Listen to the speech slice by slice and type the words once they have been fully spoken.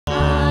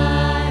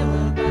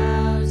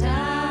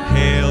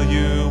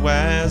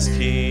as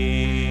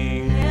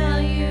King. Hail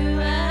you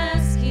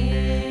as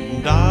King.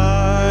 And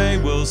I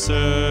will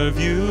serve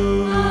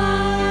you.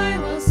 I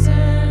will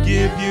serve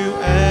Give you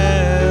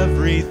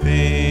everything.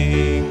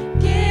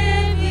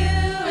 Give you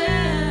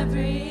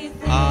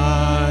everything.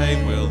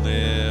 I will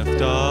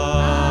lift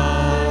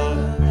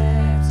up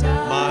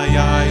my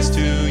eyes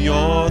to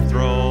your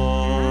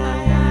throne.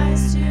 My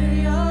eyes to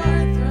your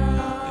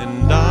throne.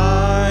 And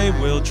I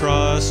will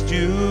trust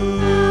you.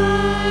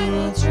 I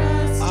will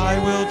trust I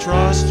will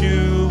trust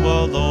you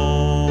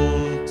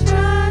alone.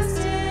 Trust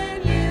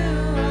in you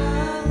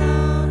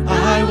alone.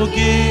 I will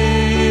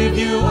give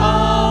you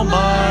all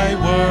my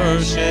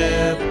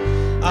worship.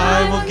 I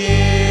will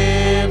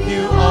give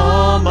you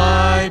all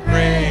my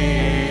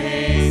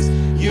praise.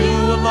 You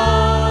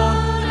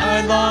alone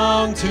I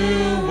long to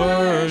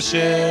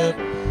worship.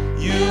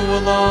 You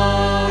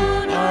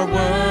alone are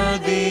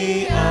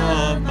worthy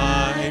of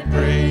my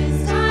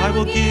praise. I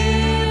will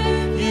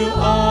give you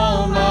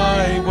all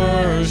my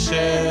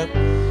worship.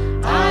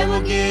 I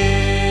will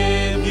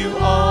give you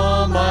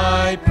all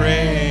my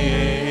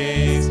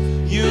praise.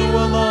 You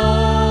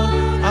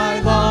alone I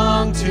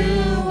long to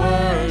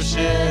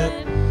worship.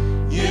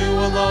 You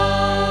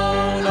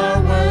alone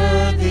are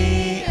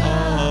worthy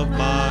of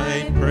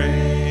my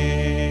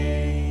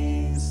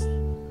praise.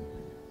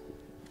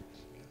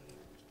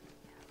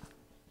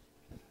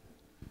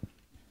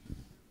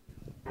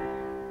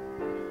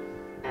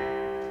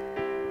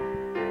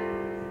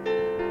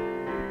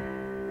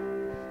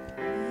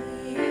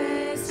 He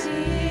is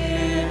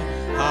here.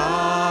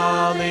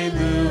 Hallelujah,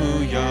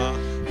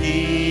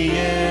 He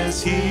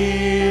is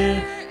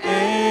here.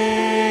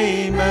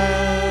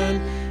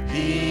 Amen.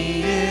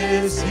 He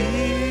is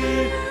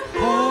here.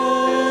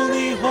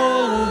 Holy,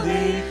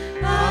 holy,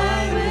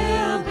 I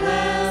will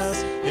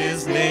bless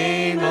His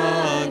name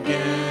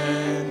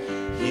again.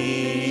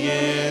 He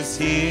is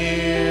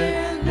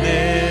here.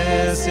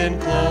 Listen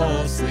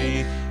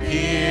closely.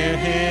 Hear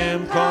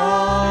Him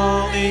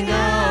calling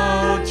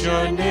out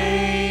your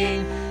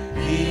name.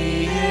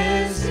 He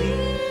is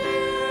here.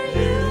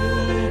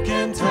 You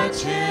can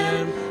touch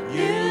Him.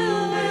 You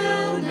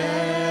will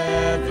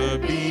never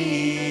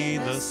be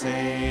the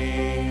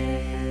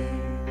same.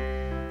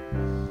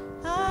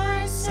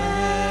 I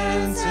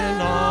Sense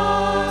an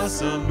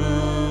awesome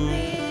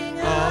moving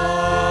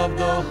of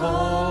the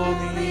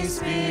Holy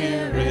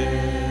Spirit.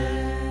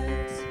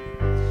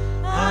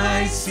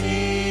 I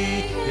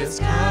see His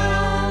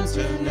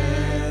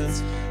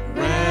countenance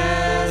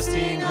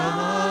resting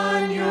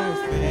on your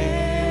face.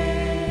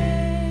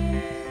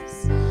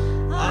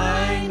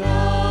 I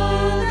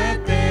know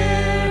that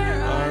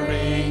there are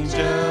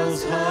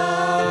angels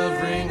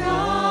hovering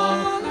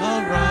all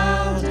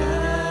around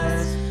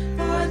us,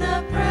 for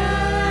the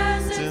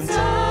presence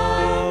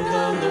of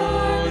the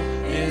Lord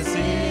is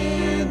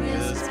in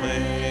this place.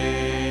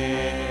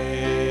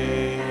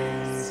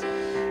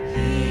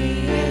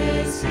 He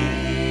is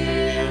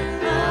here.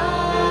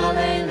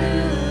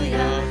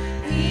 Hallelujah.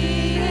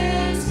 He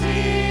is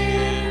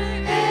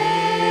here.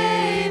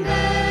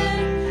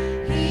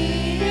 Amen.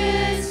 He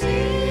is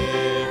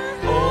here.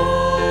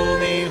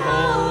 Holy,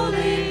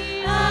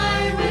 holy,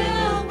 I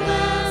will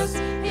bless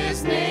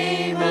His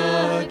name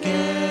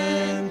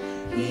again.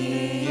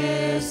 He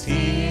is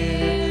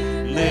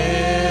here.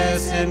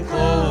 Listen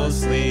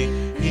closely.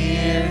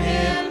 Hear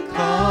Him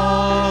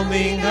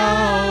calling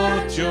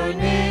out your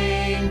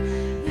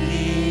name.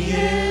 He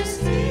is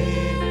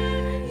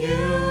here.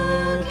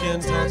 You can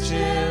touch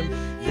Him.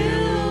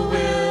 You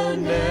will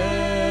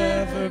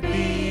never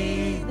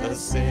be the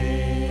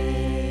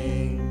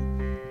same.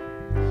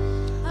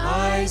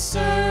 I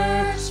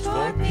searched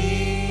for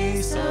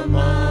peace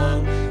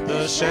among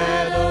the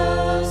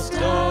shadows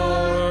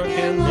dark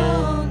and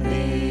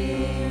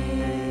lonely.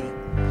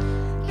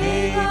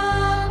 Gave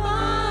up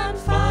on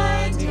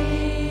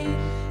finding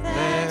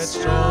that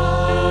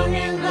strong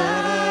and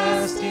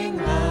lasting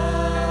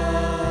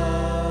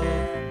love.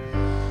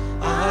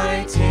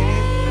 I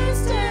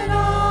tasted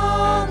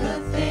all the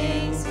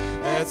things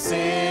that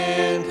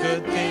sin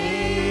could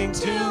think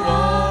to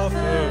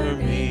offer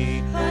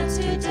me, but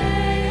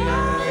today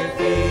I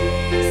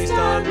feast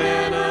on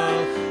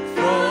manna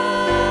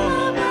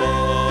from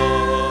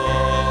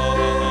above.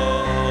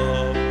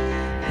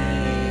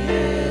 He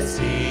is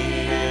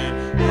here.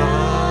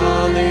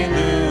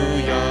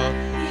 Hallelujah.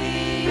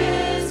 He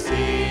is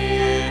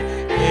here.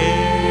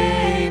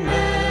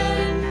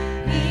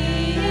 Amen.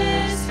 He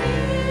is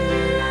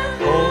here.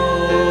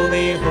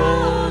 Holy,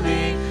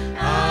 holy,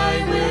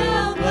 I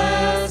will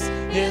bless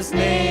His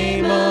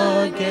name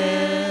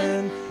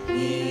again.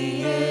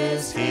 He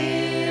is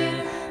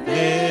here.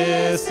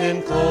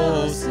 Listen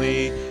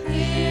closely.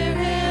 Hear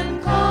Him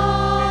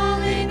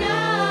calling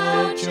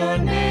out your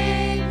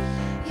name.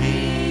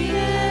 He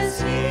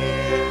is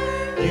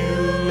here.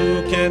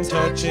 You can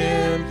touch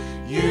Him.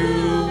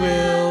 You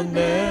will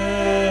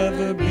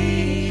never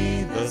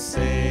be the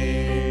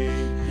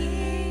same.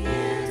 He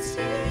is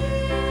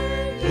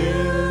here.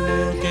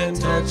 You can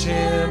touch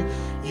Him.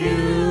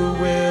 You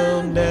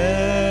will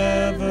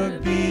never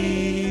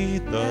be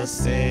the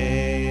same.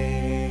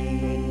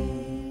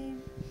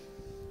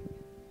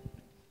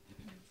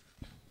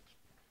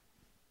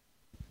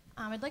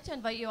 like to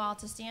invite you all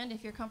to stand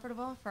if you're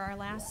comfortable for our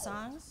last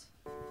songs.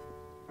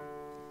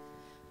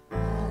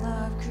 All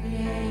of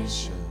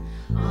creation,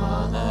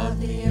 All of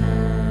the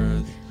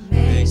earth,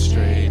 make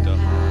straight a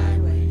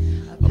highway,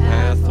 a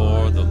path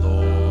for the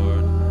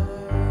Lord.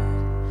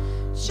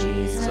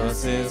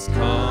 Jesus is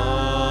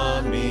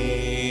coming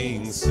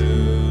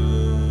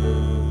soon.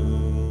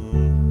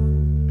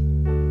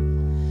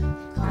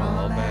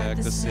 Call back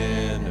the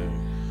sinner,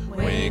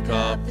 wake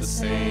up the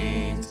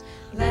saint.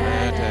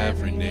 Let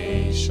every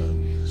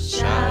nation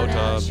shout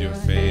of your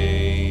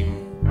fame.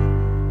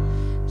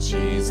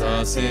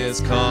 Jesus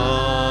is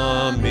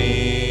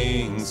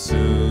coming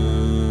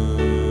soon.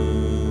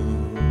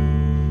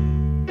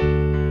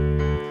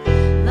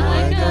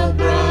 Like a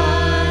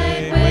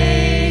bride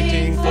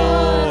waiting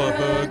for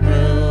her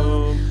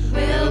groom,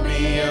 we'll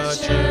be a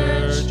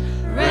church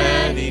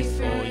ready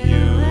for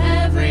you.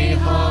 Every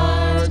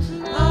heart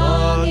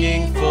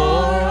longing for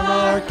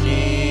our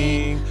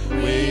King,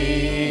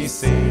 we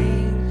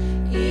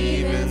sing,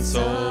 even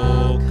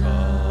so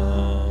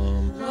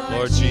come,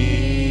 Lord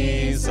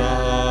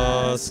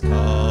Jesus,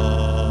 come.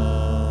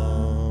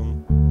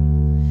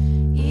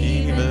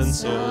 Even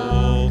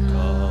so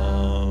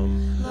come,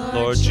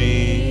 Lord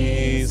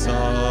Jesus,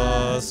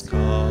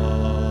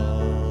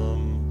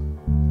 come.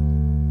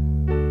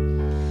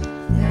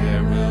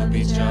 There will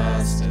be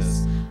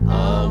justice,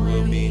 all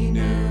will be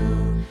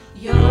new.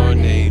 Your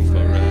name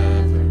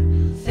forever,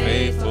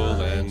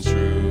 faithful and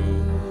true.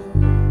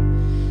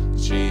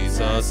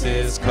 Jesus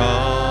is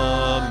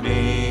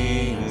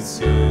coming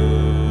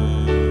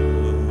soon.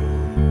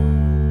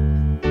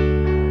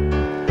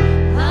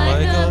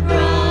 Like a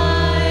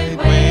bride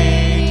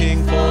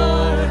waiting for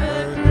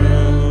her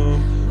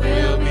groom,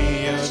 we'll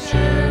be a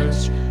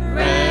church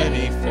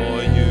ready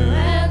for you.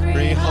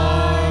 Every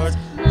heart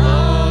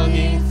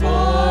longing for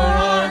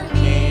our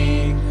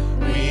King,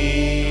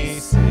 we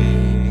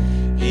sing,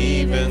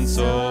 even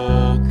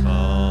so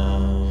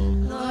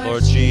come,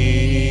 Lord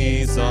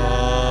Jesus,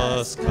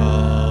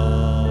 come.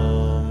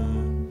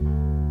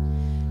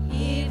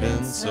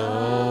 Even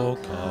so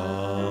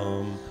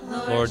come,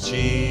 Lord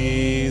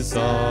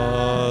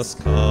Jesus,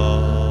 come.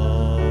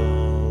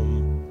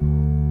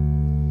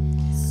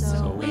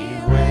 So we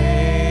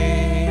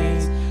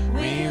wait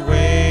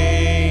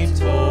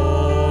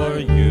for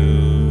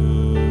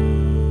you.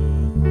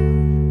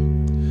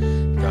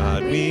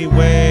 God, we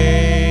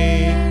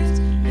wait,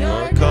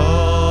 you're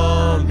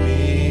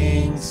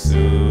coming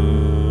soon.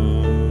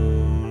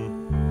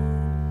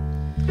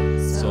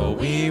 So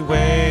we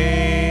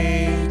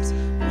wait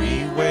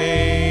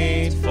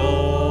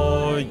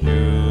for you.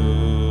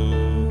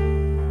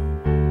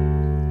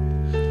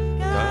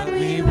 God,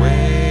 we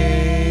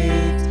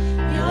wait,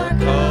 you're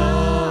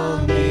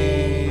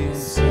coming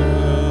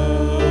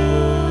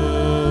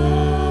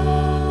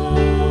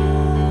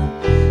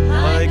soon.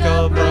 Like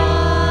a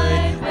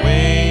bride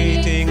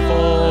waiting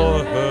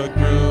for her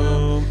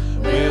groom,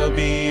 we'll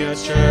be a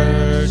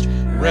church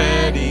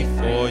ready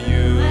for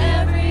you.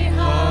 Every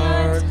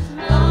heart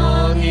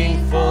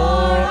longing for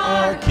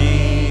our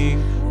King,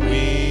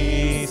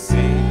 we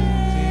sing.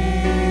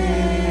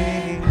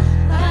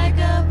 like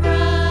a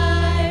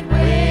bride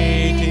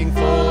Waiting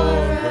for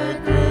her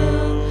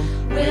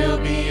groom, we'll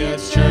be a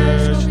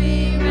church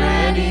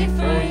ready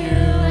for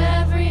you.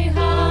 Every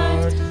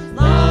heart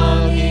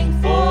longing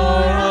for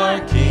our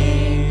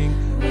King,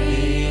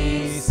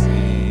 we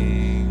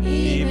sing.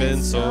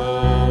 Even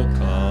so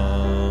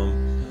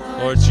come,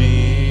 Lord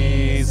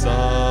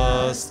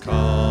Jesus,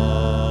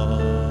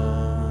 come.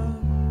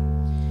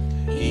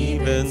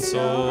 Even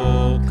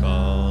so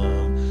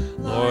come,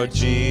 Lord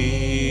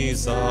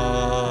Jesus,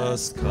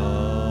 come.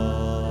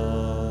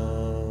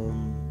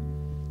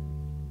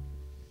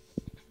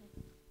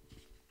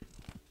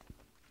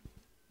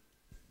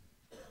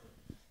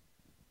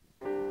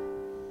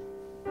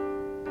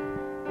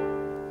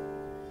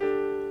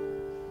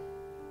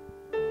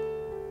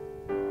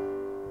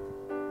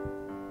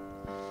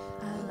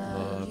 I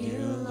love you,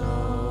 Lord.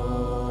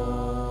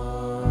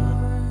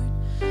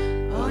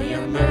 Oh,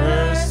 your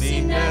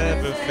mercy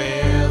never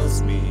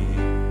fails me.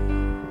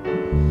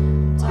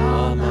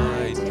 All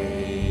my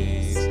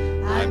days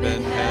I've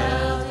been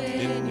held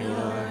in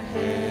your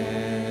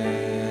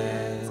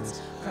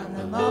hands. From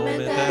the Moment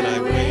moment that I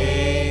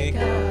wake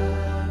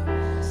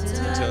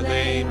up to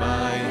lay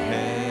my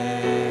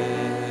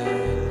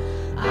head,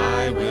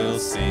 I will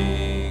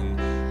sing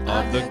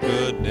of the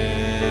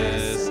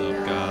goodness of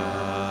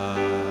God.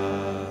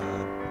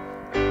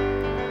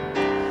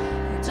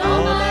 And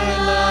all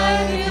my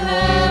life you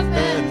have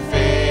been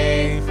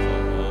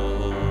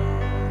faithful.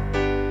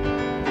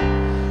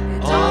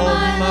 All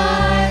of my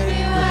life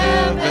you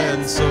have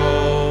been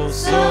so,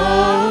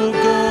 so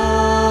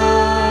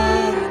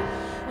good.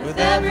 With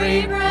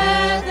every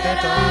breath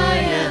that I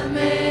am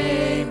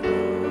able,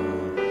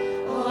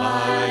 oh,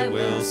 I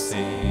will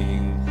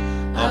sing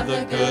of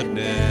the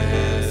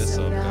goodness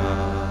of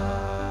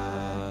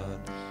God.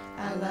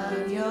 I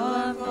love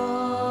your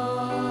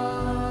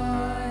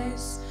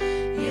voice.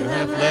 You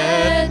have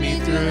led me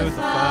through the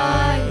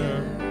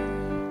fire,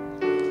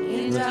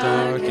 in the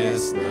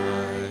darkest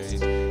night.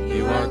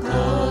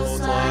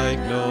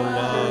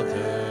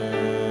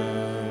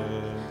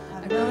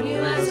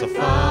 as a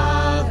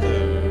father.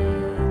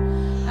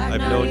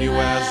 I've known you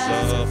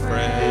as a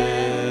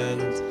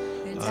friend.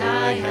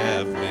 I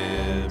have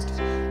lived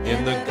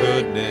in the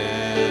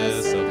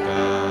goodness of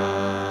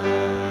God.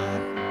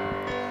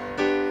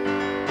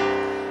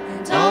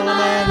 And all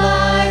my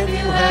life you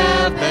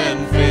have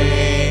been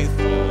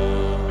faithful.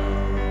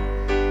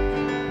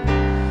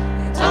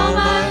 And all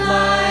my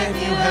life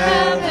you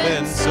have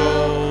been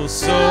so,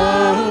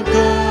 so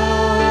good.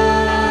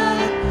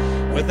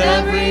 With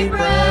every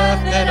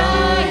breath that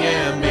I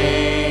am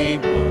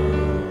able,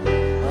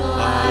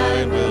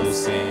 I will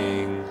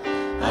sing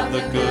of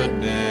the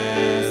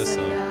goodness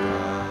of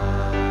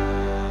God.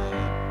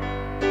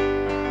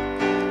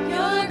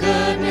 Your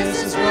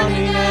goodness is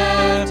running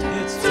after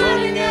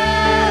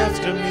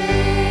me.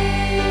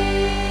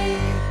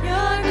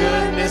 Your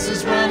goodness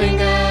is running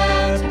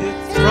after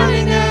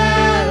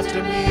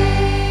me.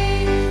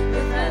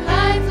 With my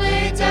life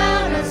laid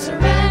down, I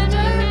surrender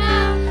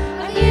now.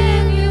 I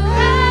give you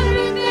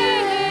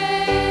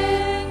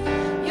everything.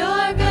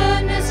 Your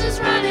goodness is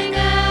running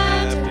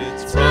after me.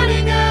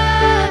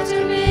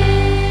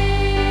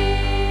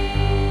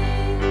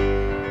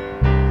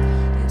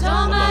 And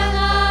all my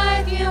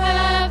life you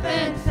have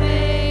been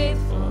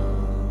faithful.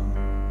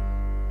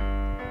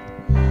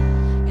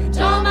 And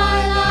all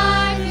my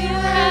life you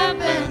have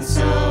been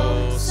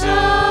so,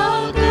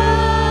 so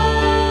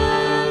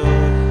good.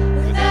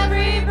 With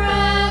every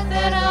breath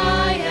that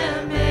I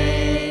am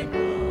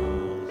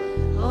able,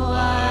 oh,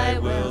 I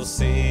will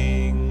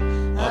sing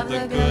of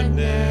the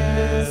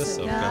goodness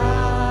of God.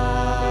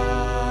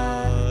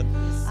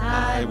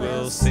 I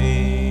will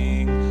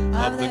sing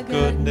of the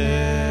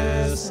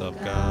goodness of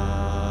God.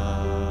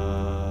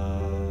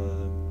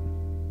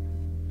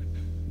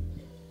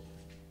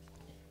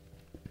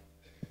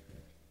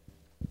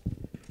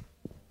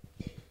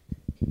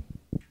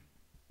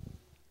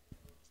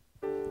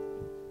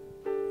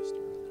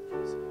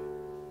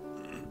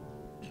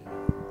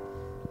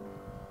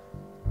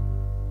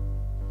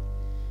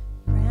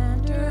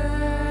 Grand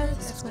earth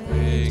has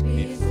quaked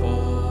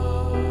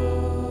before,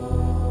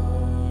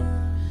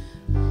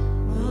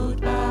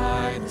 moved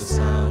by the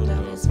sound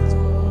of his voice.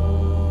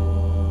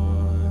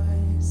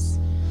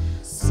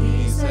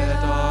 Seas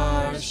that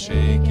are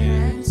shaken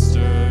and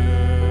stirred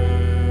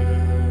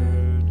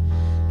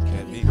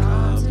can be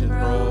calmed and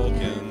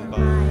broken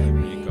by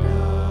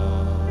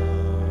regard.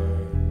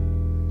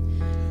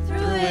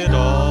 Through it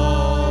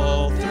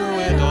all,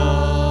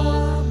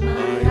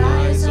 my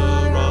eyes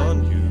are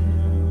on you.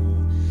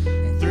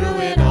 And through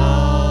it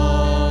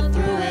all,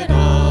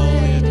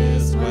 it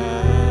is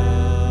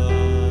well.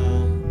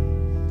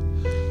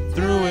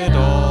 Through it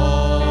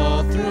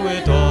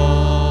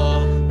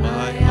all,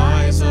 my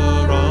eyes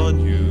are on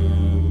you.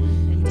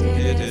 And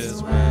it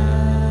is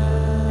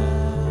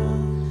well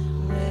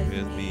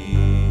with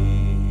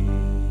me.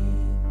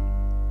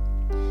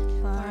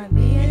 Far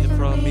be it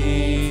from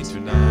me to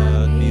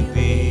not believe,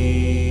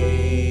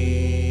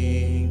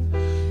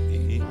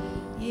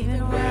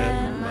 even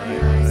when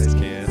my eyes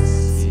can't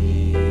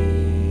see.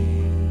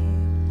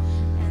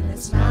 And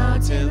this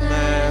mountain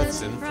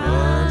that's in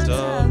front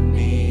of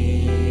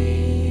me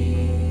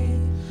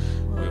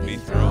will be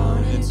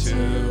thrown into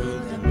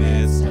the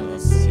midst of the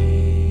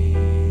sea.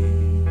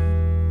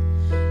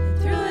 And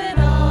through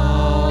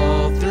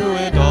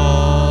it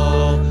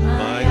all,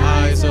 my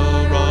eyes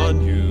are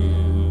on you.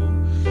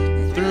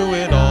 And through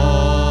it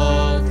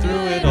all,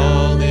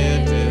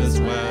 it is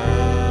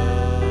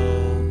well.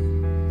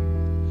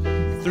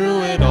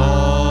 Through it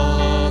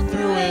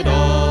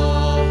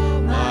all,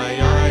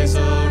 my eyes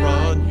are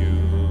on you.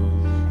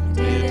 And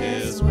it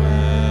is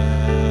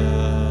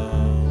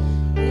well.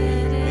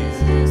 It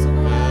is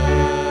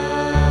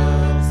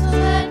well. So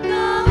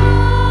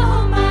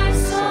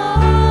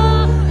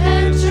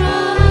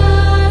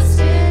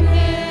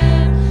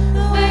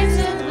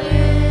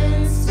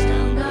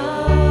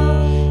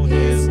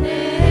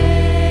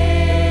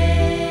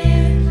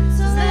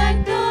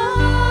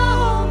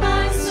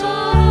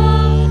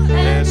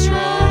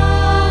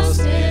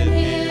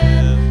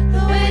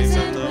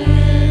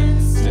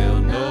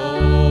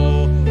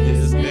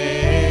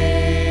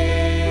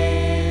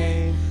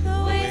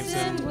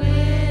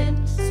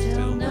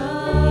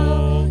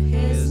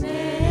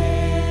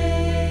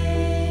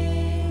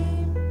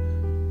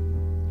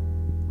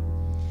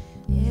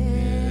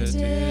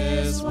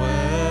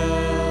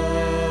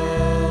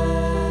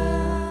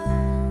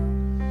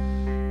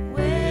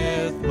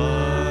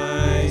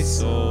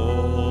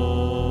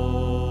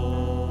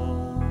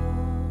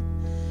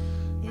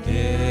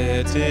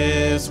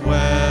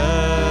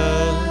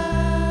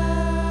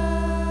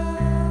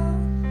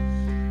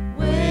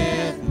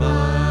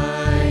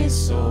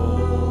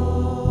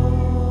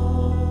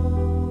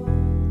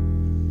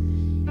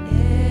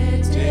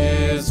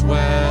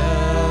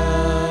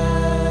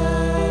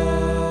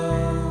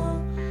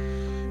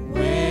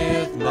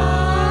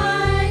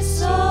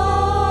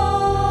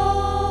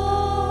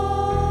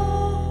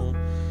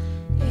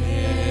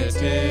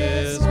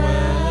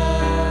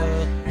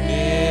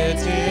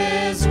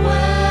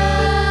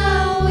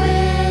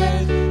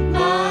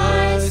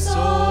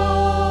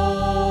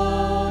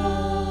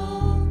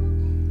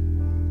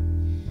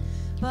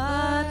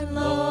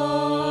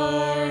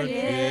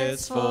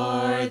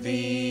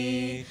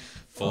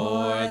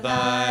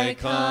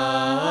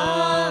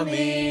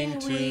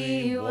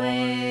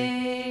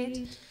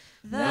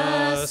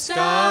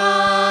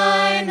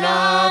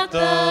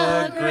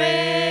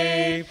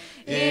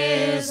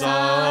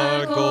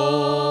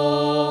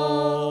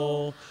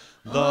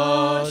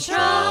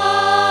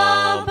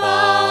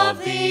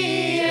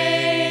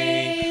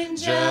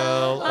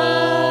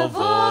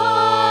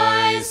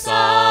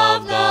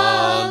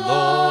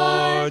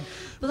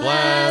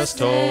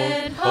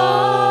blessed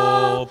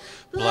hope,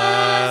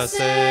 blessed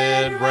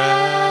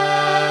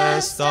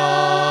rest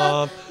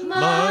of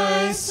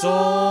my soul.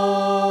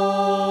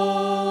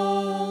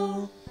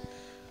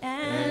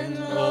 And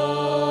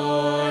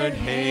Lord,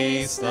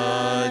 haste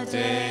the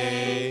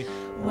day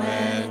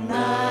when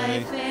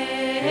thy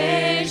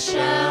face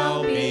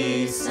shall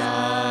be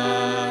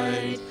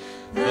sight,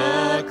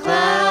 the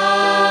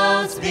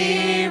clouds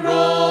be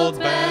rolled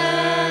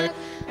back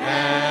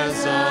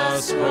as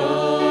a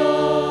scroll.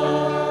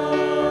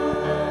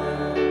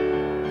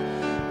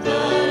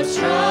 The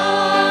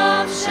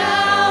trump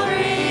shall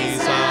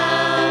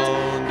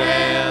resound,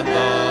 and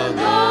the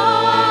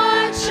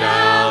Lord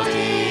shall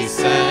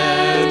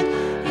descend.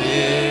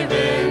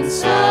 Even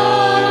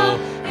so,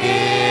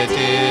 it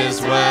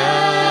is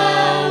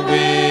well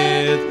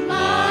with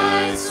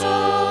my soul.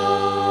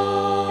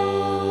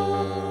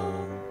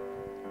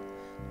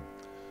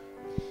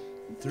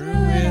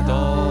 Through it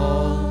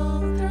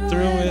all,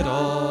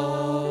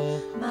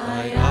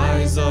 my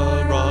eyes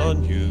are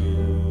on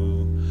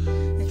you.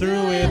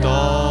 Through it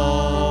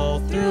all,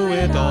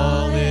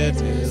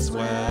 it is well.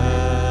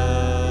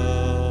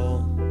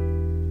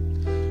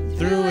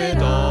 Through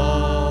it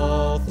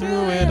all,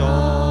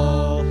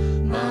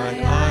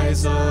 my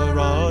eyes are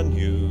on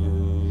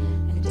you,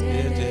 and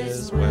it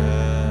is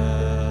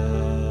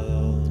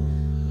well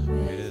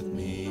with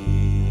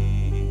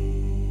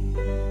me.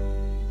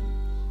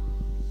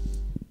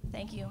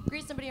 Thank you.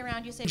 Greet somebody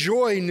around you. Say,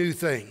 Enjoy new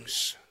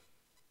things.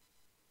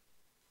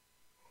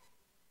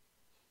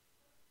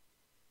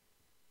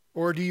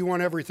 Or do you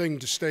want everything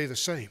to stay the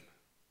same?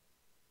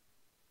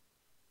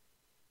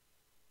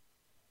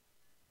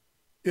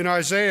 In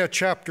Isaiah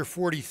chapter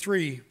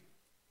 43,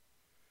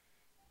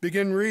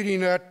 begin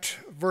reading at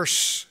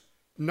verse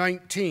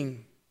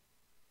 19.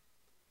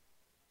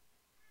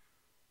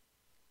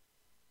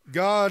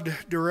 God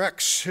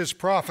directs his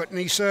prophet and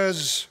he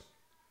says,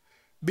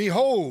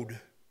 "Behold,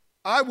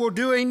 I will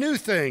do a new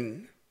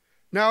thing.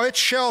 Now it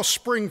shall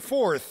spring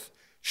forth.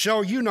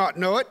 Shall you not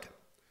know it?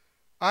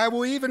 I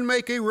will even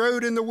make a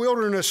road in the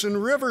wilderness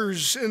and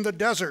rivers in the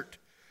desert.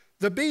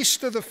 The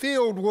beasts of the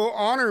field will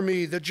honor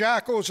me, the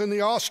jackals and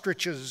the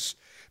ostriches,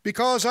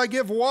 because I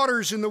give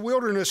waters in the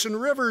wilderness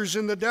and rivers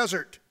in the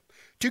desert,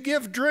 to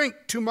give drink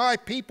to my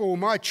people,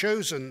 my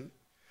chosen.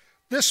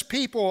 This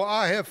people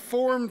I have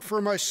formed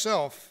for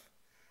myself.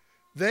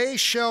 They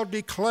shall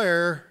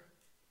declare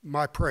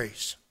my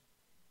praise."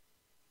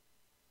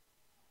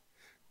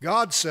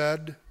 God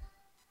said,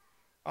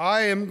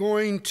 I am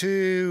going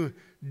to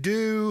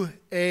do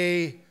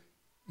a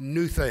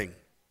new thing.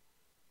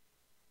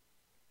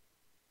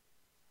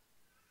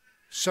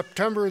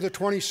 September the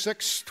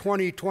 26th,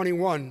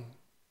 2021,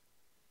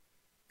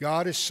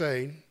 God is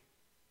saying,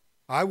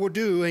 I will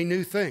do a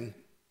new thing.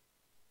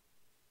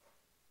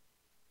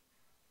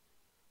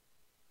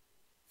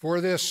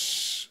 For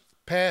this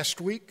past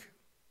week,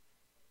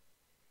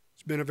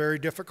 it's been a very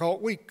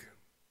difficult week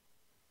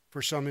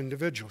for some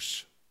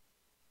individuals.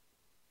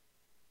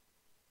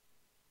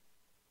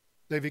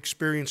 They've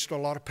experienced a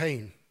lot of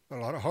pain, a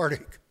lot of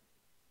heartache.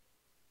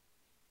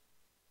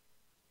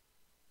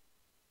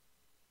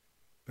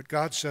 But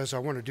God says, I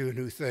want to do a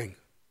new thing.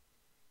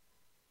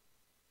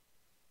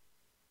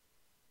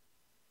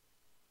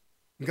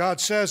 And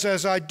God says,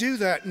 as I do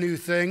that new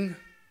thing,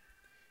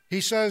 he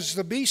says,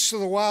 the beasts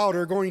of the wild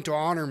are going to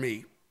honor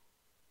me.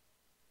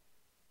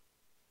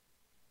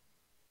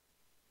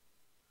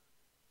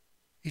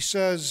 He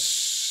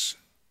says,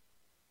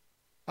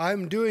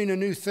 I'm doing a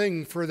new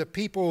thing for the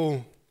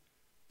people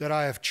that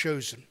I have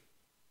chosen.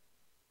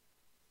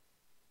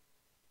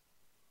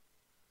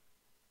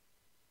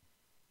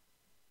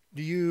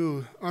 Do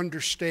you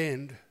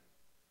understand?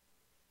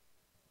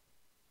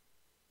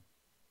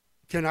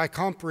 Can I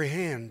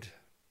comprehend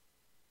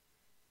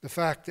the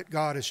fact that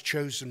God has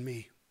chosen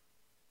me?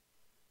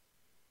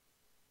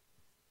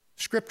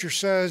 Scripture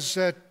says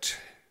that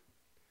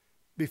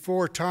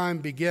before time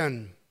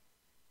began,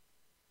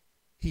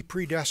 he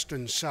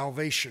predestined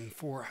salvation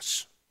for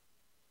us.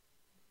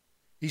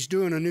 He's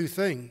doing a new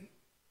thing.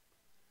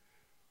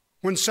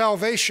 When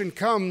salvation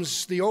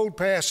comes, the old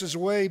passes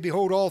away.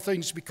 Behold, all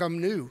things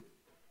become new.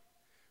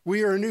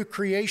 We are a new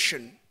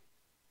creation.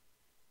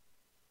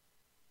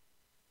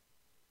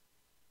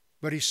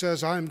 But he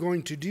says, I'm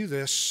going to do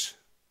this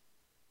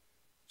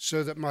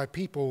so that my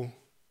people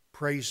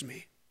praise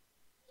me.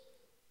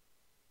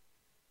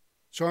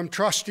 So I'm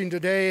trusting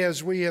today,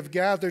 as we have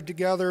gathered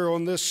together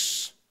on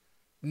this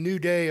new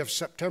day of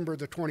September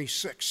the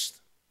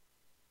 26th,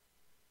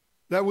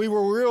 that we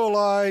will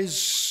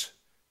realize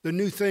the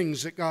new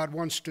things that God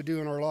wants to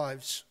do in our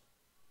lives.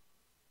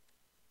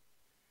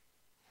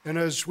 And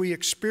as we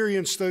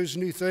experience those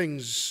new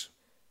things,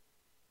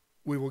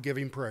 we will give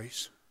him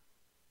praise.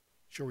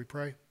 Shall we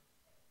pray?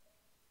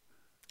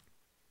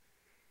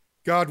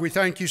 God, we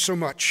thank you so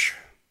much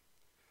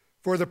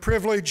for the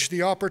privilege,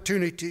 the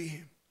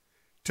opportunity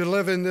to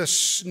live in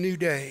this new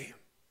day.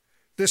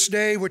 This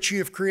day which you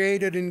have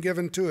created and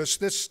given to us,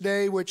 this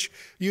day which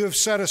you have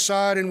set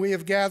aside, and we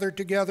have gathered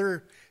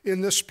together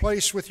in this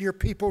place with your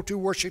people to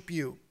worship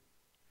you.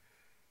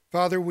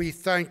 Father, we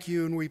thank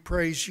you and we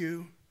praise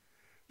you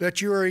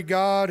that you are a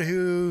God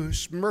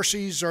whose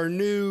mercies are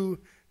new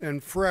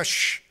and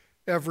fresh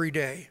every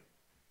day.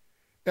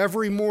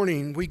 Every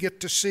morning we get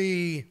to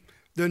see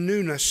the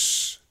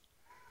newness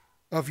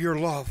of your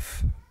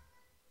love.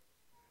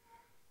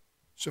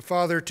 So,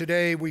 Father,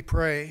 today we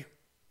pray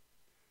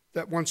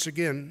that once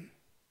again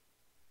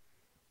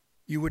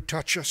you would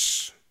touch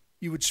us,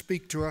 you would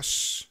speak to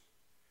us,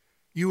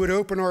 you would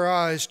open our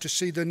eyes to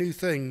see the new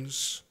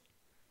things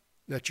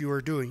that you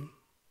are doing.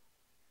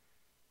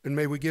 And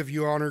may we give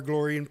you honor,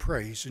 glory, and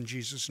praise. In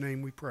Jesus'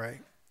 name we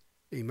pray.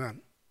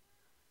 Amen.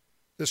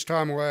 This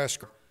time we'll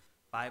ask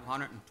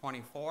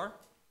 524.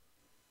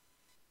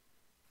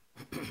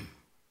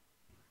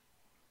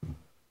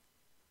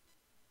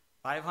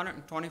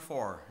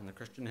 (524) in the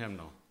Christian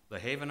hymnal, The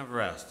Haven of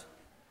Rest.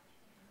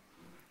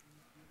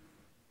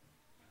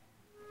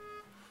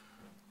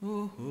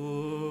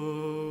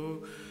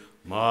 Ooh,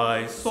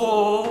 my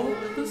soul,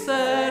 the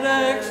sad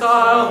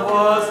exile,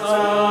 was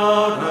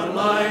out on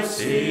life's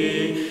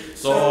sea,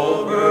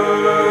 so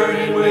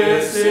burdened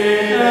with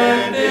sin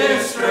and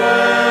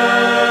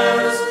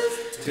distress,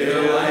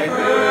 till I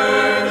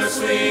heard a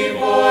sweet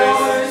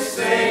voice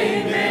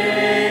saying,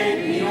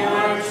 "Make me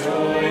your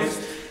choice,"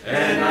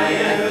 and I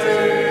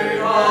entered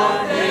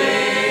a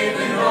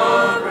haven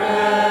of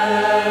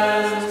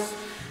rest.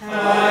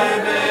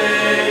 I've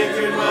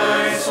anchored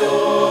my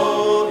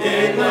soul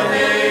in the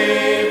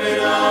haven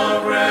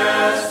of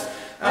rest.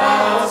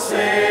 I'll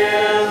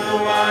sail the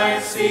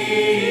wide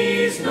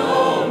seas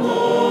no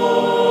more.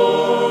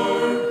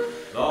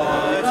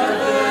 The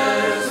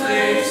tempest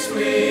may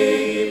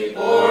sweep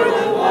o'er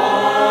the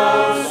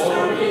wild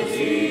stormy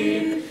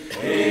deep.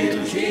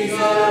 In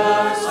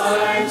Jesus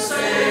I'm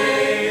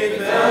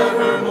safe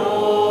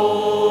evermore.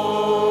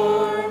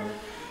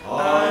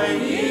 I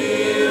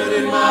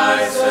yielded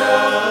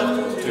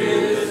myself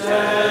to the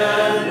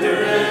tender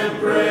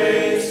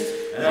embrace,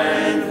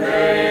 and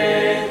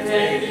faith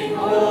taking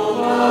hold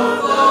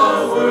of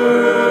the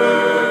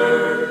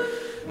word,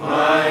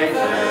 my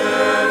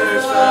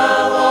fetters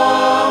fell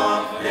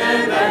off,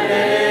 and I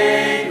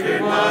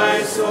anchored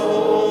my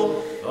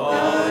soul.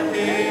 The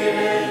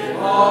haven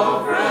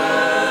of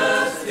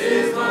rest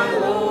is my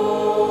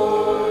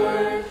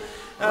Lord.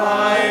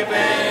 I've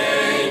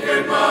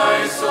anchored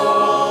my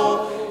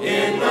soul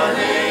in the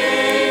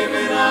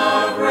haven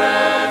of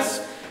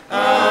rest.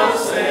 I'll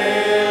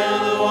sail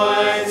the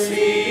wide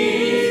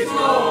seas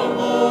no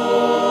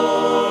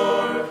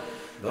more.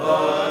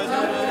 The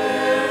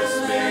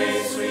tempest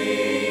may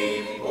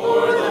sweep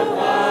o'er the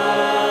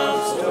wild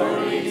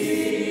stormy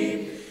deep.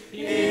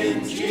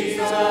 In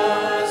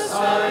Jesus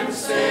I'm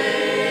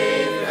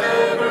safe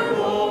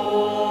evermore.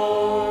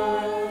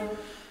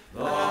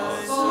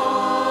 The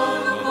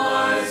song of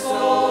my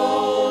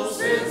soul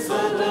since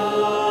the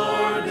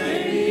Lord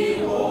made me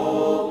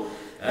whole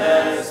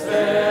has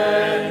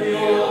been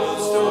your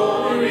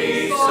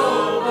story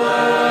so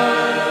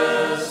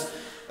blessed,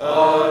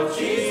 of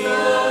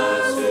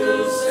Jesus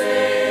who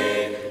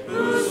saved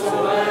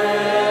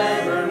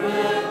whosoever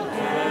will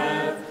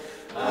have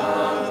a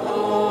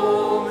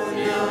home in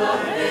the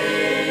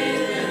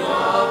haven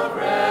of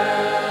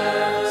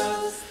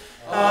rest.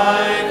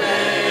 I've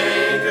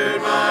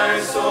anchored my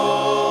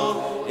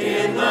soul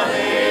in the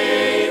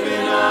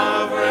haven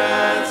of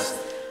rest.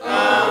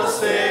 I'll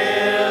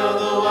sail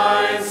the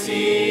wide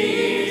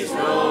seas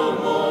no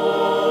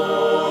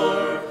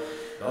more.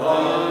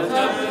 The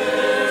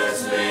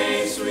tempest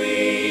may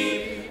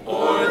sweep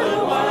o'er the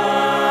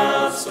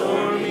wild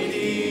stormy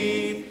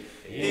deep.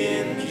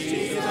 In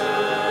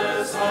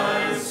Jesus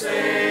I'm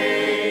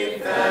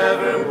safe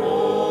evermore.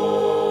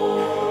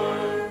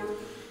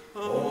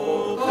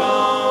 Oh,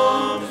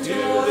 come to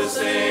the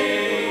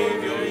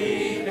Savior,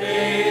 He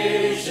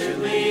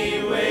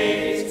patiently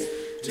waits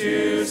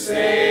to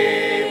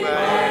save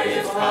by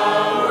His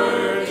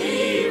power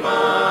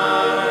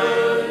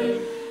divine.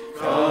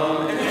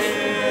 Come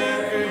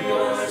anchor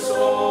your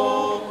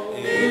soul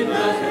in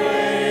the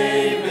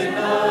haven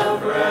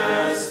of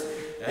rest,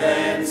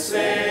 and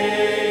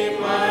say,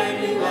 "My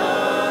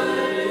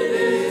beloved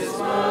is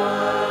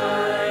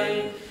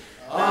mine."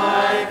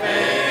 I've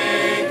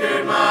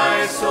anchored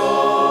my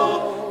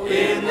soul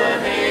in the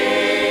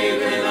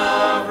haven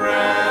of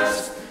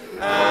rest.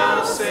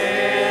 I'll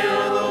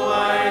sail the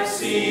wide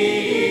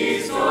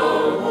seas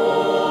no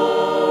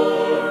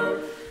more.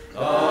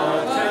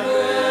 The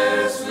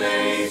tempest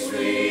may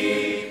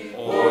sweep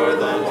o'er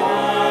the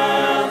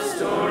wild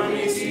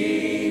stormy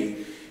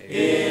deep.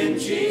 In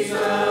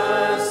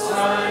Jesus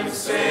I'm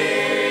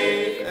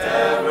safe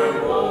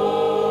evermore.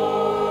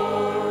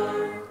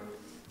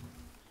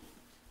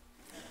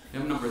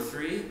 Hymn number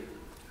 3.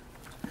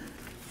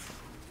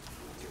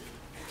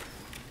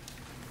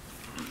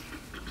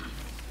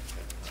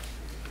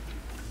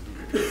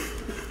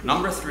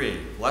 Number 3,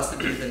 Blessed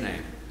Be the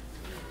Name.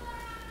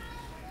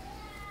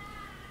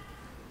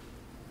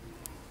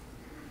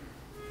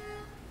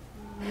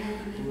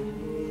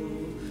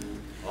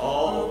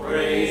 All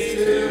praise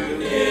to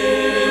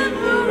Him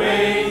who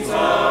reigns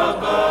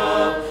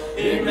above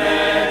in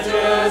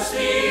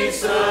majesty.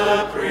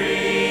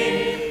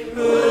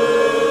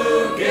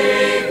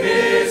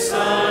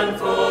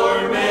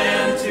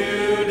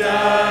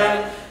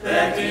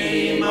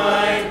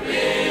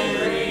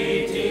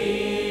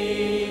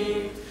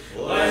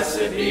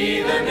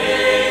 be the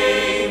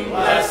name,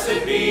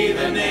 blessed be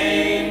the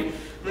name,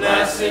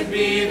 blessed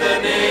be the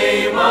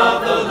name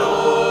of the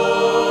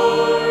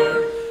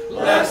Lord.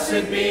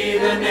 Blessed be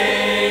the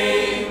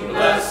name,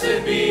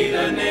 blessed be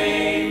the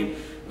name,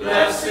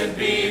 blessed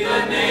be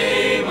the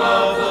name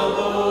of the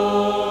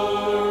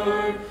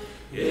Lord.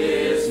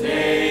 His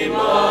name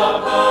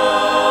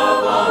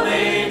above all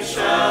names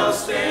shall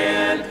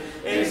stand,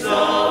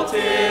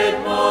 exalted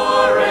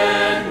more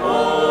and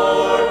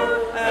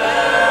more,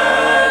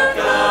 at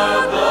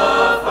God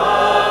the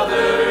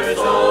Father's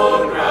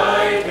own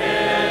right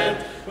hand,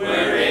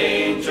 where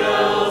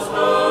angels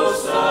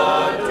hosts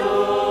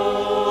adore.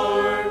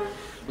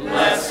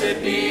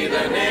 Blessed be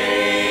the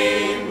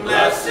name,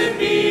 blessed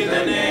be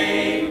the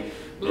name,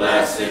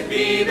 blessed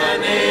be the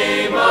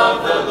name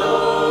of the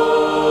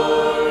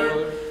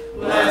Lord.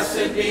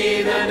 Blessed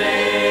be the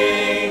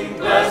name,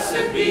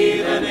 blessed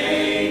be the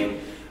name,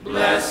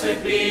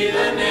 blessed be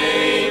the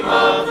name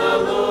of the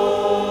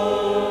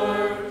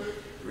Lord.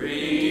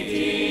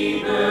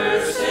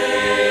 Redeemer,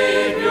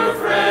 Savior,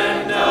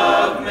 friend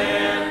of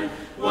man,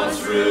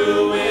 once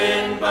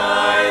ruined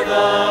by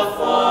the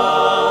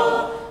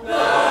fall,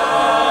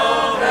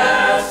 thou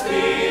hast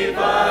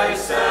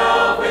devised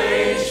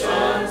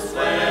salvation's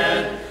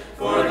plan,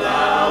 for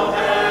thou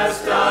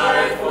hast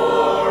died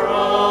for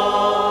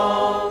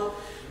all.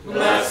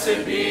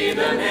 Blessed be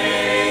the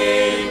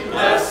name,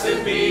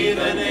 blessed be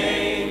the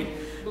name,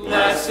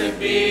 blessed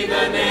be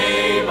the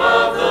name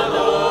of the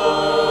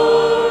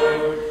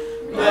Lord.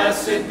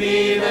 Blessed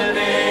be the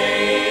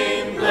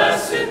name,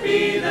 blessed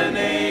be the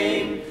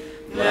name,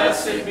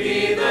 blessed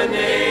be the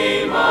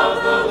name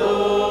of the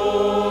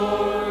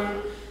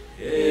Lord.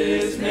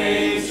 His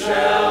name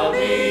shall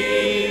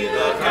be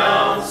the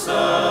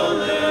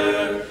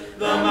Counselor,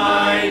 the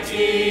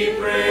mighty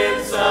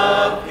Prince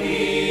of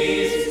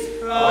Peace,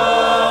 of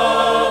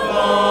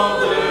all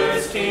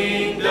earth's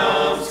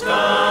kingdoms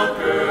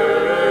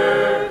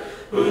conqueror,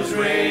 whose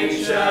reign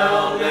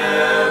shall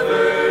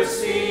never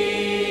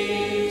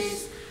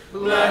cease.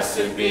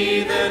 Blessed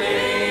be the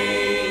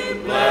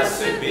name,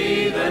 blessed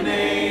be the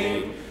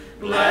name,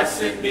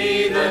 blessed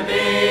be the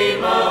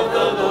name of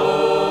the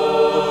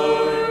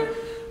Lord.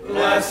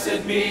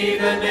 Blessed be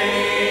the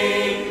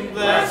name,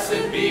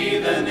 blessed be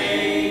the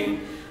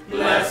name,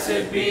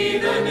 blessed be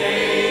the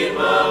name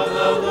of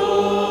the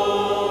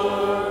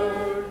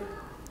Lord.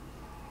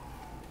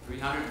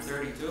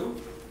 332.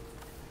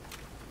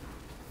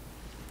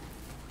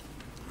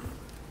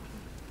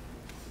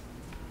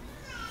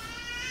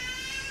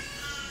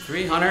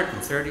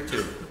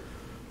 332.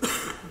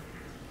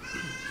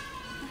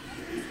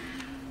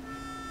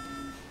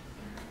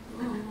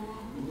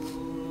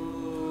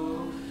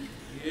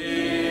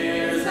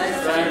 Years I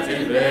spent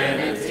in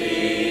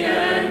vanity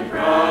and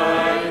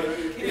pride,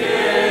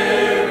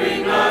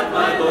 caring not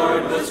my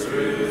Lord was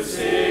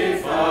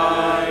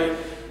crucified,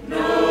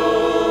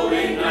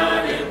 knowing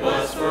not it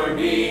was for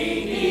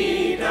me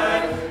he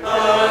died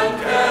on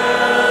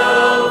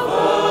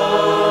Calvary.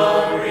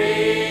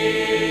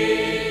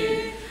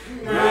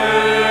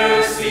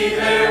 Mercy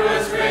there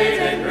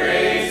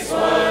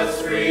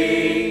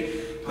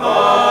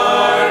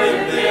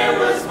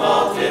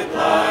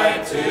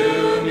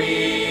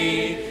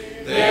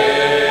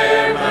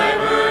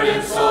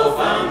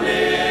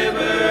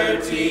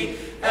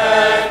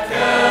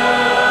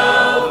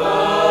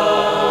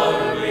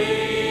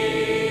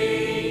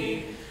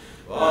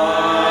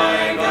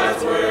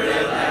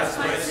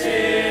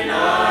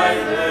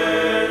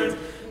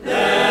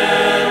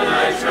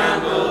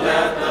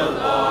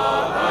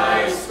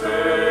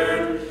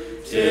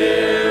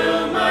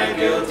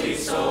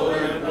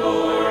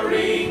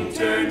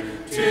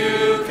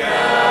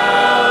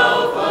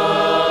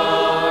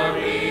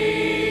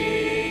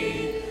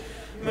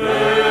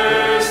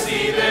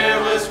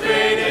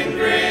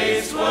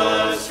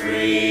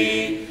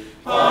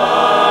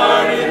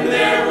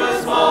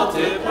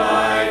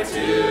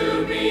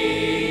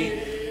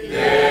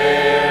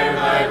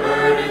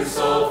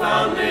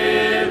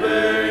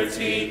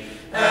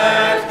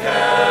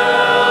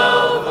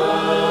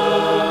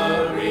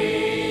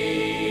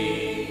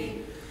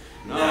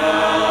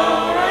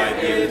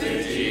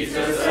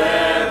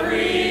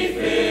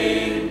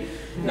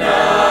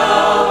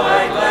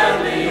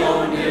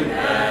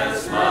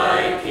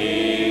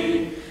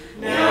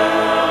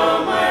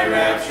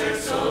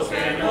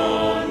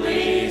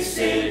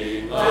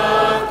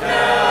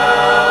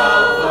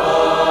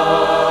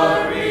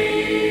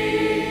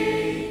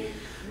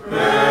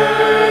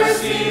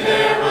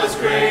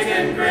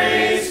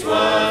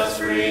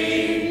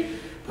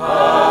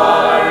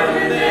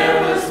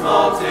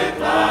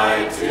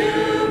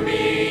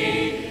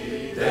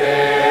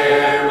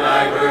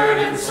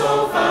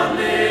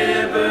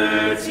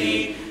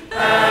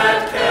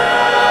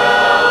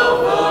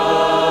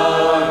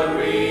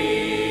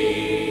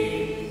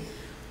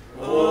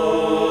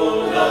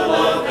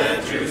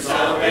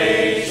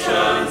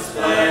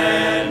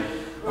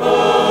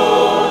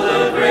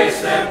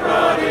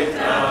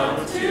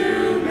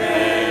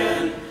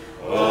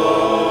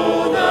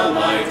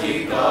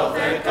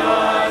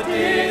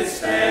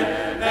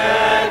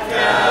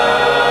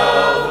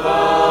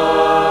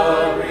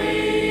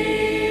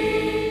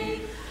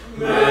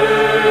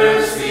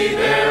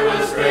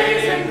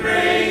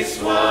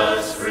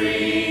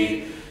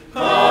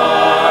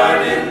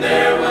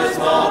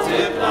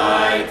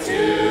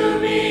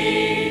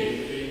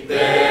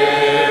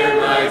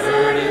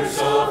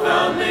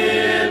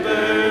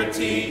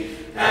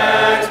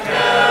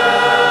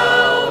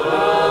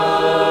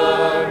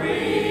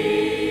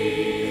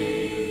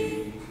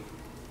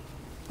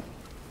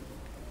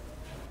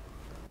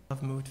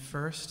both moved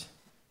first,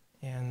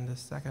 and the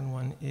second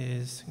one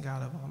is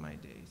God of All My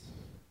Days.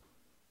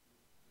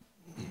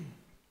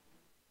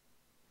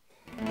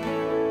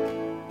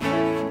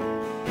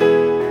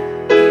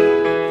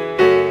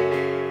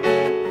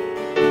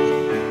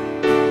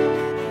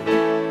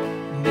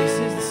 This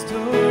is the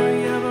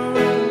story of a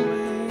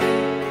runaway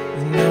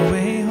with no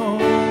way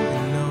home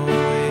and no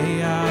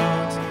way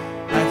out.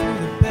 I threw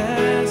the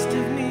best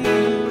of me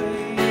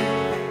away.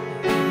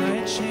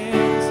 My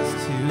chance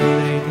is too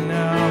late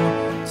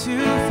now,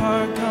 too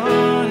far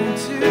gone and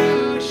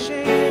too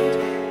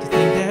ashamed to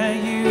think that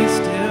you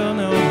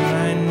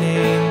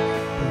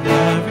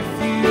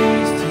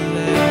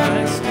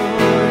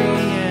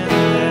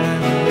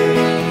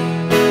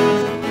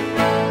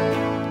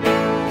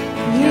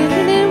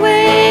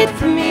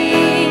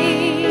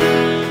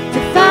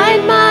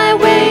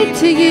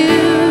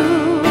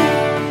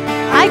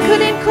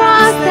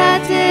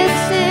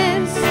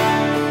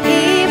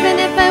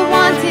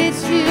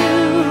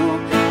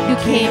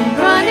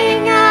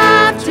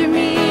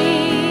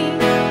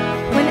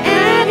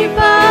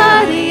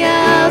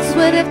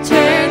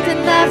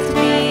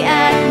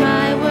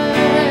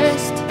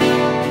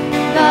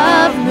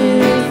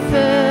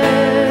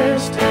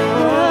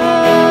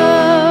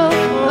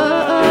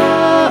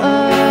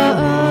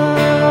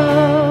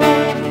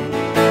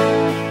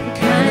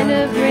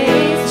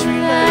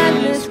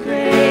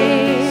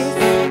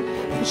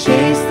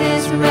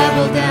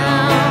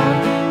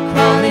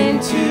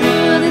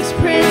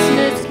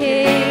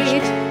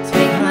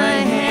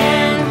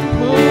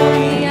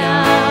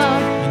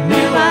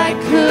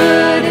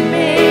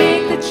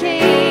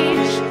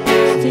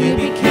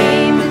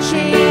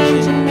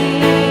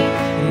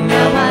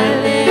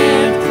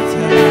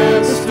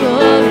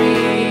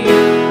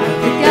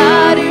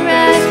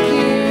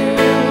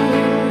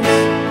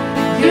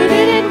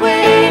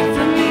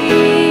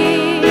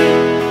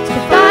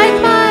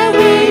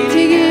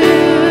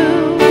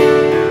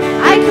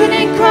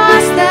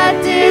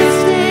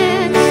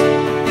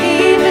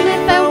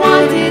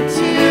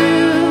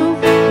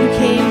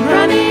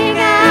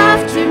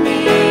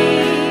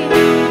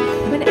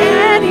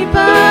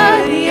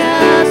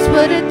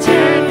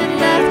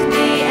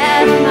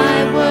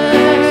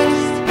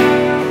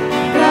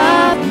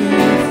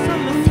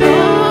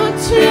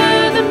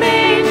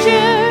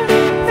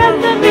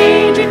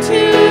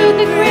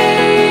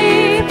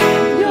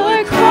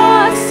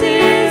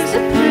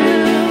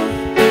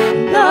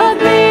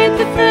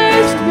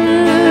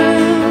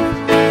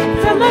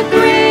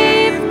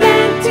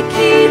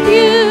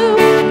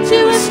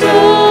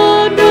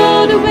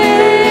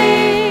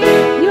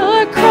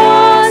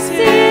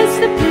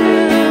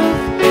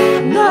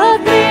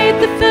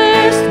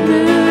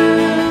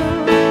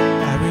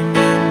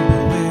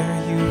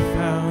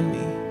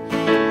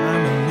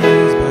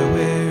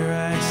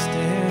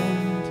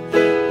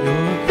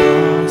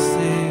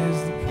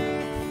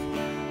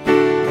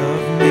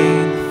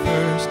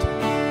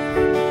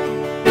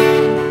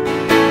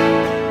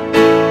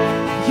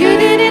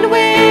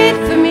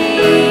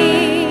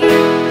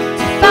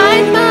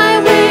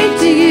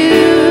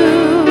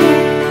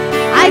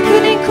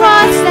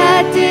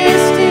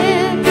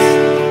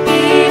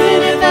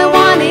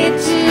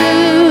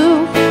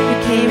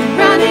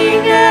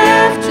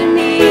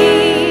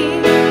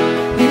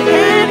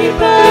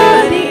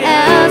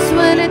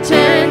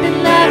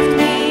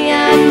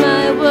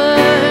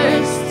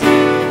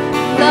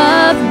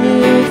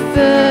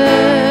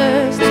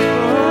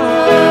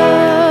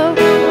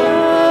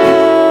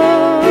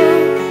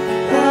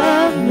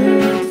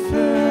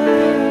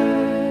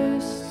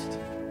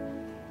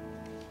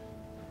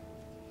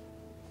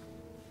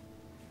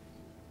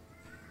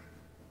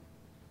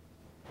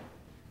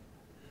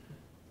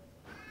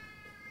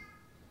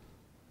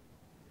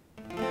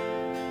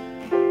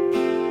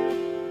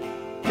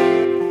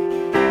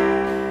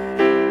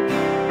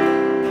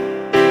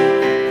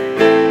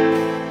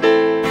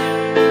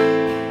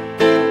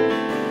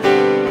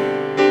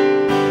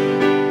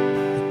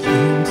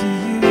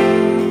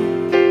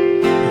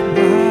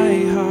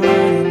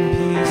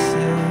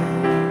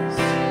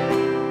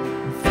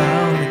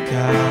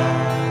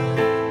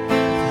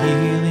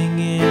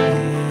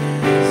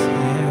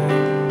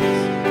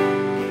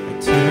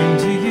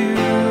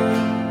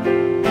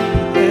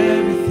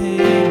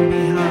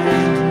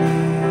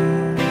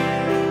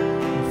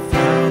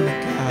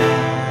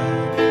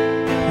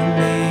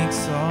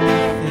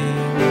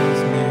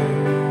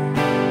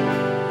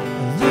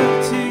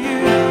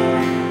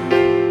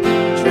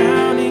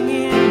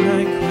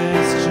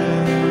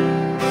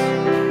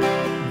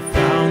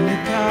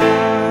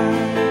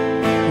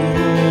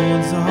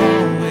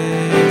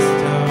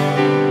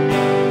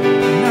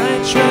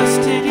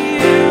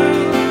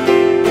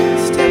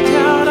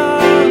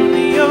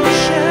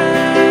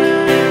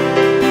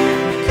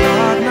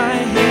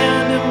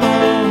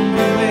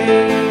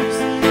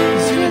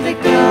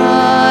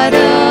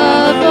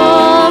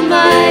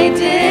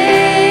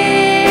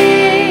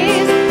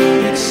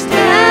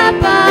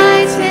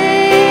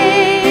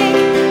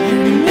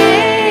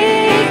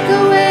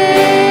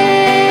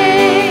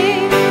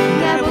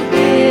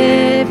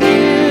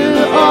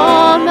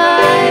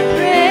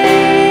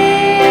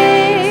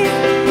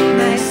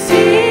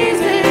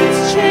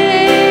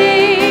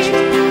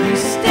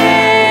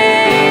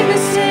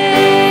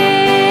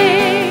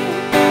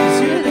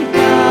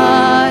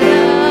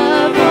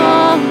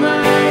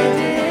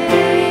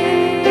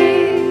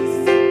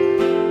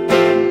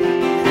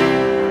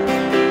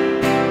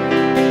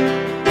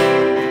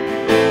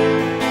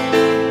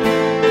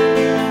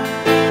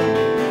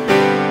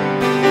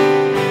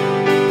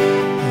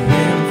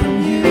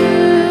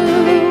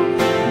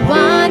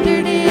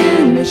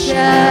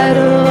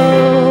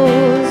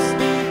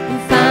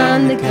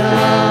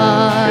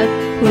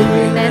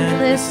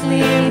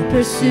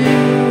pursues.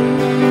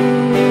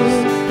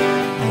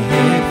 I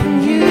hid from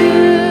you,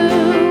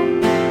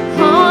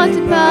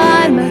 haunted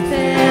by my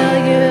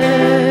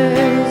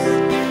failures,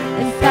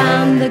 and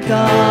found the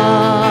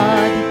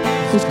God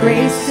whose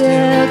grace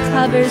still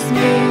covers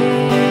me.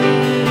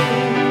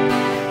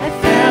 I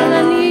fell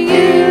on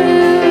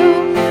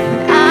you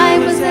when I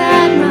was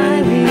at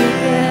my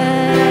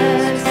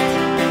weakest,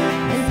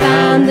 and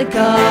found the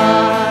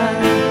God,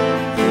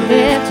 the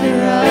lifter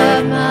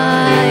of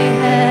my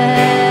head.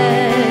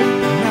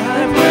 I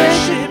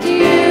worshipped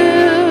you,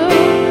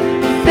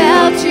 and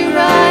felt you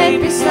right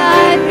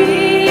beside me.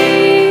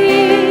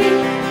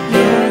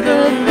 You're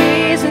the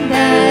reason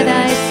that I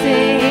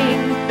sing,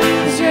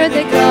 'cause you're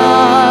the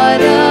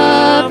God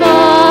of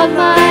all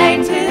my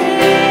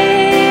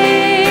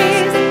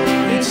days.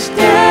 Each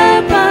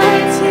step I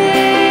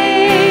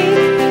take,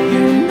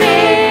 you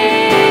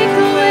make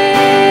a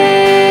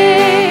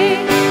way,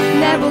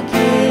 and I will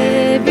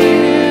give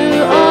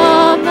you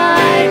all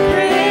my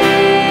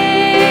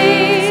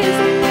praise.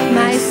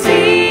 My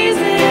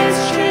seasons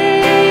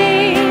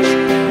change,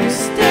 you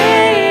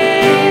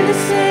stay the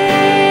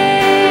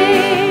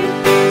same.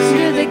 'Cause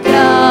you're the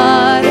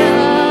God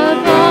of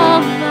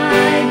all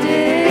my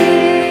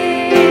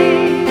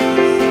days.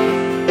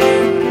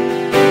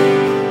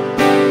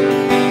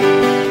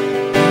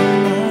 In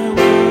my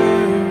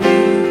worry,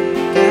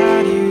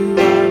 God, you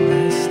are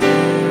my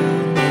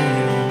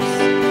stillness.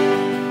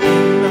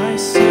 In my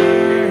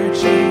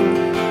searching,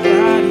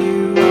 God,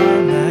 you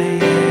are my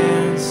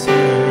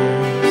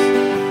answers.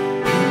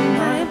 In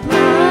my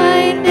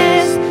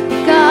Blindness,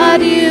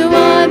 God, you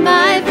are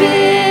my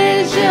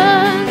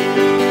vision.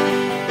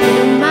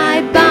 In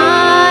my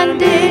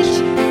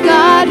bondage,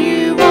 God,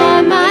 you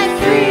are my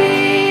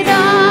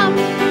freedom.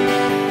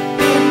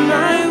 In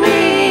my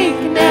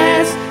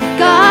weakness,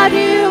 God,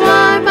 you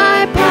are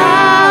my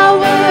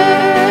power.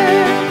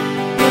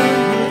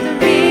 You're the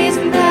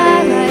reason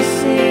that I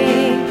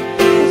sing,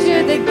 'cause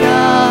you're the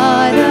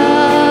God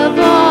of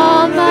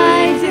all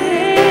my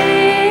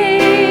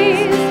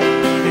days.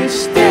 Each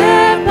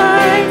step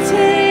I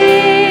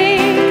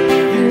take,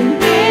 you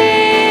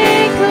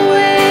make a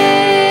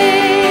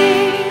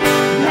way,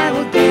 and I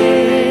will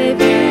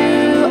give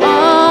you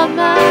all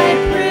my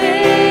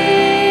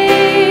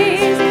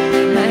praise.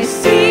 My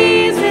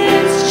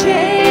seasons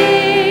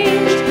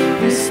change,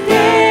 you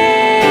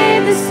stay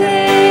the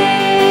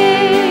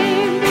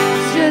same.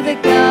 'Cause you're the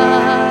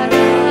God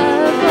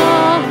of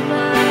all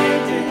my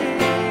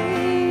days.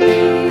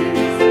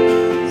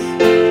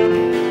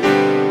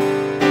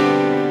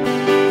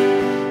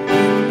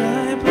 In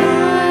my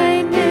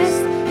blindness,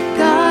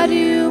 God,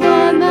 you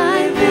are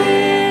my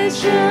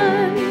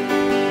vision.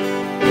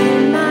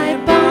 In my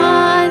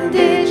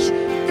bondage,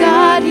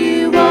 God,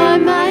 you are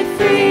my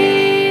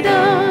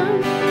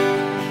freedom.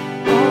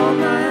 All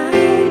my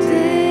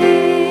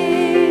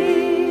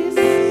days.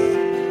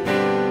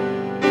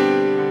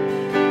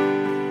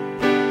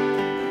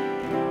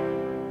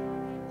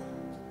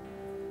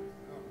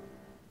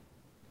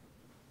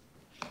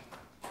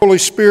 Holy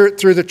Spirit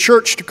through the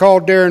church to call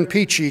Darren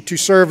Peachey to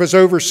serve as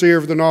overseer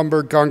of the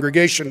Naumburg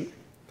congregation.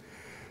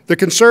 The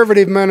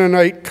Conservative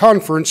Mennonite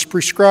Conference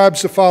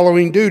prescribes the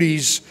following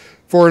duties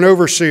for an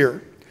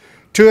overseer: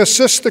 to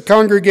assist the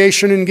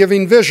congregation in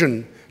giving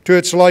vision to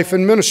its life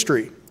and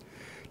ministry,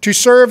 to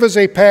serve as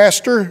a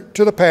pastor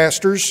to the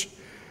pastors,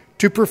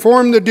 to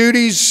perform the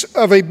duties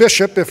of a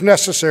bishop if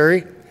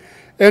necessary,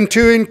 and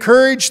to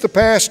encourage the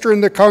pastor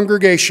and the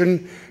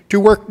congregation to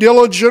work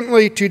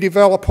diligently to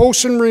develop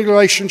wholesome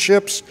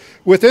relationships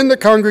within the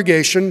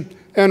congregation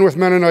and with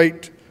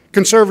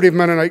Conservative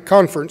Mennonite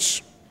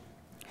Conference.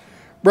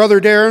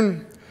 Brother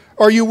Darren,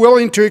 are you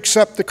willing to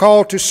accept the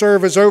call to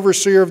serve as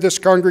overseer of this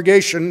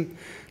congregation,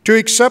 to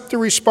accept the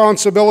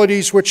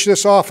responsibilities which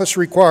this office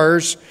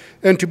requires,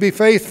 and to be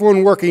faithful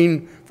in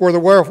working for the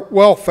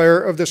welfare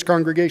of this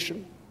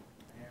congregation?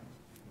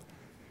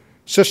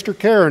 Sister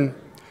Karen,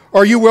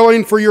 are you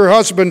willing for your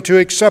husband to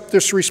accept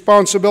this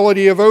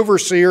responsibility of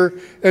overseer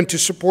and to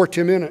support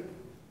him in it?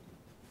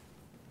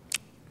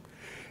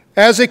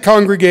 As a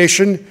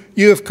congregation,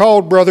 you have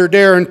called Brother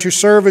Darren to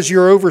serve as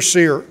your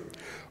overseer.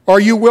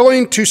 Are you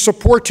willing to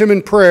support him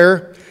in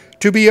prayer,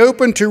 to be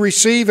open to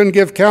receive and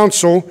give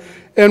counsel,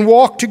 and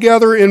walk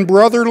together in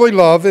brotherly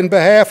love in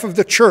behalf of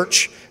the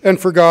church and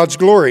for God's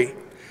glory?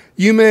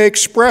 You may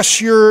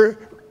express your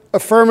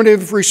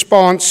affirmative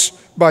response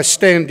by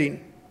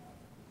standing.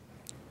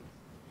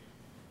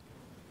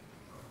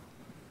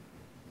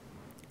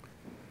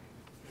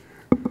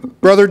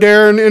 Brother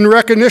Darren, in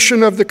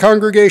recognition of the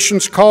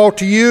congregation's call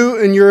to you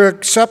and your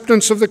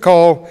acceptance of the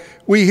call,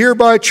 we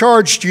hereby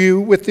charge you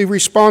with the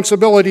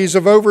responsibilities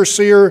of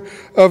overseer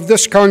of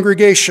this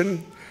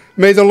congregation.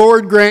 May the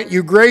Lord grant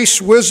you grace,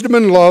 wisdom,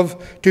 and love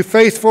to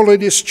faithfully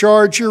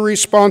discharge your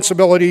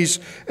responsibilities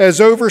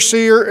as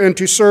overseer and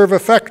to serve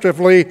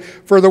effectively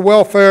for the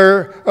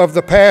welfare of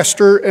the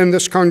pastor and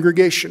this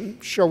congregation.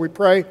 Shall we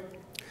pray?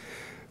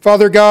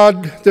 Father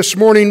God, this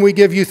morning we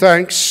give you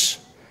thanks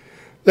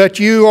that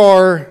you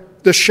are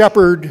the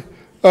shepherd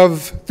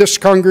of this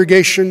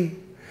congregation.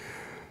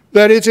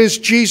 that it is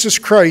Jesus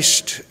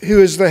Christ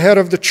who is the head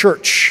of the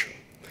church.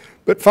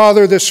 But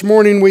Father, this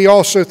morning we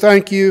also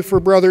thank you for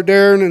Brother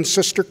Darren and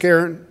Sister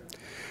Karen.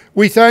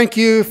 We thank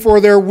you for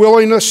their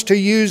willingness to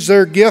use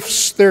their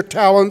gifts, their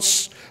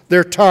talents,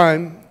 their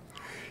time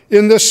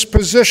in this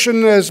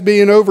position as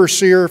being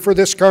overseer for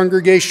this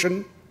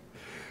congregation.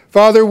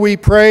 Father, we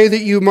pray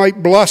that you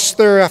might bless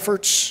their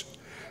efforts.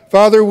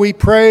 Father, we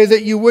pray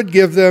that you would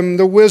give them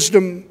the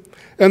wisdom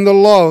and the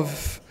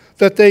love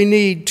that they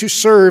need to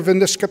serve in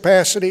this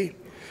capacity.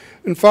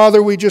 And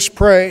Father, we just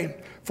pray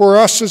for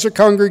us as a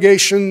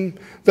congregation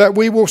that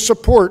we will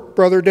support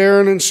Brother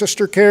Darren and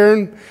Sister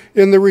Karen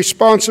in the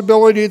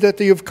responsibility that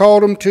you have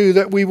called them to,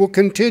 that we will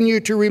continue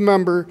to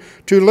remember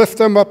to lift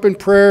them up in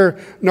prayer,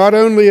 not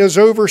only as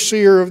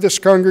overseer of this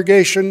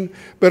congregation,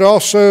 but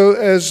also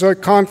as a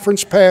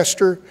conference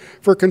pastor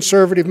for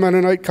Conservative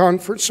Mennonite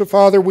Conference. So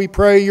Father, we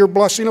pray your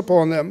blessing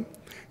upon them.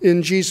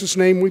 In Jesus'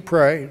 name we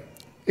pray.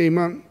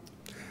 Amen.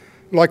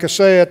 Like I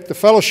say, at the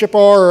fellowship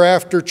hour or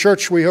after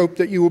church, we hope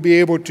that you will be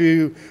able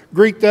to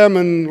greet them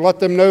and let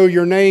them know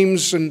your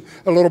names and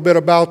a little bit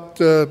about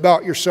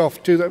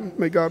yourself to them.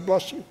 May God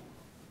bless you.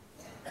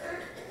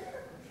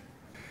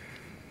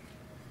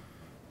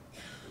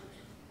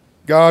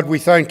 God, we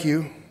thank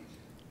you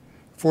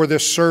for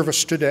this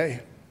service today.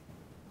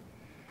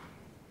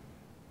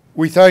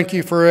 We thank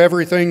you for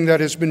everything that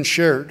has been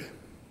shared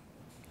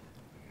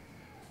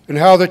and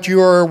how that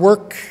you are at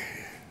work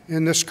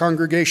in this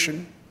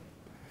congregation.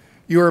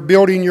 You are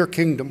building your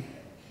kingdom.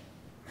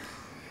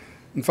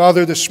 And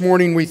Father, this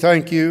morning we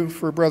thank you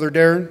for Brother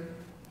Darren.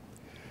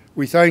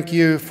 We thank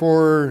you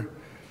for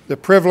the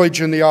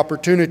privilege and the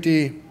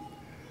opportunity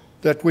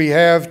that we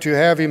have to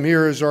have him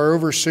here as our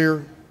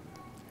overseer.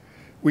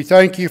 We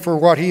thank you for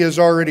what he has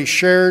already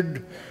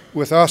shared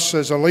with us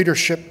as a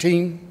leadership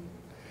team.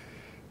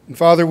 And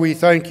Father, we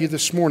thank you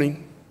this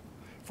morning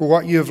for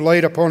what you have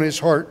laid upon his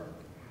heart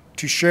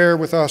to share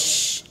with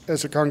us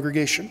as a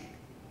congregation.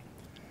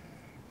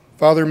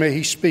 Father, may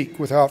he speak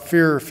without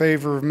fear or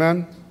favor of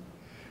men.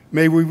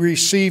 May we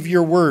receive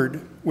your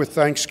word with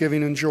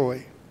thanksgiving and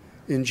joy.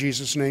 In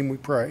Jesus' name we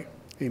pray.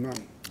 Amen.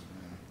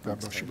 God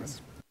bless you, brother.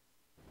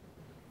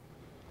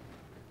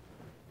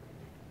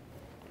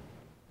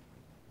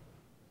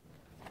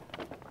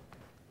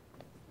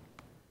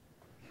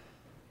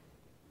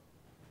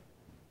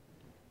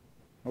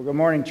 Well, good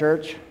morning,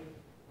 church.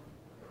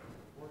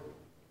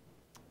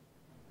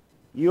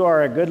 You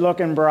are a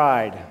good-looking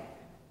bride.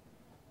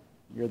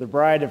 You're the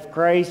bride of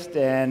Christ,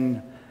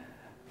 and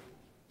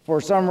for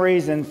some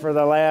reason, for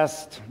the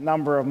last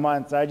number of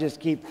months, I just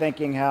keep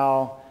thinking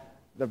how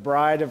the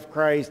bride of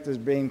Christ is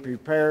being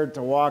prepared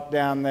to walk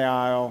down the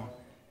aisle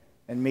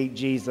and meet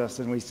Jesus,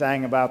 and we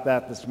sang about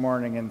that this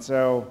morning. And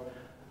so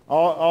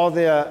all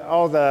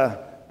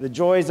the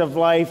joys of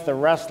life, the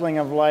wrestling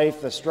of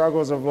life, the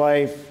struggles of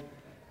life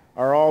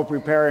are all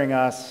preparing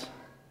us.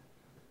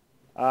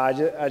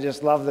 I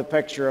just love the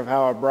picture of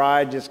how a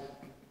bride just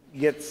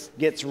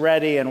gets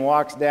ready and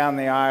walks down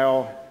the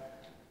aisle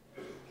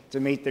to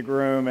meet the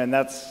groom, and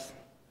that's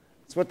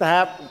what's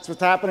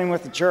happening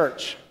with the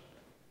church.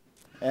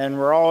 And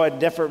we're all at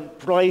different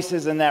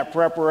places in that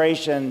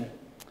preparation,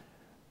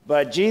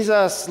 but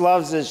Jesus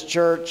loves his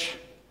church,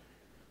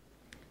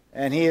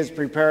 and he is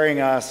preparing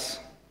us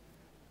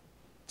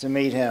to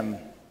meet him.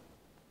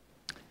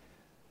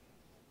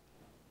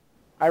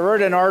 I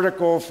wrote an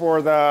article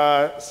for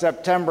the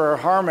September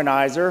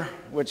Harmonizer,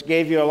 which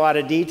gave you a lot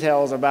of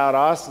details about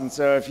us. And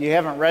so if you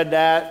haven't read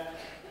that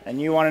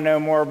and you want to know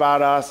more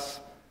about us,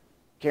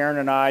 Karen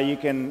and I, you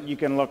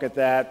can look at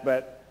that.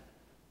 But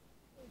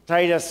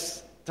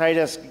Titus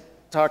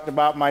talked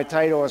about my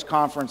title as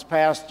conference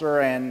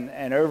pastor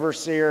and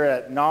overseer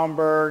at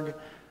Naumburg.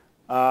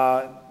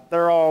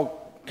 They're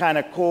all kind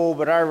of cool,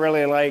 but I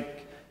really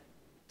like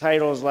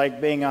titles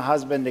like being a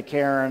husband to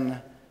Karen,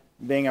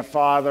 being a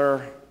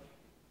father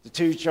to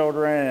 2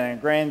 children, and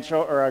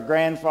a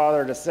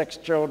grandfather to 6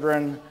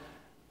 children.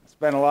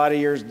 Spent a lot of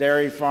years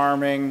dairy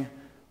farming.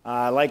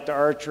 I like to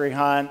archery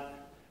hunt.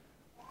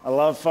 I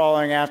love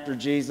following after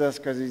Jesus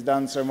because he's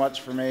done so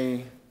much for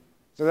me.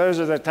 So those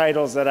are the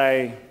titles that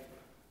I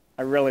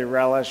really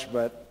relish,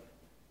 but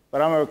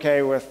I'm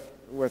okay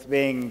with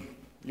being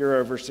your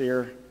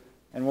overseer,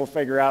 and we'll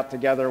figure out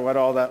together what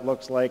all that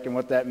looks like and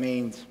what that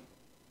means.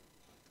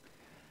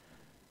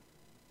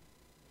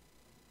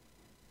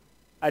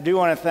 I do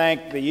want to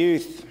thank the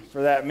youth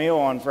for that meal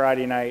on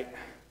Friday night.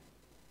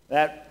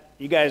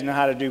 You guys know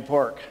how to do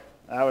pork.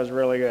 That was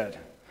really good.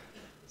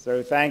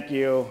 So thank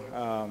you.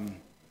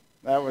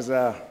 That was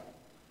a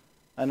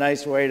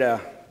nice way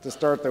to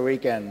start the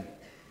weekend.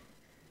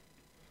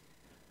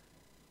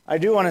 I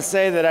do want to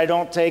say that I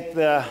don't take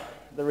the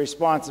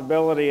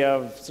responsibility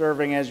of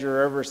serving as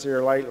your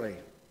overseer lightly.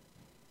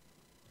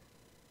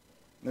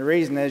 The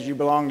reason is you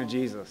belong to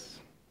Jesus.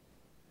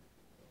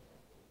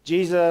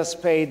 Jesus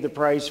paid the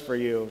price for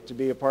you to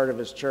be a part of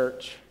his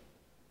church.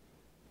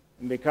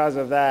 And because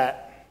of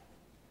that,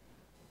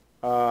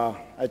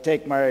 I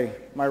take my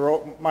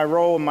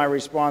role and my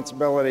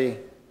responsibility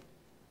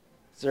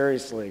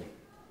seriously.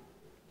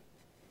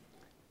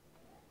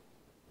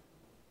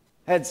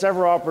 had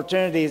several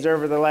opportunities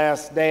over the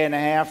last day and a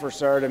half or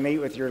so to meet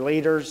with your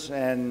leaders,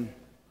 and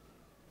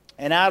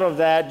out of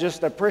that,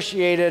 just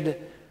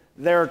appreciated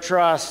their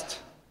trust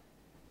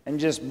and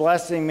just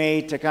blessing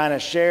me to kind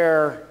of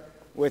share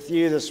with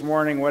you this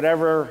morning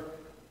whatever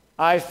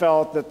I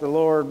felt that the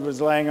Lord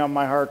was laying on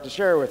my heart to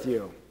share with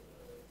you.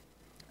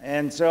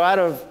 And so out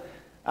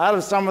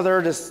of some of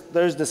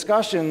those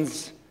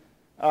discussions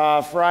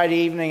Friday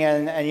evening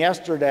and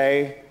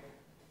yesterday,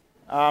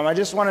 I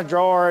just want to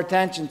draw our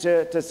attention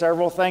to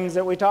several things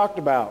that we talked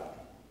about.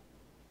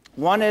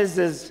 One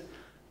is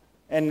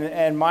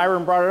and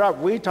Myron brought it up,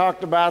 we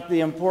talked about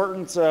the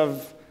importance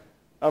of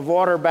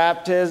water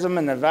baptism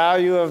and the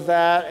value of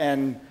that,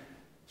 and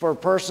for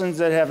persons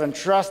that have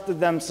entrusted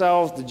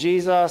themselves to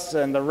Jesus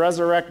and the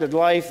resurrected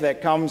life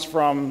that comes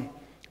from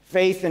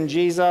faith in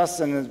Jesus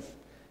and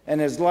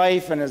his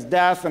life and his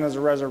death and his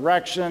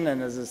resurrection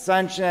and his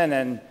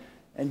ascension,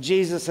 and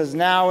Jesus is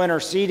now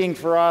interceding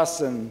for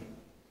us.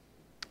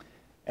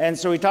 And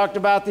so we talked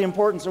about the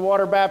importance of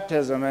water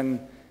baptism, and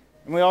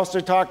we also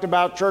talked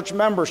about church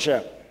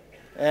membership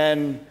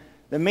and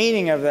the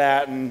meaning of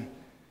that.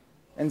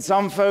 And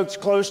some folks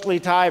closely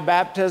tie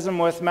baptism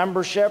with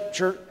membership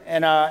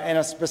in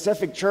a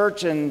specific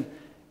church, and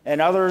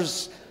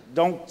others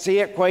don't see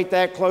it quite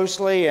that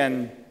closely.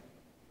 And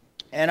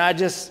I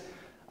just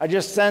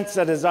sense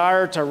a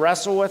desire to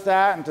wrestle with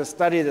that and to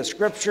study the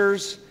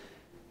scriptures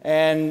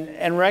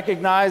and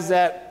recognize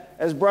that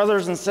as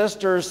brothers and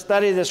sisters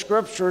study the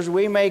scriptures,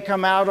 we may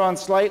come out on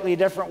slightly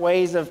different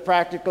ways of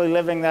practically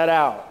living that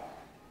out.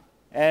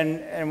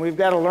 And we've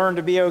got to learn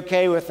to be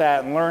okay with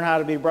that and learn how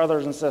to be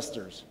brothers and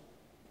sisters.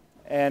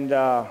 And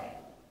so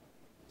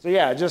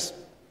yeah, just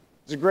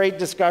it's a great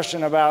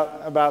discussion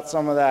about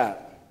some of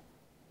that.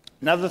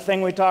 Another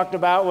thing we talked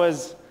about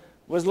was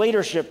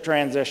leadership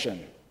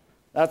transition.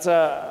 That's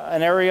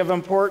an area of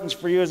importance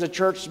for you as a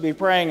church to be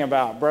praying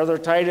about. Brother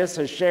Titus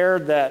has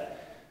shared that,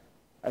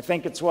 I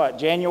think it's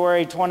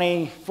January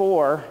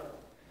 24.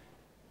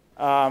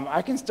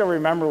 I can still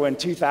remember when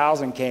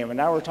 2000 came, and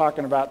now we're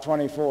talking about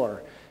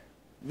 24.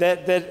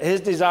 That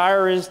his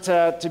desire is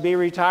to be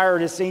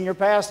retired as senior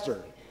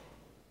pastor.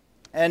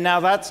 And now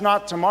that's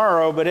not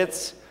tomorrow, but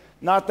it's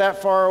not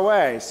that far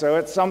away. So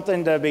it's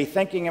something to be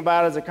thinking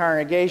about as a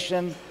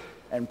congregation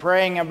and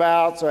praying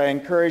about. So I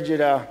encourage you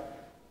to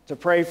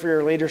pray for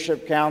your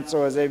leadership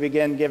council as they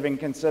begin giving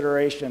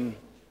consideration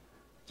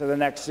to the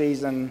next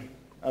season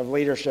of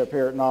leadership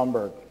here at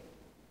Naumburg.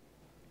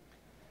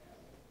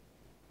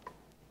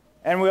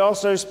 And we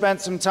also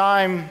spent some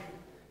time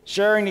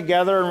sharing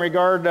together in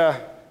regard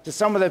to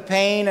some of the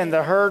pain and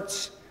the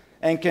hurts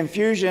and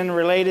confusion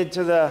related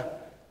to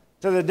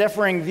the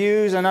differing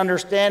views and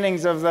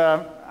understandings of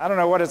the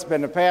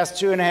past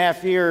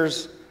 2.5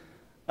 years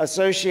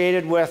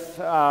associated with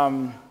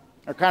or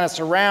kind of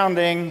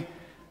surrounding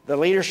the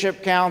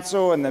Leadership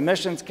Council and the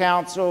Missions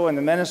Council and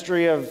the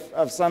Ministry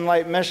of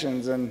Sunlight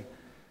Missions, and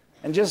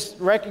just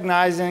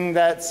recognizing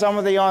that some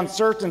of the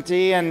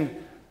uncertainty and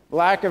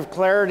lack of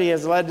clarity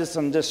has led to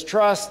some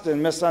distrust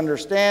and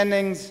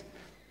misunderstandings,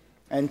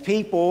 and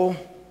people,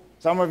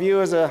 some of you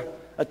as a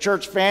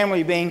church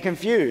family, being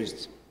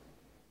confused.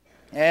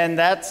 And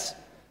that's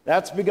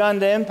begun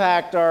to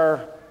impact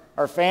our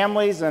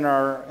families and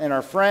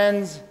our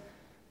friends,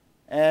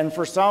 and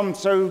for some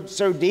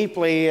so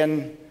deeply,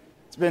 and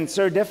it's been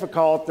so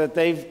difficult that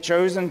they've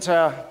chosen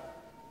to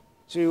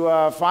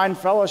find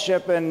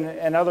fellowship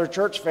in other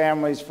church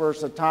families for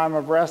a time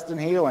of rest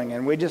and healing.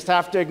 And we just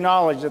have to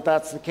acknowledge that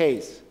that's the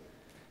case.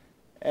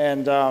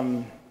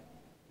 And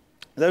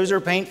those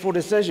are painful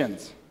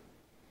decisions.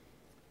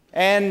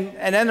 And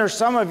then there's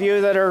some of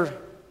you that are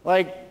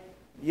like,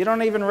 you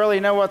don't even really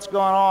know what's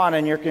going on,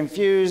 and you're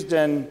confused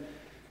by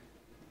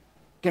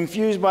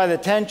the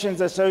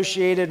tensions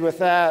associated with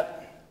that.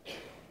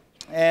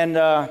 And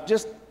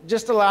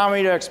just allow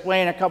me to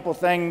explain a couple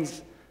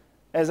things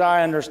as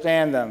I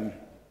understand them.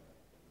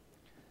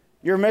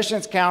 Your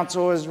missions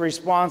council is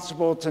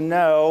responsible to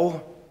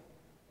know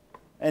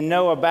and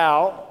know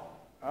about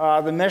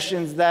the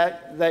missions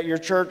that your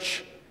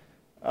church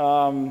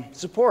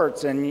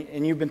supports.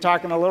 And you've been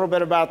talking a little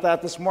bit about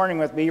that this morning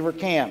with Beaver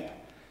Camp.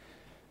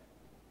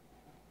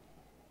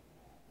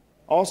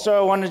 Also,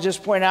 I want to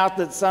just point out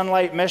that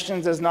Sunlight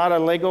Missions is not a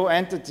legal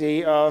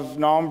entity of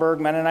Naumburg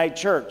Mennonite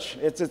Church.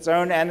 It's its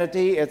own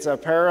entity. It's a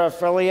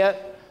para-affiliate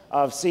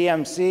of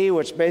CMC,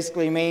 which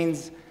basically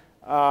means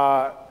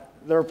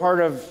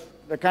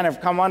they kind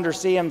of come under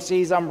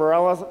CMC's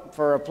umbrella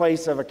for a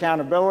place of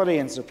accountability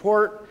and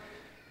support.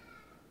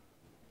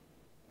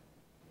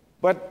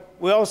 But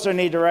we also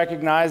need to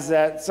recognize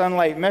that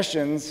Sunlight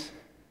Missions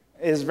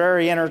is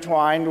very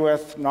intertwined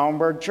with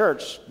Naumburg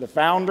Church. The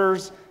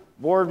founders,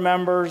 board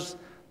members,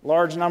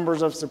 large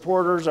numbers of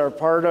supporters are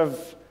part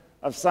of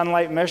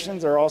Sunlight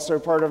Missions, are also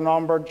part of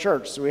Naumburg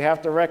Church. So we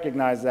have to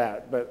recognize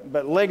that.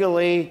 But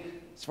legally,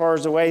 as far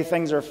as the way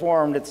things are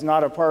formed, it's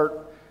not a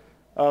part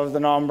of the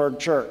Naumburg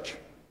Church.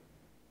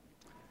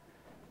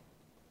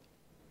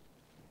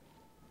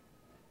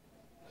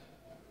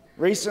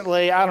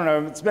 Recently, I don't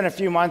know, it's been a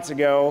few months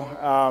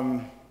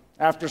ago,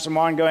 After some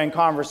ongoing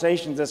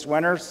conversations this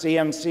winter,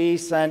 CMC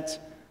sent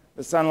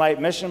the Sunlight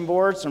Mission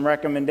Board some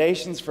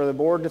recommendations for the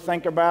board to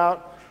think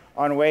about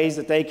on ways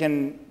that they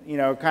can,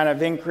 kind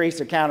of increase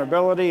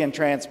accountability and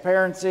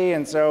transparency.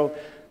 And so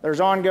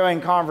there's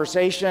ongoing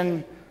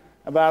conversation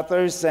about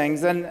those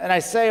things. And I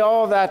say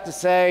all of that to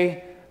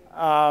say,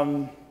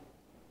 over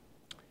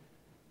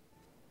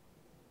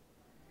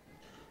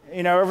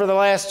the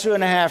last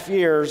 2.5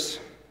 years,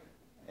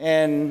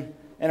 in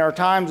our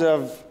times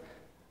of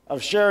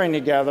sharing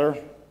together,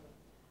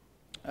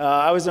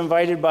 I was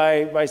invited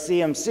by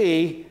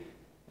CMC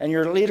and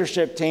your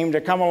leadership team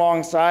to come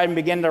alongside and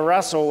begin to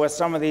wrestle with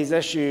some of these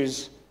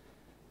issues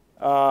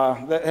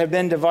that have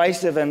been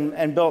divisive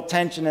and built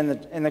tension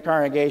in the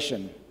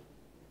congregation.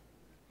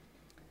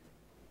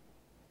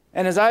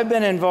 And as I've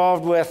been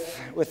involved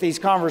with these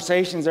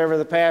conversations over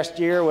the past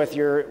year with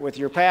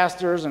your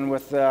pastors and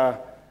with the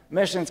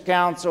Missions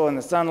Council and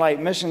the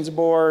Sunlight Missions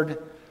Board,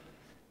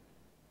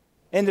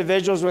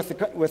 individuals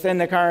within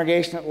the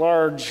congregation at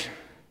large,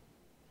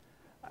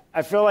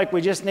 I feel like we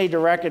just need to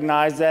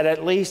recognize that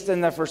at least in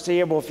the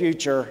foreseeable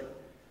future,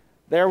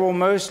 there will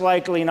most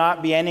likely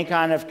not be any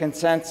kind of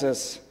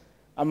consensus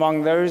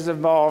among those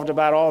involved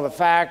about all the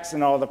facts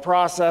and all the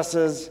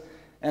processes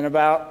and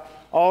about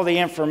all the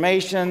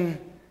information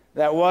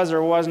that was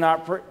or was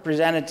not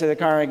presented to the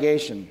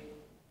congregation.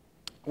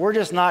 We're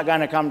just not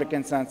going to come to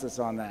consensus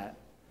on that.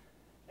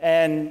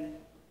 And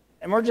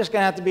we're just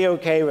going to have to be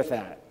okay with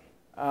that.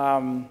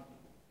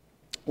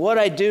 What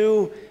I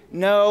do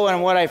know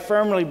and what I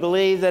firmly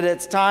believe that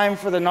it's time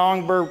for the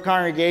Nongburg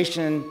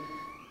congregation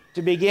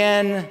to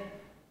begin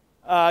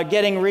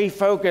getting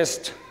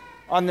refocused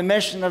on the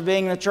mission of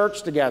being the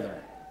church together,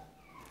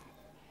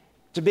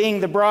 to being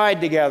the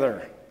bride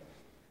together,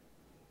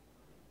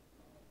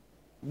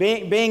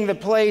 being the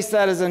place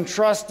that is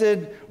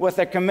entrusted with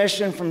a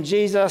commission from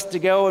Jesus to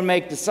go and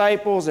make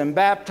disciples and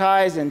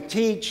baptize and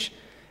teach,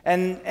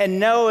 and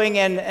knowing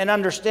and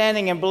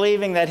understanding and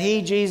believing that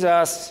He,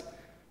 Jesus,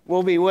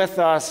 will be with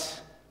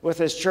us, with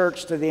His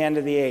church to the end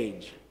of the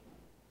age.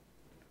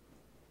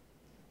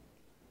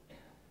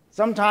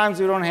 Sometimes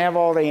we don't have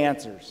all the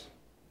answers.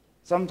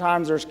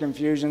 Sometimes there's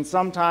confusion.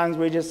 Sometimes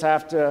we just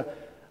have to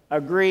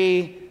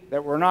agree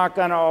that we're not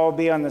going to all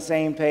be on the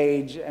same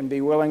page and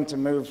be willing to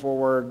move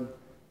forward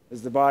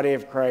as the body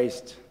of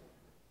Christ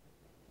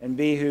and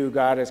be who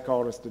God has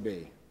called us to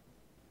be.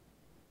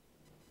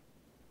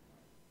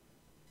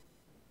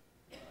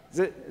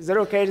 Is it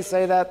okay to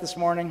say that this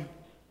morning?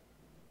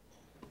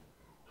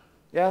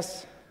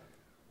 Yes?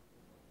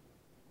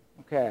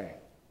 Okay.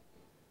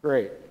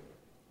 Great.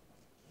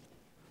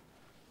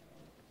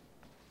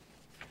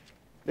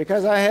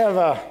 Because I have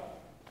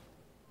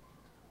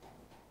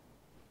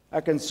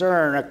a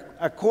concern,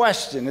 a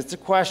question. It's a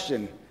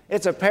question.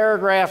 It's a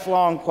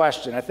paragraph-long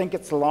question. I think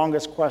it's the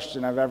longest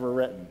question I've ever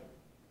written.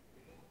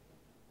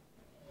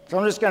 So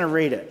I'm just going to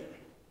read it.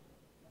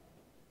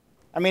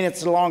 I mean,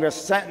 it's the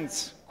longest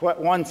sentence,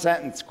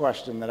 one-sentence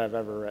question that I've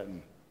ever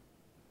written.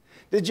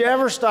 Did you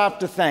ever stop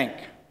to think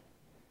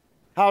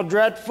how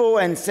dreadful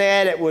and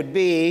sad it would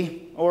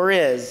be, or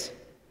is,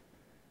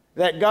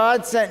 that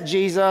God sent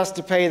Jesus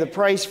to pay the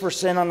price for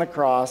sin on the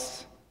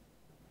cross,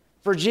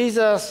 for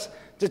Jesus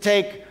to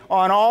take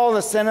on all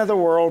the sin of the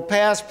world,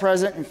 past,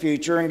 present, and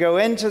future, and go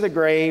into the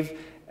grave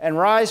and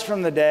rise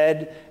from the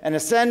dead and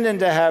ascend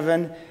into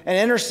heaven and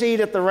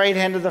intercede at the right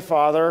hand of the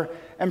Father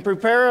and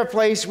prepare a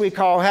place we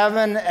call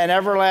heaven and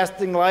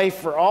everlasting life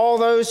for all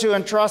those who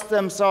entrust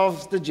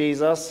themselves to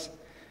Jesus.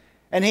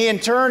 And He in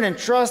turn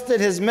entrusted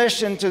His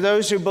mission to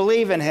those who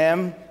believe in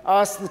Him,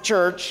 us, the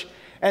church,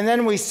 and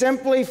then we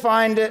simply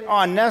find it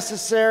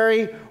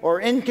unnecessary or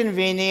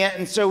inconvenient,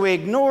 and so we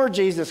ignore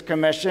Jesus'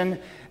 commission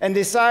and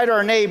decide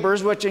our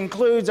neighbors, which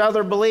includes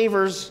other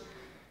believers,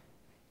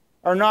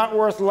 are not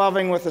worth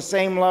loving with the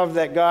same love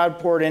that God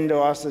poured into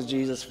us as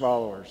Jesus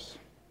followers.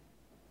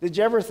 Did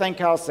you ever think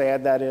how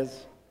sad that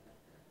is?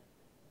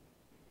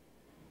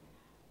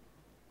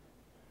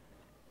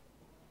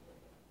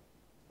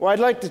 Well, I'd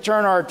like to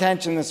turn our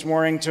attention this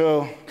morning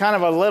to kind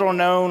of a little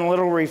known,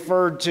 little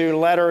referred to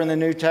letter in the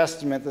New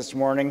Testament this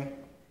morning,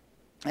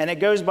 and it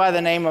goes by the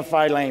name of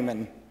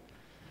Philemon.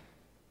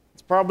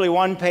 It's probably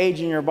one page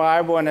in your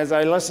Bible, and as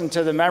I listened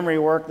to the memory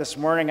work this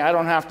morning, I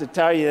don't have to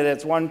tell you that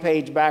it's one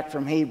page back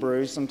from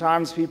Hebrews.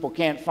 Sometimes people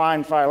can't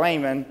find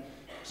Philemon,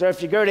 so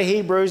if you go to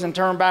Hebrews and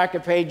turn back a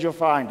page, you'll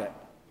find it.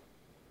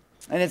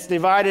 And it's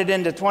divided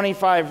into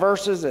 25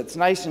 verses. It's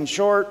nice and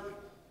short,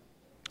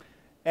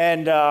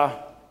 and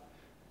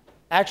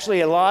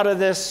actually, a lot of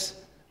this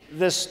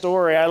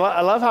story, I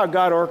love how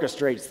God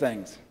orchestrates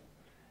things.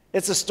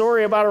 It's a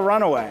story about a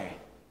runaway.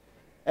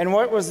 And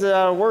what was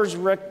the words,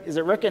 Rick? Is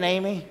it Rick and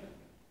Amy?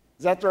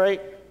 Is that right?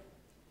 Is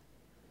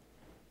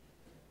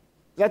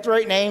that the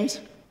right names?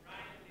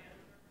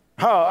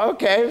 Oh,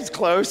 okay, it was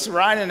close.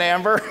 Ryan and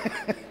Amber.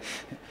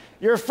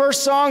 Your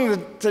first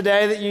song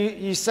today that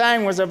you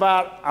sang was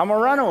about, I'm a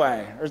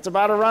runaway, or it's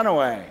about a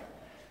runaway.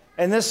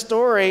 And this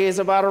story is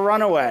about a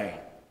runaway.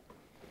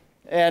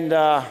 And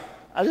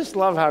I just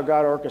love how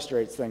God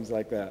orchestrates things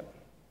like that.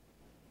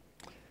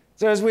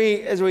 So as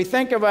we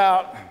think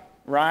about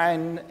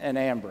Ryan and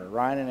Amber,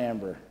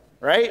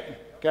 right?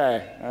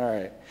 Okay, all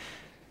right.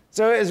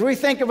 So as we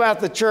think about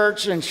the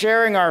church and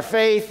sharing our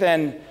faith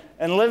and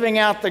living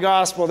out the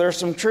gospel, there's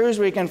some truths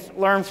we can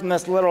learn from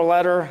this little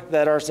letter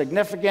that are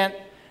significant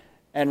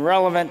and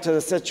relevant to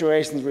the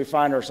situations we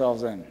find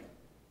ourselves in.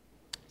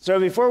 So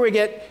before we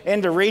get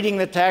into reading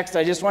the text,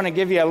 I just want to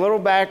give you a little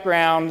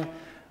background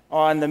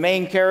on the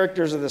main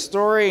characters of the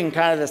story and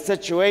kind of the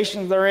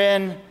situations they're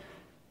in,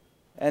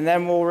 and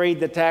then we'll read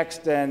the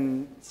text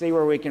and see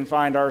where we can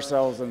find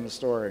ourselves in the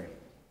story.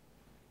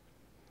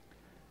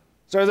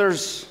 So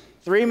there's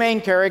three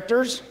main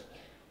characters,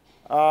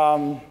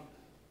 and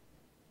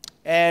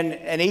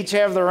each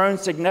have their own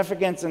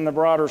significance in the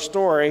broader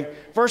story.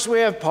 First, we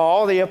have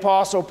Paul, the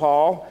Apostle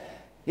Paul.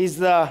 He's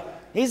a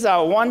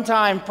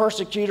one-time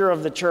persecutor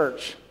of the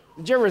church.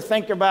 Did you ever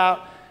think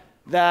about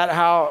that,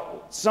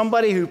 how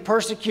somebody who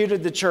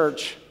persecuted the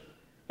church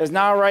is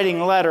now writing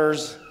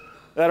letters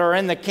that are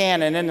in the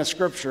canon, in the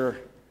scripture?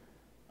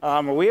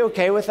 Are we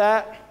okay with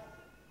that?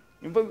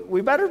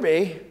 We better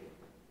be,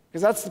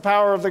 because that's the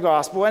power of the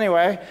gospel.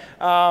 Anyway,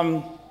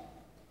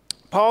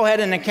 Paul had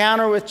an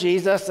encounter with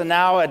Jesus and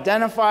now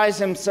identifies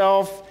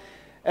himself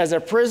as a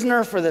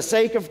prisoner for the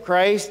sake of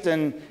Christ,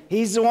 and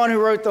he's the one who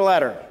wrote the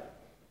letter.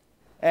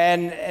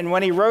 And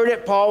when he wrote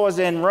it, Paul was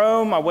in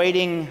Rome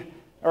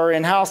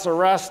in house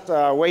arrest,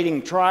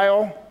 awaiting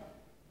trial.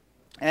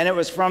 And it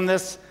was from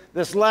this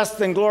less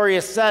than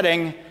glorious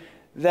setting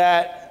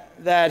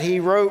that he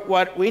wrote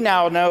what we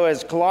now know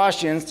as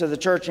Colossians to the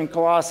church in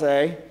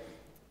Colossae.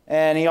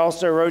 And he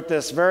also wrote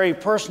this very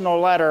personal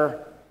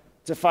letter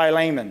to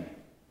Philemon.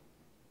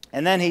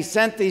 And then he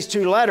sent these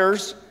two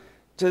letters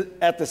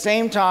at the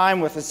same time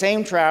with the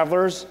same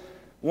travelers,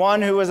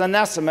 one who was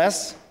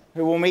Onesimus,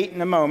 who we'll meet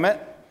in a moment.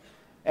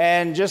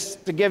 And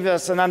just to give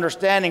us an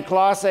understanding,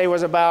 Colossae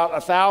was about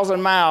 1,000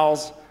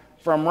 miles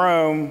from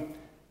Rome,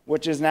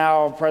 which is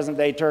now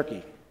present-day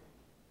Turkey.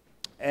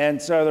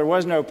 And so there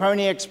was no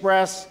Pony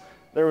Express,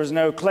 there was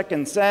no click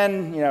and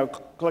send,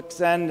 click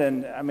send,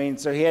 and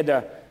so he had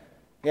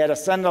to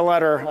send a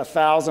letter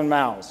 1,000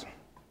 miles.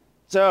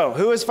 So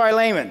who is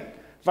Philemon?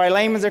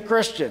 Philemon's a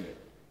Christian.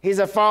 He's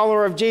a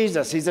follower of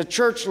Jesus. He's a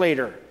church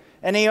leader,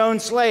 and he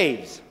owns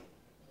slaves.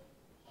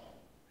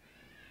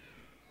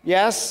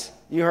 Yes,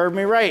 you heard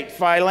me right.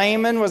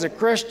 Philemon was a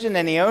Christian,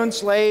 and he owned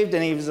slaves,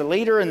 and he was a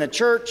leader in the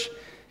church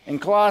in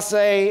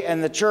Colossae,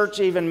 and the church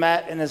even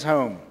met in his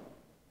home.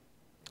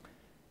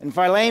 And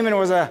Philemon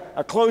was a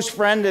close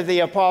friend of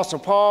the Apostle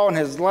Paul, and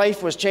his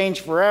life was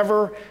changed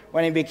forever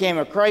when he became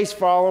a Christ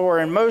follower,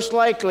 and most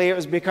likely it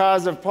was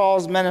because of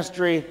Paul's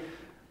ministry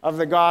of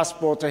the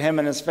gospel to him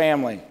and his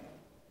family.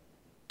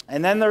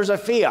 And then there's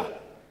Apphia.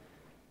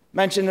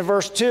 Mentioned in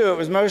verse 2, it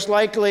was most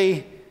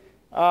likely,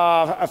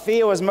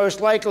 Apphia was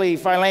most likely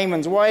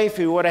Philemon's wife,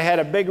 who would have had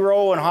a big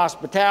role in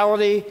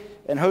hospitality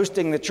and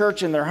hosting the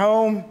church in their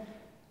home.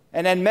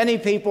 And then many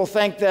people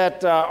think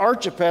that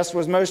Archippus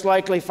was most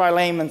likely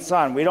Philemon's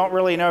son. We don't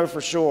really know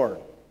for sure.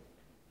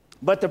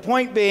 But the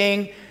point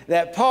being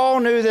that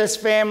Paul knew this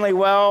family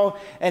well,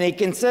 and he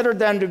considered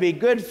them to be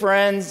good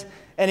friends,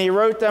 and he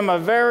wrote them a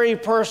very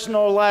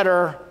personal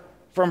letter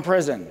from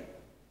prison.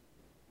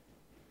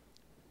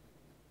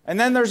 And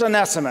then there's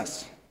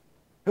Onesimus,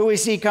 who we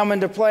see come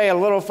into play a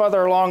little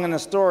further along in the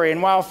story.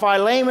 And while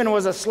Philemon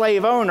was a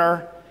slave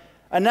owner,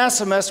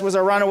 Onesimus was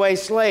a runaway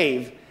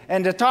slave.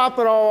 And to top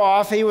it all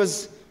off, he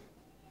was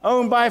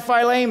owned by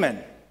Philemon.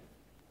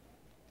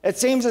 It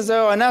seems as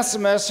though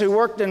Onesimus, who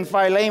worked in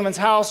Philemon's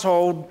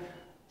household,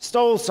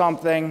 stole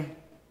something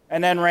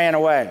and then ran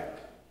away.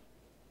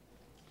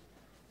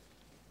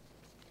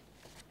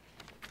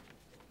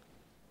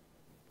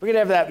 We could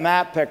have that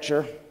map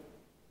picture.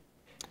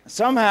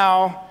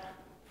 Somehow,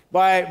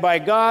 by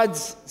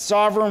God's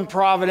sovereign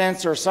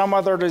providence or some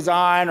other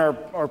design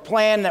or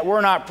plan that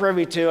we're not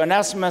privy to,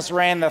 Onesimus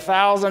ran the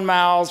 1,000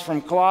 miles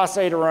from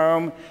Colossae to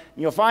Rome.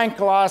 You'll find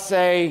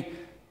Colossae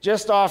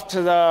just off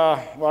to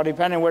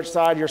depending on which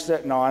side you're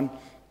sitting on,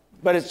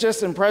 but it's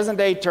just in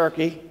present-day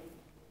Turkey.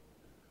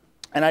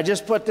 And I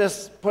just put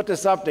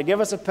this up to give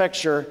us a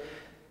picture.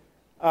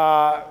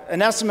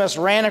 Onesimus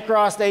ran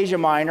across Asia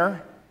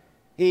Minor.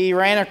 He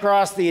ran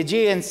across the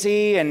Aegean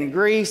Sea and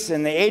Greece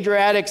and the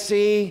Adriatic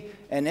Sea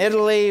and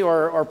Italy,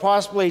 or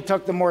possibly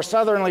took the more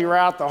southerly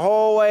route the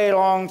whole way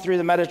along through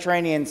the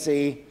Mediterranean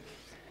Sea,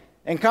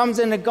 and comes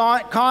into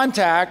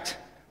contact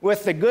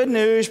with the good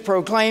news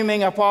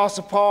proclaiming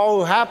Apostle Paul,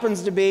 who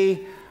happens to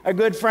be a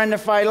good friend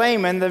of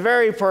Philemon, the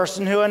very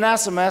person who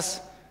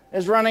Onesimus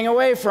is running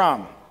away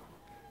from.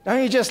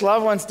 Don't you just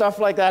love when stuff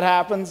like that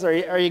happens?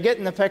 Are you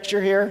getting the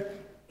picture here?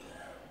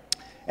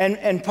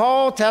 And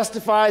Paul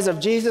testifies of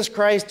Jesus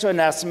Christ to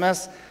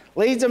Onesimus,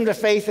 leads him to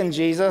faith in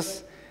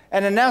Jesus,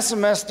 and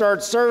Onesimus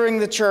starts serving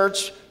the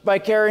church by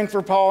caring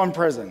for Paul in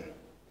prison.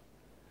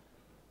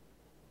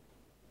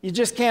 You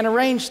just can't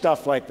arrange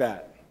stuff like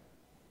that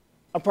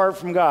apart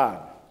from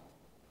God.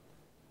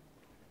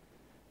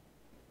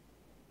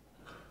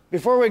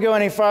 Before we go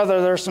any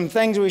further, there are some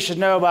things we should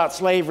know about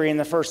slavery in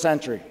the first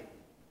century.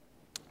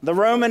 The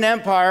Roman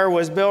Empire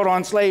was built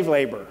on slave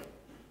labor.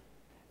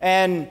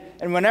 And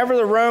whenever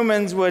the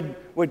Romans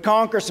would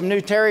conquer some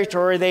new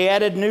territory, they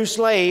added new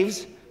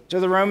slaves to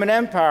the Roman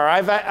Empire.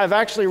 I've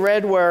actually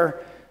read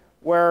where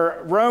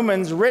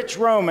Romans, rich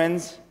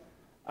Romans,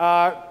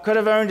 could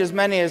have owned as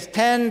many as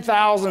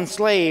 10,000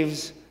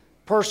 slaves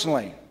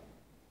personally.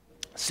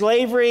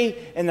 Slavery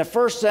in the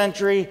first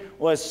century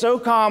was so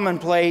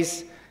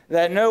commonplace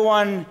that no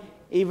one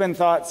even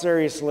thought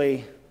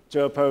seriously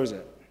to oppose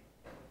it.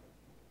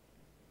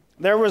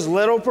 There was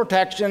little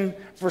protection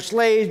for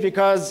slaves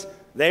because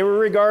they were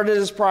regarded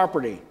as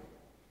property.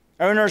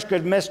 Owners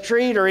could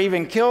mistreat or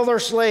even kill their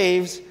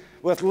slaves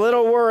with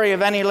little worry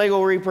of any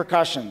legal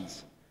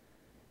repercussions.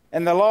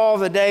 And the law of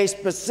the day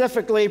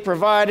specifically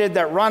provided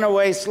that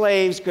runaway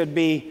slaves could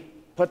be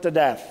put to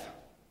death.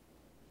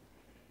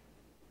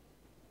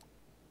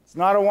 It's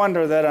not a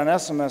wonder that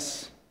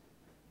Onesimus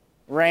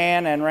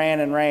ran and ran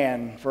and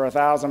ran for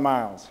 1,000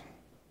 miles.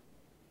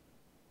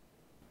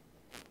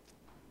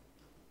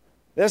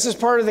 This is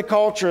part of the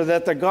culture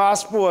that the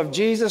gospel of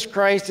Jesus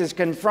Christ is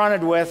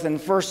confronted with in the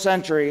first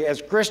century as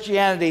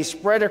Christianity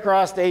spread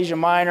across Asia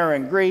Minor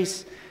and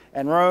Greece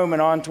and Rome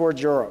and on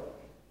towards Europe.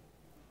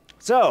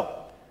 So,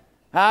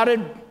 how did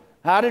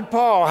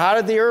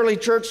the early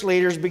church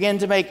leaders begin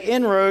to make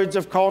inroads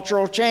of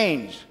cultural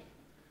change?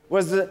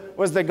 Was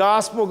the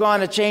gospel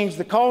going to change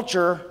the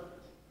culture,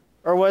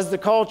 or was the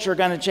culture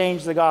going to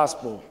change the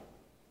gospel?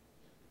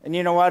 And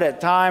you know what?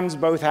 At times,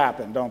 both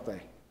happen, don't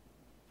they?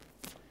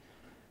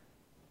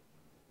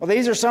 Well,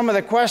 these are some of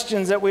the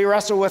questions that we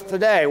wrestle with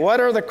today.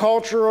 What are the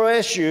cultural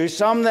issues,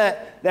 some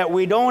that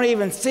we don't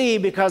even see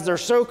because they're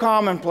so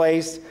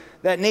commonplace,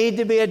 that need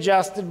to be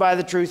adjusted by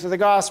the truth of the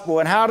gospel?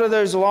 And how do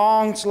those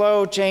long,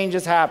 slow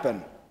changes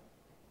happen?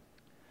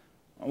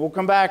 We'll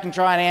come back and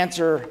try and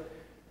answer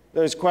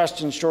those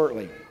questions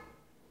shortly.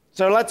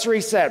 So let's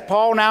reset.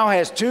 Paul now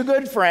has two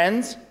good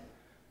friends.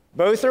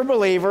 Both are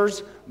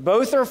believers.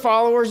 Both are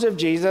followers of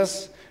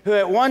Jesus, who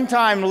at one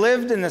time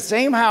lived in the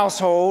same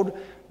household,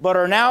 but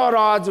are now at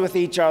odds with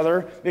each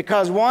other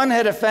because one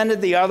had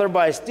offended the other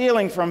by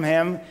stealing from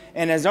him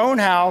in his own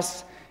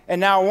house, and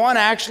now one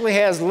actually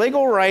has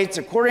legal rights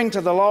according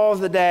to the law of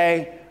the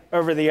day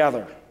over the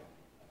other.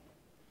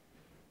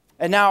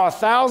 And now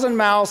 1,000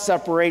 miles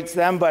separates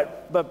them,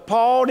 but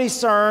Paul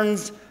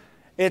discerns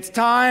it's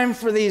time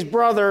for these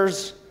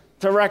brothers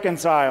to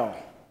reconcile.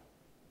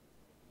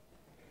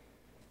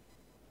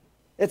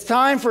 It's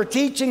time for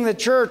teaching the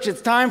church.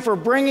 It's time for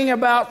bringing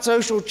about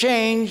social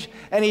change,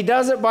 and he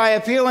does it by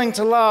appealing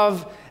to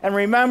love. And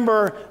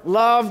remember,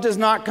 love does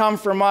not come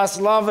from us.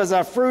 Love is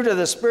a fruit of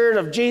the Spirit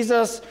of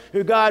Jesus,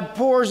 who God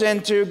pours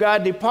into,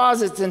 God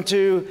deposits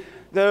into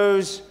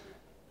those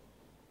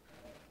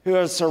who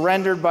have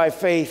surrendered by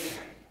faith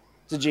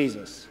to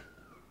Jesus.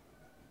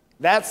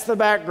 That's the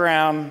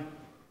background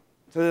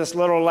to this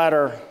little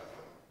letter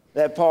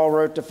that Paul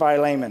wrote to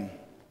Philemon.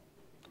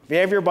 If you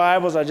have your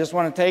Bibles, I just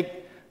want to take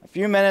a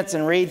few minutes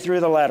and read through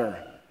the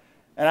letter.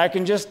 And I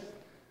can just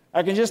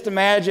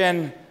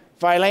imagine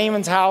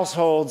Philemon's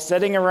household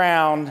sitting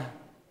around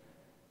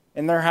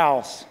in their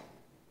house.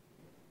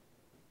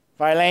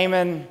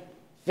 Philemon,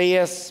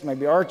 Theus,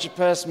 maybe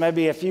Archippus,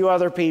 maybe a few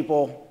other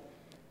people.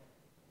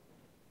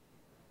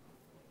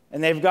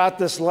 And they've got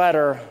this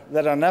letter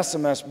that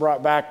Onesimus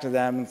brought back to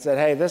them and said,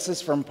 hey, this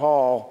is from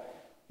Paul.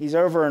 He's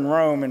over in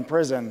Rome in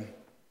prison.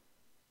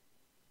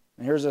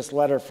 And here's this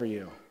letter for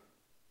you.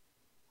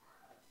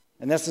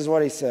 And this is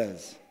what he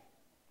says.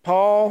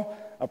 Paul,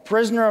 a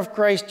prisoner of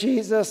Christ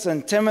Jesus,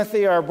 and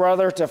Timothy, our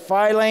brother, to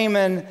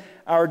Philemon,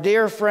 our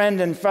dear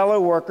friend and fellow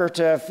worker,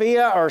 to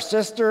Apphia, our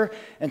sister,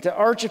 and to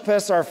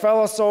Archippus, our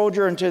fellow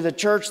soldier, and to the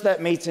church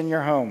that meets in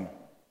your home.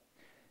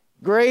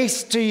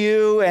 Grace to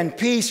you and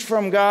peace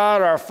from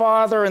God, our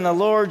Father, and the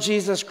Lord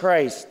Jesus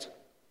Christ.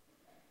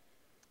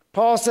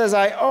 Paul says,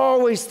 I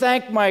always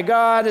thank my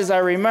God as I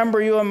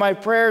remember you in my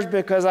prayers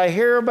because I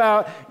hear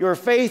about your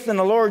faith in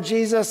the Lord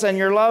Jesus and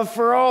your love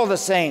for all the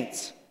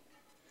saints.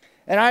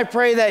 And I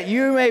pray that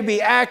you may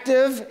be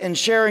active in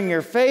sharing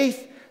your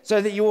faith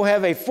so that you will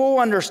have a full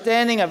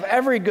understanding of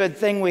every good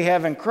thing we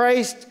have in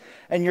Christ.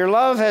 And your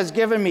love has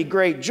given me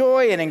great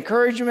joy and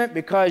encouragement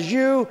because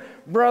you,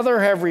 brother,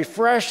 have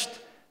refreshed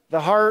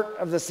the heart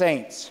of the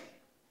saints.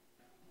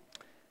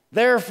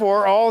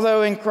 Therefore,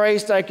 although in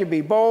Christ I could be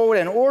bold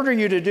and order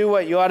you to do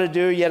what you ought to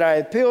do, yet I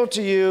appeal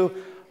to you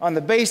on the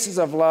basis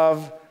of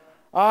love.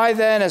 I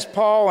then, as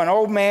Paul, an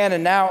old man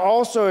and now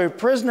also a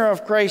prisoner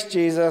of Christ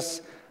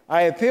Jesus,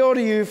 I appeal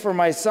to you for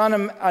my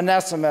son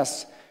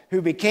Onesimus,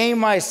 who became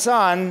my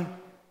son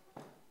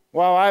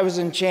while I was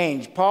in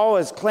chains. Paul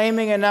is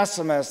claiming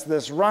Onesimus,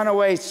 this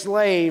runaway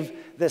slave,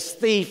 this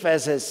thief,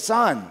 as his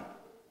son.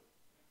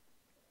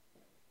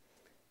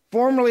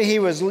 Formerly he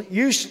was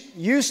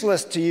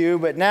useless to you,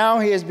 but now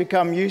he has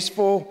become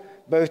useful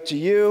both to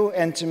you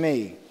and to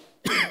me.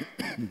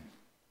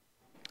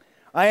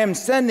 I am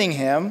sending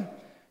him,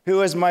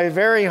 who is my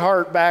very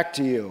heart, back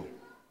to you.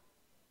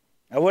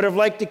 I would have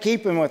liked to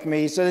keep him with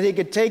me so that he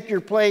could take your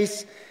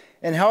place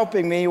in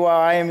helping me while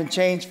I am in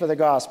chains for the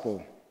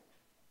gospel.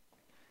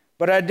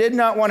 But I did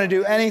not want to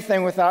do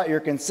anything without your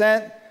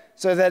consent,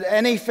 so that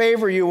any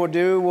favor you will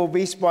do will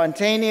be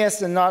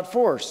spontaneous and not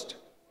forced.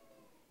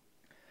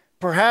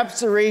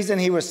 Perhaps the reason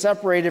he was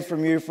separated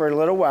from you for a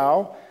little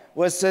while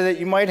was so that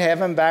you might have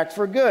him back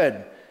for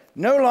good,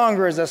 no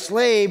longer as a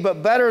slave,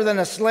 but better than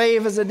a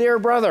slave, as a dear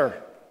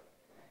brother.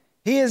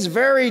 He is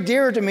very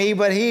dear to me,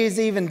 but he is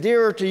even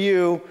dearer to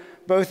you,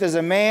 both as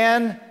a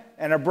man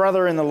and a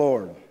brother in the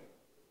Lord.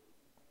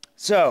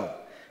 So,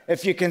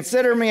 if you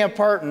consider me a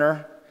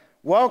partner,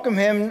 welcome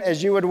him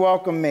as you would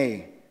welcome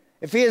me.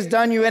 If he has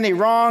done you any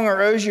wrong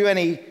or owes you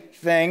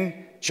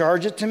anything,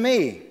 charge it to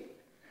me.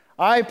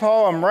 I,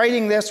 Paul, am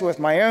writing this with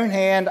my own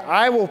hand.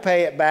 I will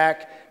pay it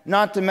back,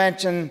 not to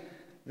mention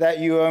that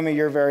you owe me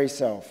your very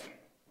self.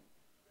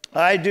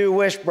 I do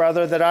wish,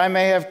 brother, that I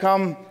may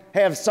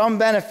have some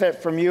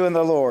benefit from you in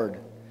the Lord.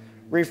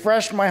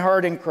 Refresh my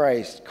heart in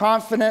Christ.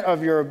 Confident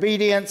of your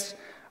obedience,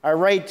 I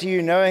write to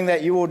you knowing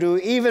that you will do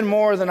even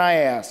more than I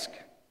ask.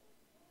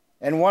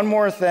 And one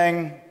more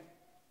thing,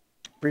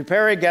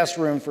 prepare a guest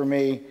room for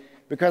me,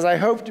 because I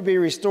hope to be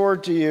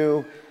restored to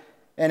you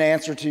in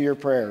answer to your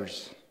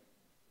prayers.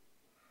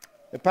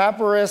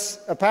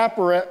 Epaphras,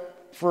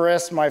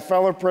 my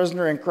fellow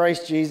prisoner in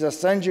Christ Jesus,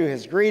 sends you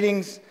his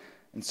greetings,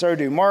 and so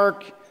do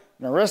Mark,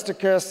 and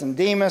Aristarchus, and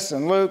Demas,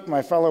 and Luke,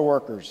 my fellow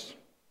workers.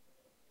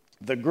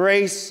 The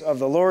grace of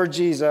the Lord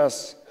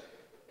Jesus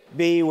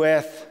be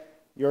with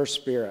your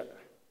spirit.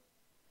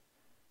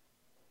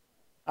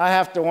 I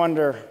have to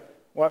wonder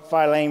what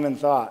Philemon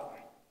thought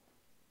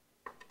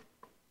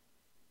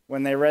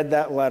when they read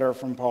that letter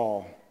from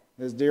Paul,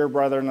 his dear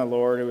brother in the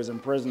Lord, who was in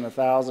prison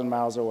 1,000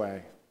 miles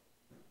away.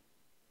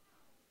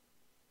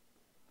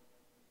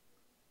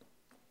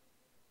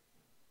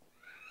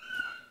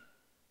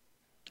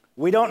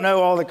 We don't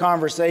know all the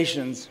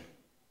conversations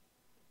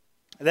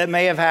that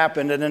may have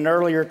happened in an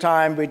earlier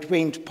time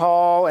between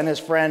Paul and his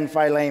friend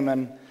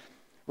Philemon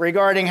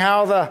regarding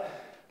how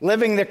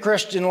living the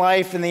Christian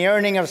life and the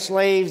owning of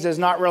slaves is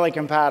not really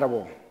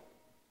compatible.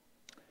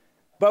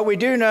 But we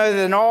do know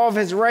that in all of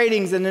his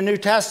writings in the New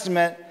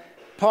Testament,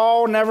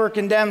 Paul never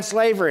condemned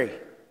slavery.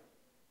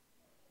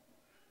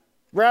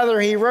 Rather,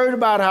 he wrote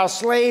about how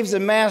slaves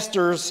and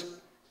masters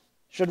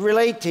should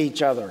relate to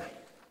each other.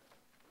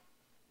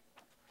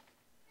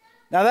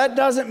 Now, that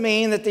doesn't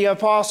mean that the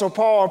Apostle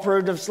Paul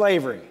approved of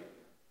slavery.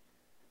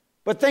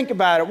 But think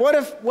about it.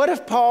 What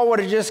if Paul would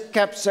have just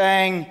kept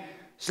saying,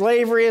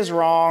 slavery is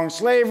wrong,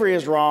 slavery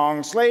is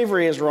wrong,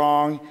 slavery is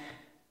wrong?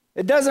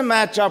 It doesn't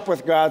match up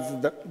with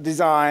God's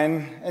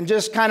design, and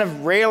just kind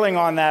of railing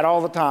on that all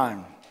the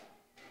time.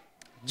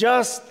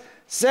 Just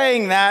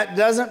saying that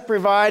doesn't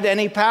provide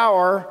any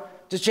power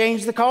to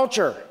change the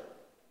culture.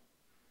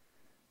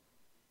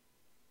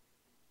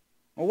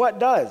 Well, what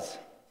does?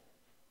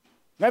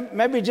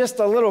 Maybe just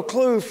a little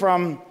clue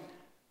from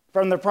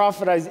the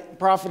prophet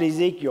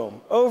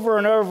Ezekiel. Over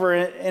and over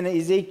in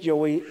Ezekiel,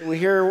 we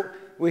hear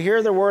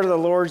the word of the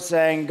Lord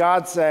saying,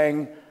 God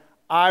saying,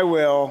 I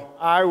will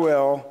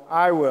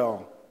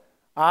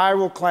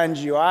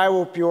cleanse you, I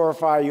will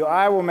purify you,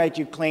 I will make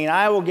you clean,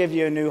 I will give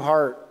you a new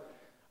heart,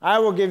 I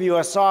will give you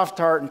a soft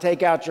heart and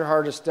take out your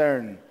heart of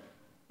stone.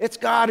 It's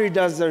God who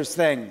does those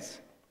things.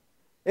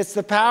 It's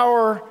the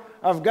power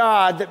of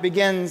God that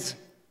begins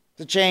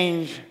to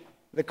change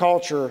the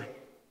culture,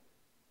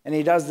 and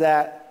he does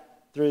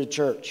that through the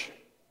church.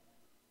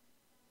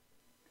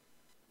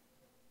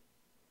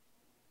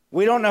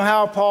 We don't know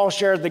how Paul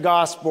shared the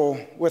gospel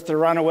with the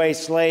runaway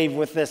slave,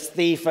 with this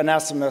thief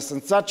Onesimus,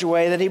 in such a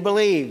way that he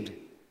believed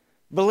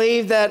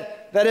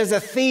that as a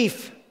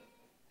thief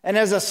and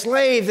as a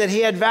slave that he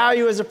had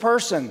value as a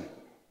person,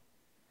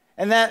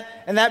 and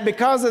that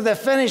because of the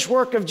finished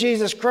work of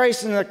Jesus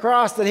Christ on the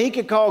cross that he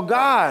could call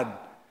God,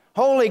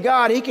 holy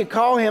God, he could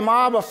call him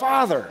Abba,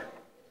 Father.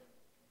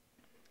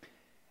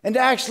 And to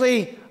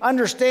actually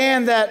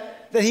understand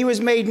that he was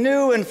made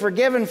new and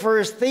forgiven for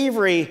his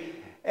thievery,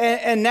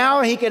 and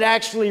now he could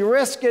actually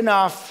risk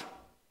enough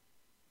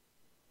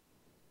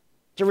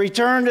to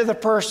return to the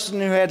person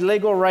who had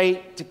legal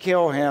right to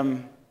kill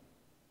him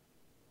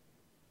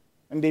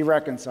and be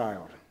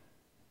reconciled.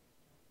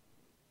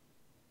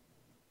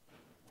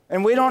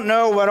 And we don't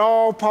know what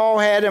all Paul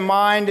had in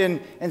mind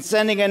in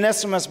sending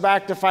Onesimus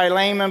back to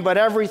Philemon, but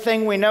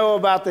everything we know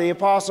about the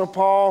Apostle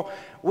Paul,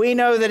 we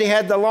know that he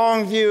had the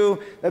long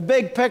view, the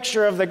big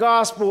picture of the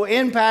gospel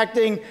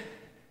impacting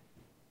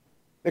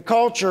the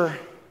culture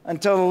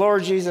until the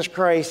Lord Jesus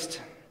Christ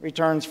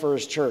returns for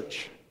his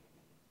church.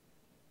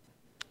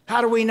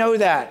 How do we know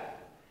that?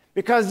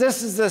 Because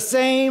this is the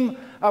same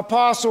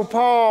Apostle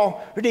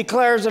Paul who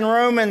declares in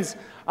Romans,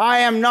 I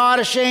am not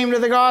ashamed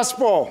of the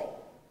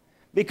gospel,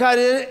 because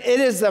it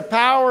is the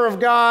power of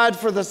God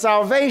for the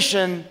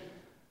salvation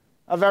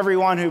of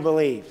everyone who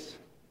believes.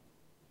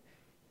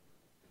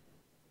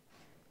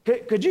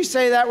 Could you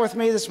say that with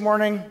me this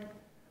morning?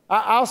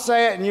 I'll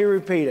say it and you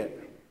repeat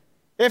it,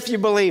 if you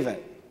believe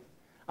it.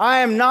 I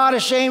am not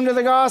ashamed of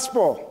the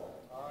gospel.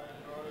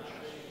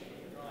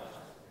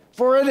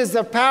 For it is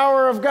the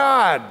power of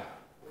God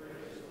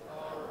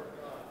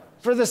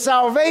for the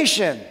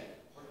salvation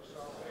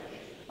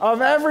of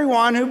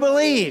everyone who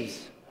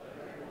believes.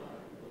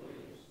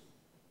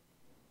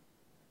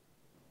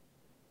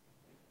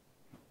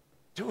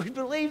 Do we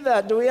believe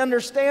that? Do we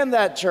understand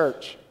that,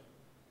 church?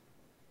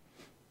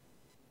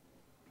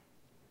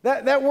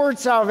 That word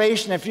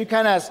salvation, if you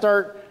kind of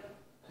start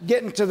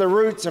getting to the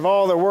roots of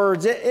all the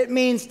words, it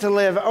means to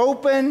live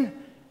open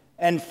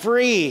and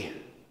free,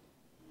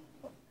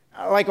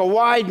 like a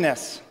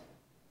wideness.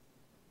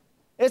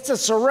 It's a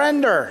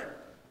surrender.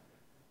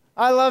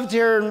 I loved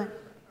hearing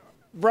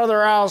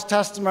Brother Al's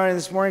testimony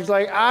this morning. He's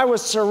like, I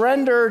was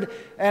surrendered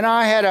and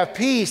I had a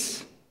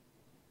peace.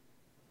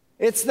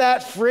 It's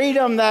that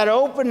freedom, that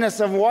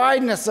openness of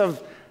wideness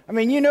of, I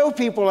mean, you know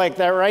people like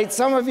that, right?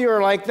 Some of you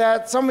are like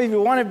that. Some of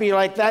you want to be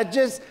like that.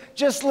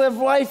 Just live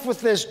life with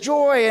this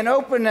joy and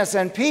openness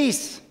and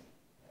peace.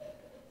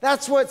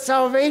 That's what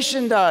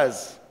salvation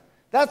does.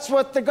 That's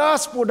what the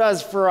gospel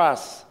does for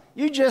us.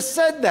 You just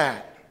said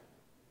that.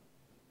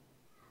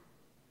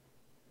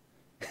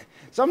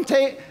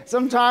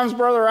 Sometimes,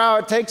 Brother Al,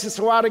 it takes us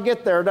a while to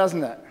get there,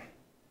 doesn't it?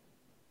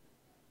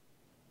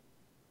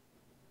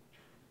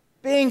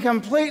 Being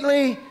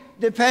completely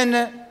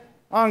dependent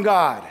on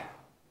God,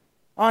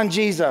 on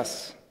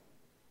Jesus,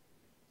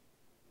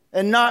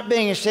 and not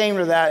being ashamed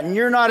of that. And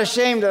you're not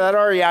ashamed of that,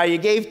 are you? You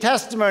gave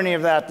testimony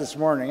of that this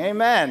morning.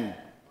 Amen.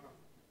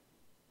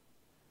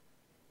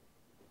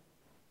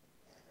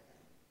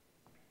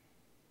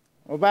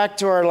 Well, back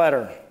to our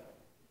letter.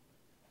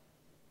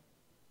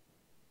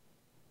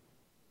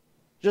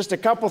 Just a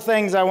couple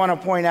things I want to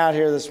point out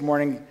here this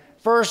morning.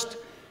 First,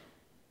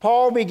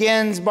 Paul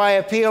begins by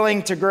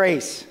appealing to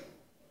grace.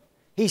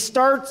 He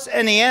starts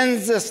and he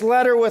ends this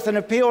letter with an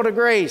appeal to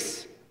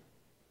grace.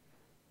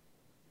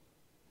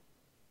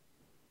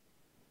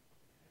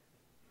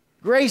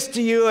 Grace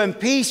to you and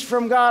peace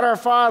from God our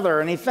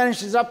Father. And he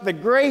finishes up the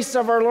grace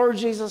of our Lord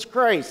Jesus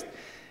Christ.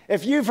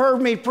 If you've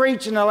heard me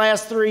preach in the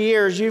last 3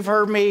 years, you've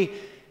heard me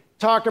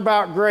talk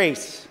about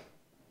grace.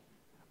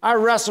 I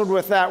wrestled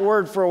with that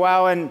word for a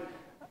while, and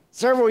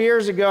several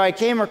years ago I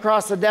came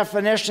across a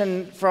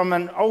definition from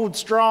an old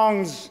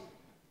Strong's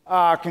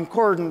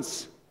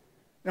concordance.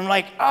 And I'm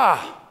like,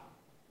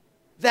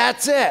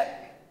 that's it.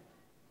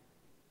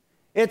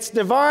 It's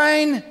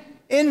divine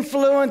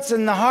influence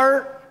in the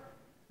heart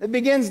that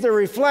begins to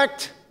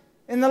reflect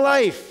in the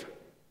life.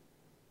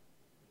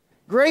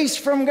 Grace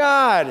from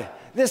God,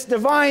 this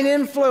divine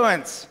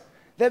influence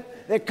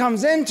that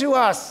comes into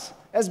us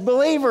as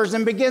believers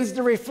and begins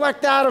to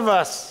reflect out of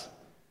us.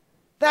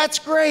 That's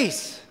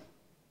grace.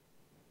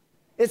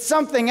 It's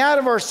something out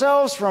of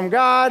ourselves from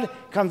God,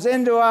 comes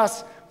into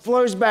us,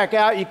 flows back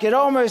out. You could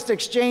almost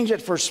exchange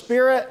it for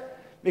spirit,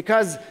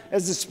 because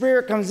as the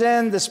Spirit comes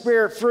in, the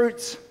Spirit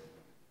fruits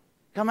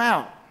come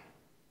out.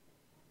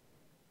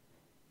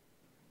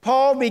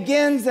 Paul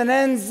begins and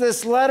ends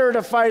this letter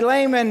to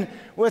Philemon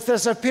with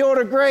this appeal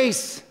to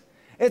grace.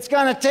 It's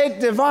going to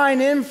take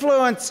divine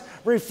influence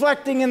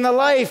reflecting in the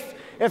life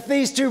if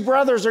these two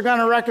brothers are going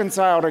to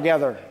reconcile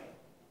together.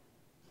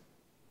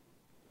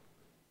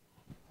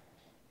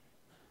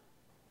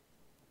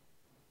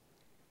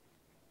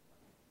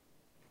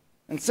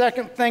 And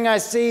second thing I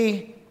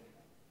see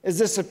is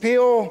this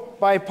appeal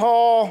by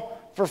Paul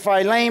for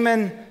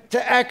Philemon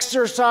to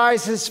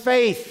exercise his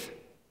faith.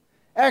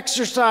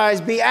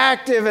 Exercise, be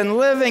active in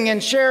living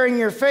and sharing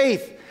your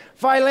faith.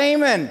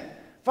 Philemon,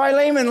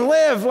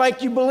 live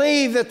like you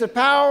believe that the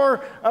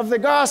power of the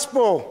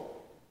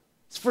gospel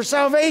is for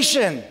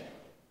salvation.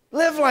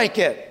 Live like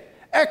it.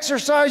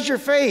 Exercise your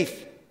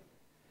faith.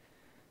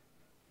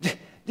 Do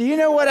you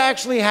know what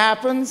actually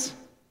happens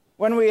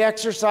when we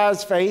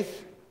exercise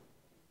faith?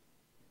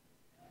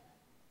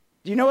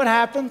 Do you know what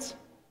happens?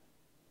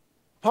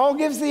 Paul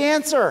gives the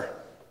answer.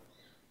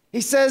 He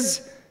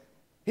says,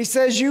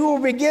 you will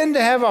begin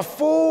to have a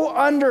full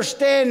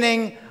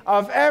understanding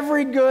of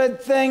every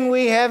good thing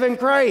we have in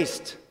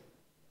Christ.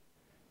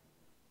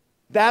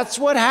 That's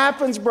what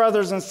happens,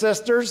 brothers and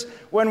sisters,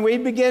 when we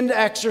begin to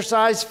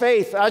exercise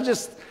faith. I'm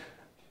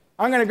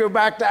going to go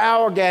back to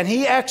Al again.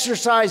 He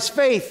exercised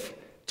faith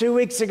 2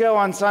 weeks ago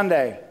on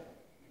Sunday.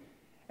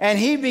 And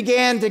he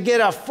began to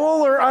get a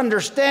fuller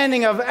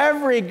understanding of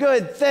every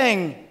good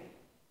thing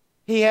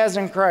he has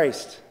in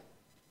Christ.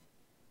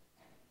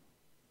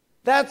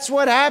 That's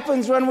what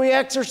happens when we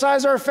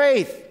exercise our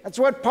faith. That's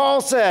what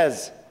Paul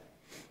says.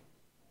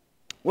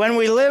 When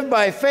we live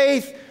by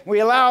faith, we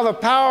allow the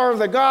power of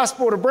the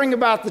gospel to bring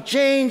about the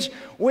change.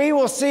 We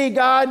will see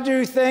God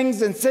do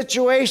things in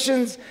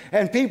situations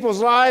and people's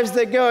lives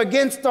that go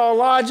against all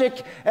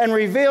logic and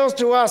reveals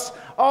to us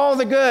all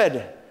the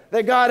good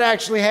that God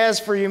actually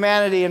has for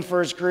humanity and for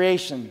his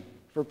creation,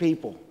 for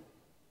people.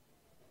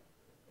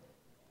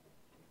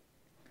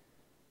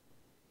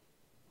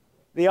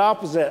 The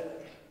opposite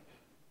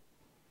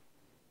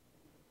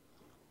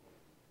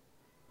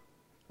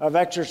of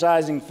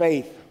exercising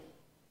faith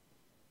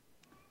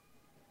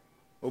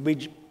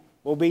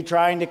will be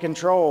trying to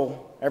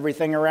control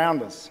everything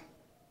around us.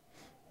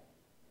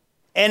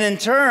 And in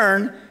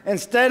turn,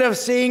 instead of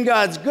seeing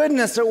God's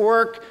goodness at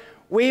work,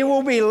 we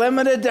will be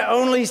limited to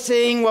only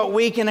seeing what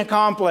we can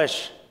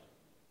accomplish.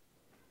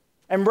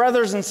 And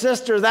brothers and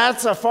sisters,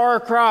 that's a far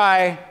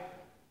cry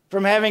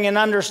from having an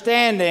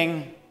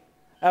understanding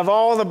of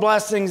all the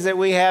blessings that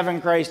we have in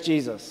Christ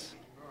Jesus.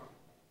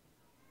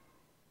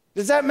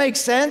 Does that make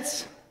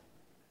sense?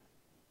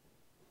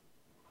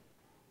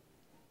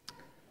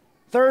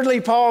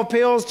 Thirdly, Paul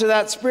appeals to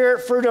that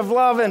spirit fruit of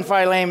love in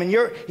Philemon.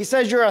 He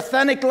says your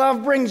authentic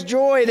love brings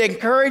joy, it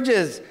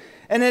encourages,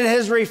 and it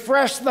has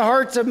refreshed the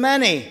hearts of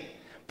many.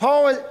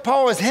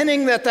 Paul is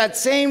hinting that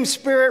same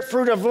spirit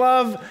fruit of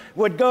love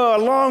would go a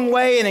long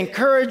way in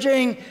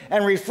encouraging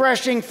and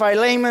refreshing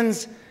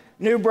Philemon's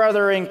new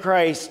brother in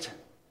Christ,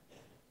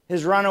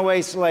 his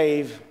runaway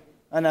slave,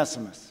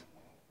 Onesimus.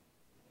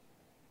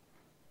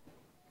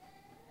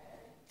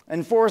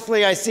 And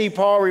fourthly, I see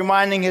Paul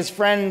reminding his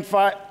friend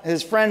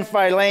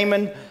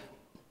Philemon,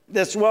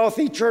 this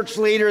wealthy church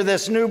leader,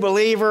 this new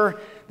believer,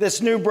 this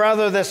new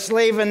brother, this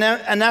slave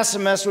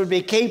Onesimus would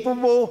be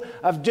capable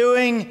of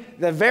doing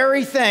the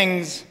very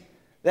things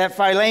that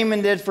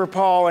Philemon did for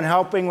Paul in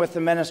helping with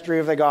the ministry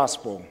of the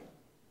gospel.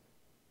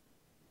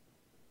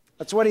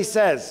 That's what he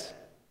says.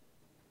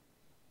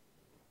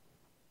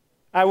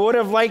 I would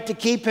have liked to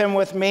keep him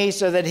with me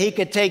so that he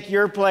could take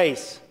your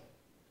place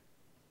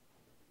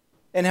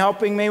in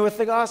helping me with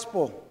the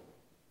gospel.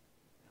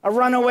 A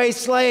runaway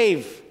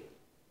slave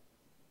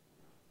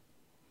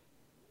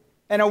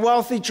and a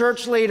wealthy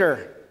church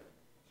leader.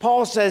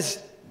 Paul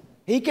says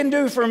he can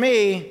do for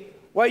me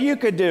what you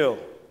could do.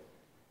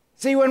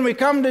 See, when we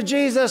come to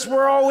Jesus,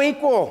 we're all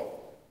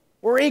equal.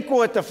 We're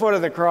equal at the foot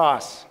of the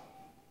cross.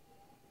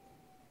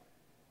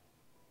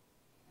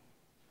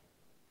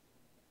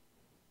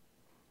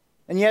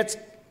 And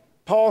yet,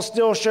 Paul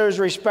still shows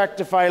respect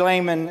to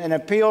Philemon and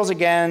appeals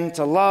again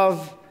to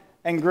love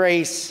and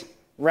grace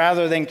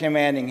rather than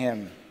commanding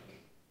him.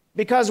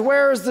 Because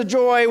where is the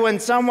joy when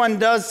someone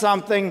does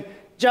something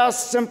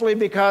just simply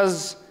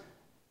because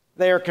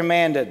they are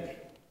commanded?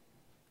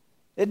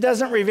 It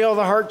doesn't reveal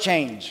the heart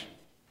change.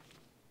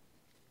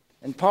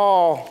 And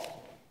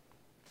Paul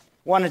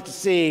wanted to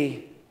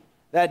see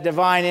that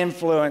divine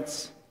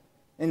influence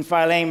in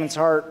Philemon's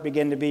heart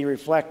begin to be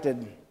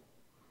reflected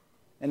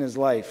in his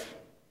life.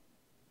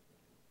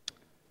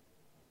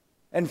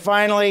 And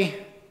finally,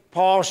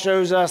 Paul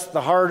shows us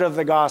the heart of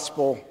the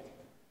gospel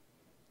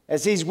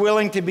as he's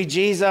willing to be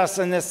Jesus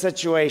in this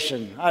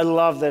situation. I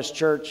love this,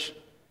 church.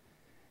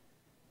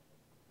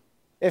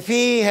 If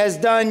he has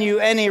done you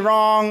any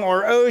wrong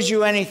or owes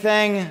you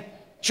anything,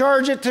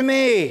 charge it to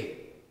me.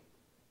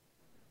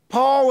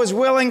 Paul was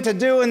willing to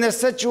do in this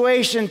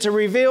situation to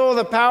reveal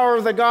the power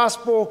of the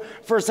gospel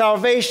for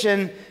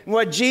salvation and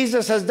what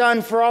Jesus has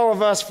done for all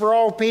of us, for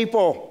all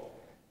people.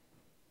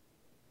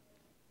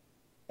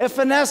 If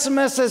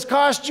Onesimus has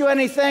cost you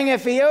anything,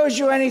 if he owes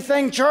you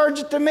anything, charge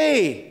it to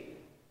me.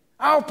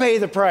 I'll pay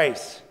the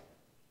price.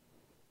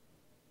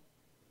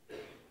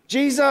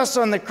 Jesus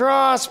on the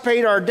cross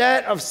paid our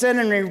debt of sin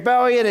and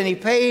rebellion, and he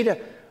paid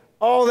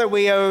all that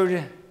we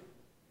owed.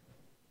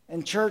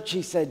 In church,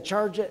 he said,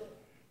 charge it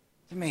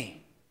to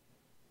me.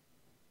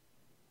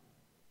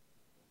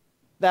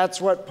 That's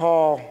what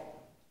Paul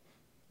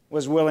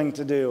was willing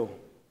to do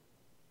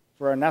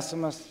for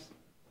Onesimus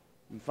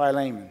and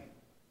Philemon.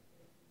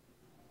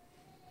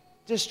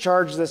 Just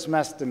charge this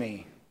mess to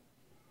me.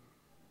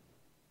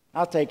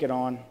 I'll take it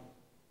on.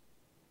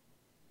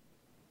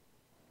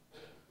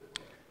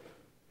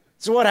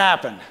 So what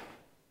happened?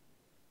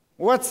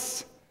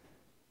 What's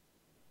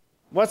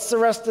the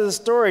rest of the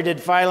story?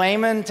 Did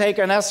Philemon take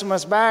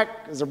Onesimus back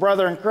as a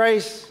brother in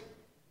Christ?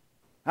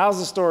 How's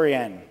the story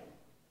end?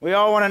 We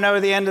all want to know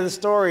the end of the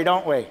story,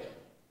 don't we?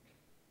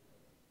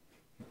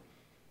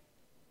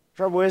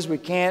 Trouble is, we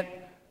can't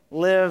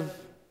live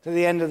to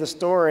the end of the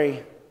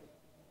story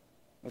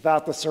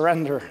without the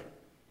surrender.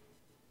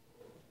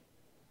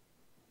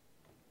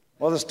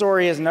 Well, the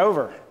story isn't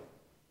over.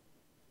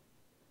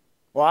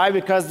 Why?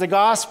 Because the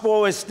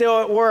gospel is still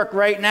at work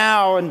right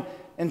now in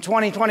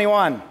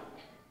 2021.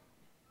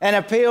 And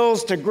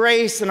appeals to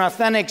grace and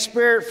authentic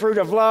spirit fruit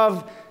of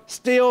love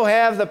still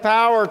have the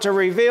power to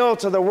reveal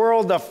to the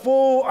world the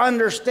full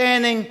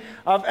understanding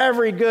of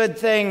every good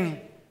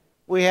thing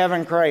we have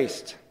in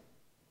Christ.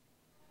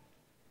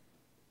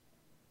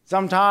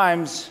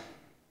 Sometimes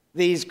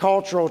these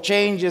cultural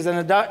changes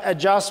and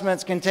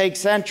adjustments can take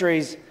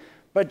centuries,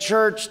 but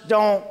church,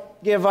 don't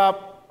give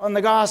up on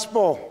the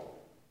gospel.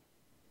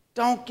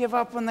 Don't give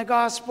up on the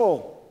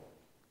gospel.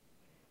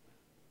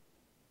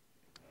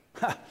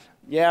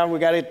 Yeah, we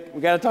got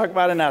to talk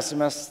about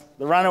Onesimus,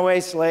 the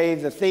runaway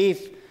slave, the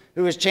thief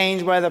who was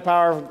changed by the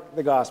power of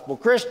the gospel.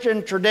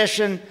 Christian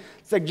tradition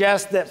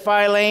suggests that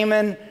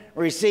Philemon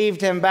received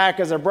him back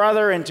as a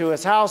brother into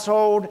his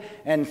household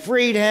and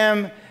freed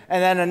him,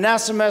 and then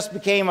Onesimus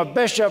became a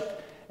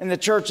bishop in the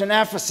church in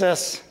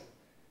Ephesus.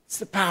 It's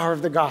the power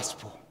of the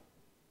gospel.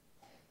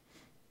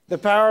 The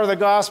power of the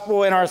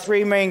gospel in our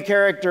three main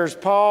characters,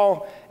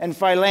 Paul and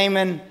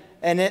Philemon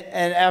and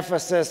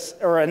Ephesus,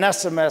 or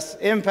Onesimus,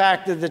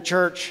 impacted the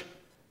church,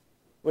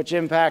 which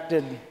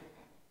impacted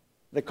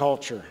the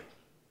culture.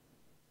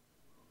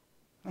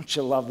 Don't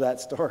you love that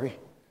story?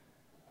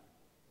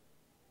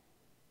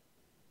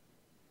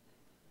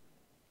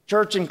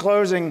 Church, in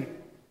closing,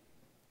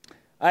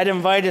 I'd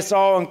invite us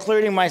all,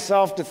 including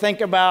myself, to think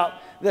about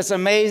this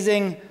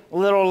amazing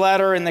little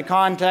letter in the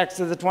context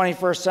of the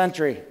 21st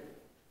century.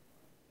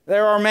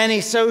 There are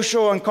many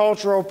social and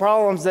cultural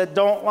problems that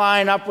don't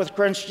line up with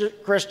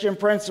Christian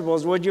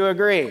principles. Would you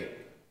agree?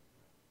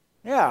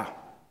 Yeah.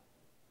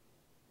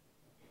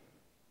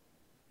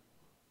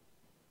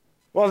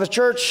 Well, the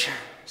church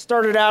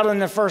started out in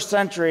the first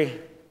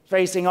century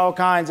facing all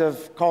kinds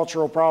of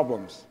cultural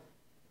problems.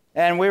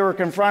 And we were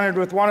confronted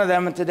with one of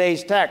them in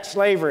today's text,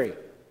 slavery.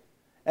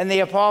 And the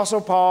Apostle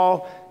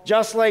Paul,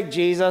 just like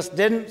Jesus,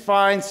 didn't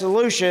find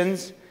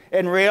solutions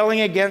in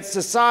railing against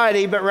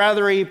society, but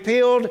rather he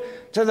appealed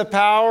to the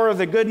power of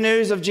the good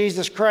news of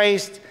Jesus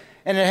Christ,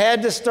 and it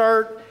had to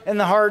start in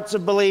the hearts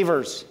of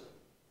believers.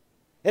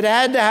 It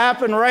had to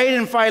happen right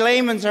in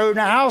Philemon's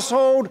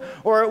household,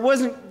 or it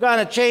wasn't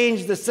going to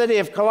change the city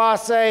of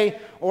Colossae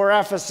or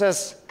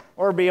Ephesus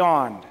or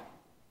beyond.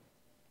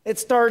 It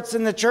starts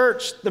in the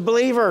church, the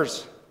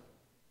believers.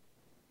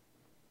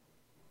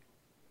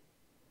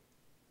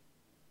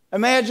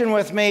 Imagine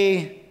with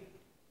me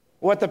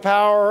what the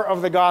power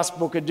of the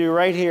gospel could do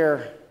right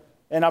here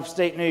in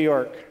upstate New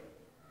York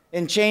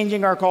in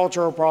changing our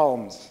cultural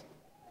problems.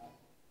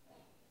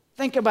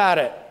 Think about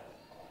it.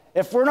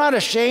 If we're not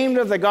ashamed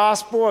of the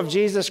gospel of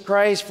Jesus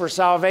Christ for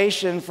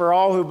salvation for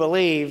all who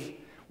believe,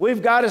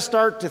 we've got to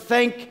start to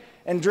think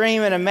and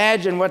dream and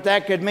imagine what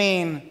that could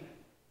mean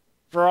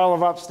for all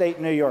of upstate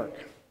New York.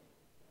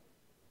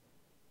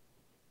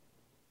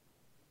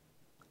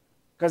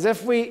 Because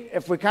if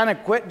we kind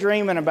of quit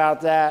dreaming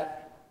about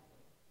that,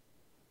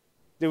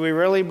 do we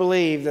really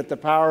believe that the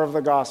power of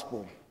the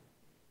gospel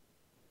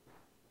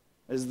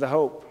is the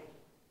hope?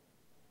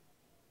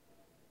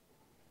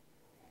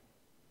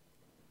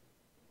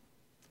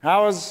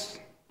 How is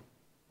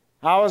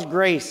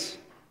grace,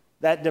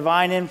 that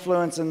divine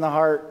influence in the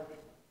heart,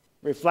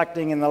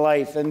 reflecting in the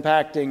life,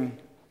 impacting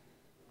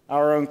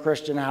our own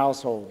Christian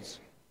households?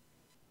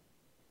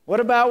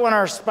 What about when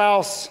our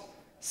spouse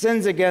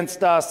sins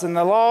against us and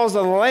the laws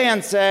of the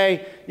land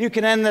say you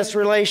can end this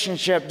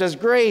relationship? Does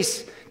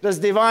grace, does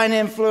divine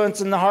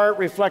influence in the heart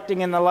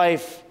reflecting in the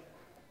life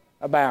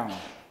abound?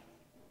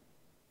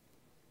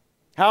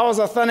 How is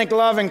authentic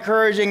love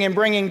encouraging and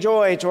bringing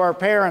joy to our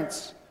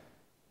parents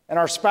and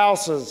our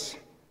spouses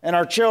and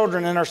our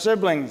children and our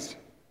siblings?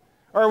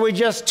 Or are we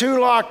just too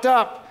locked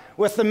up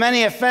with the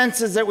many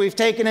offenses that we've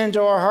taken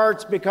into our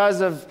hearts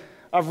because of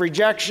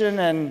rejection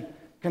and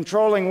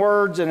controlling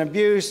words and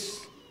abuse,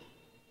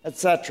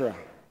 etc.?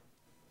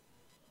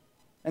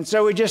 And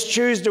so we just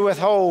choose to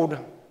withhold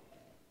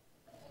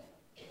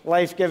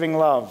life-giving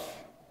love.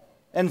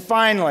 And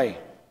finally,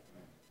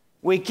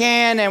 we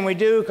can and we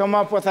do come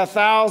up with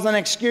 1,000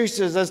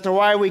 excuses as to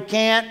why we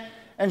can't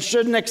and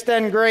shouldn't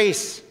extend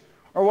grace,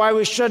 or why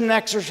we shouldn't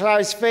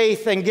exercise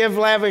faith and give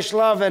lavish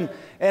love in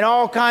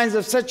all kinds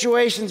of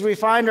situations we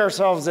find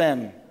ourselves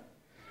in.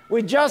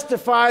 We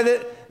justify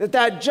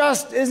that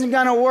just isn't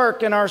going to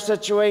work in our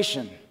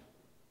situation,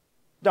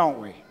 don't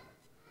we?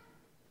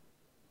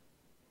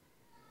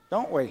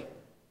 Don't we?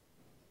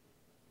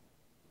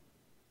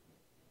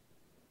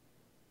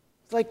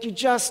 It's like, you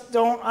just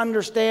don't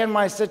understand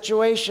my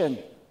situation.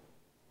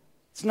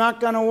 It's not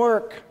going to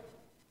work.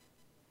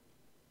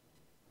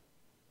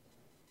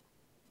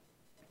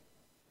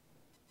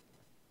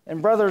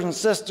 And brothers and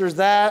sisters,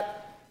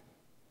 that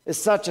is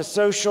such a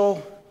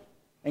social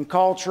and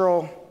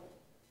cultural,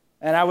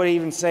 and I would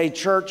even say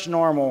church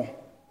normal,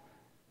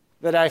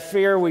 that I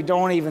fear we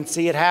don't even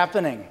see it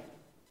happening.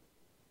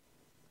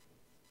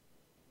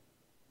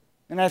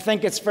 And I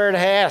think it's fair to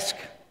ask,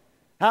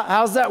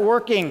 how's that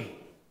working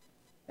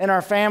in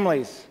our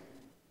families,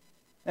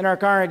 in our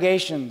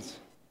congregations,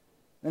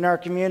 in our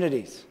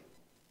communities?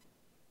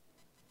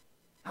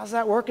 How's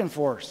that working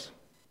for us?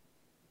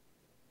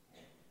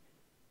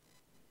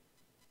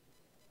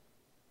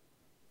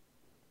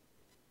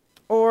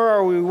 Or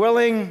are we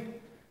willing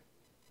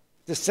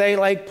to say,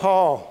 like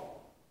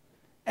Paul,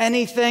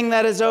 anything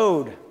that is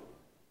owed,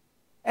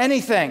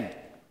 anything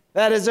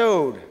that is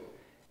owed,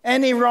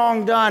 any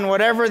wrong done,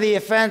 whatever the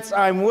offense,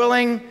 I'm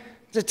willing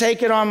to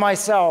take it on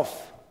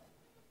myself,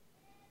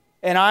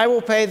 and I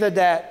will pay the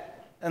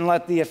debt and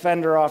let the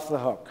offender off the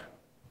hook.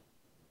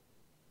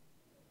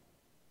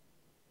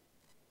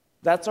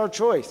 That's our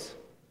choice.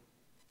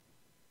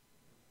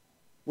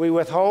 We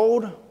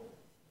withhold,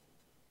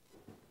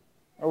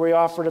 or we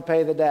offer to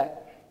pay the debt.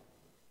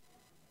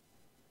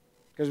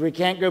 Because we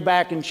can't go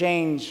back and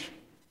change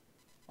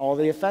all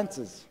the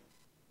offenses.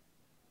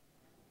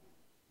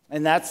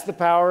 And that's the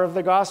power of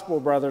the gospel,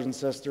 brothers and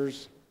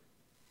sisters,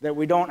 that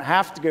we don't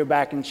have to go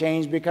back and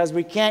change, because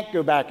we can't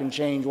go back and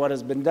change what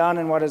has been done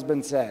and what has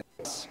been said.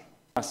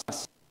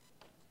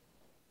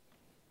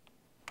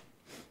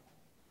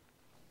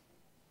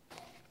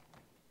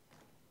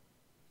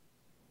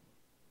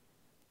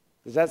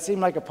 Does that seem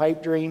like a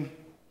pipe dream?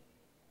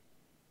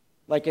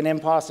 Like an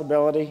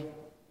impossibility?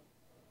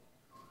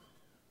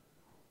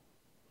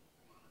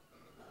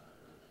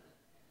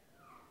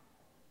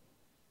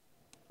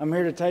 I'm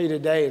here to tell you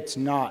today it's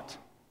not.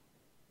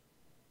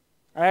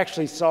 I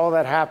actually saw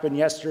that happen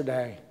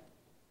yesterday.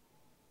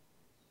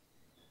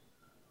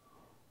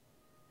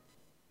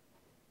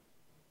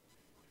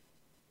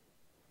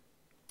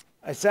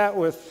 I sat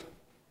with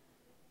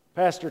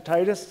Pastor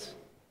Titus,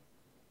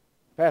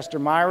 Pastor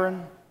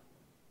Myron,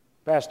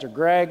 Pastor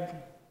Greg,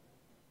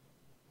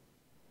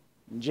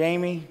 and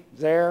Jamie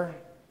there,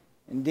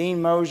 and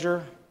Dean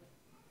Mosier.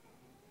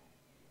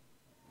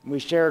 We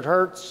shared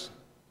hurts.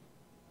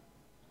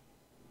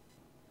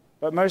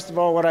 But most of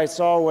all, what I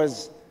saw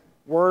was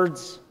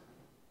words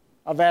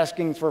of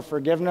asking for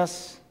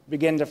forgiveness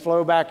begin to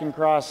flow back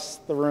across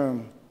the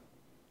room,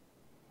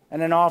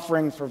 and an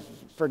offering for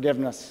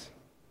forgiveness.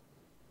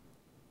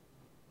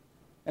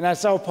 And I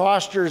saw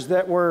postures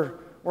that were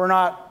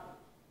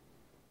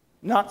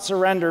not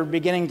surrendered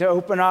beginning to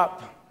open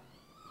up.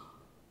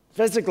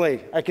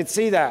 Physically, I could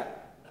see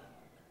that.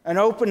 An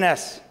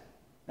openness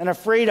and a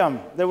freedom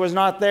that was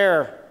not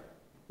there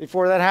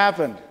before that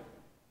happened.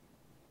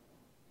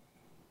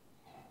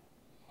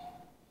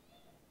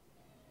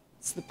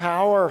 It's the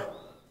power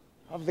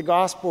of the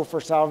gospel for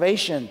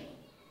salvation,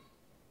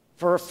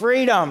 for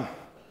freedom,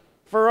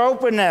 for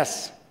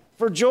openness,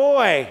 for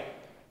joy,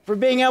 for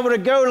being able to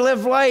go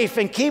live life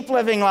and keep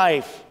living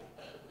life,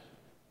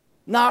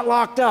 not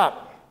locked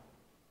up.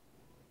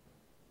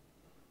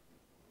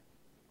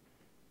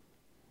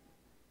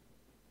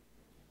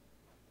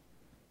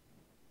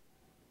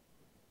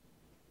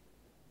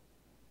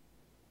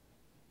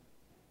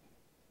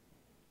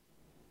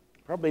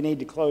 Probably need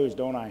to close,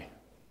 don't I?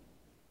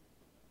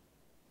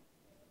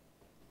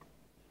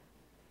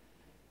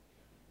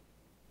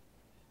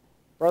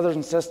 Brothers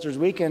and sisters,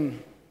 we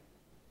can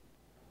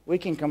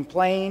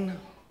complain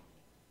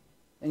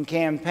and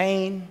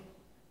campaign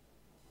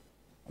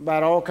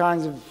about all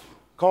kinds of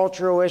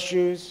cultural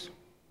issues,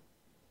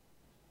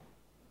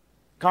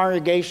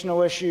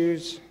 congregational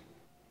issues,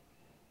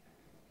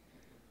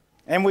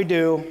 and we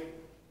do.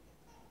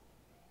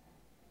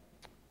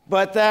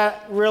 But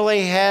that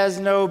really has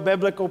no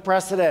biblical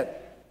precedent.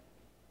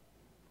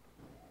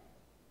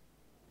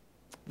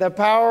 The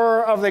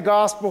power of the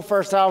gospel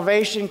for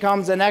salvation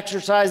comes in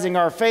exercising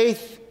our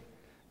faith,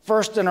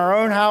 first in our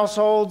own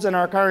households and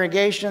our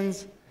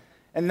congregations,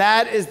 and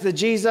that is the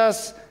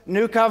Jesus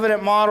New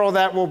Covenant model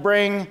that will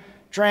bring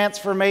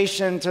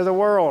transformation to the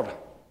world.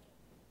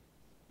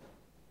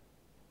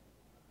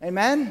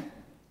 Amen?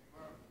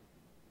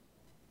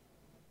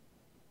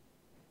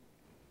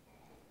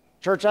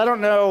 Church, I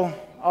don't know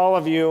all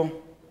of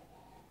you.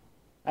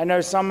 I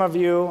know some of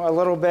you a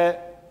little bit,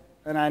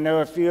 and I know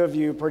a few of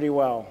you pretty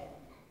well.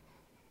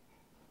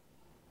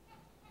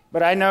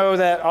 But I know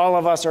that all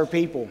of us are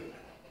people.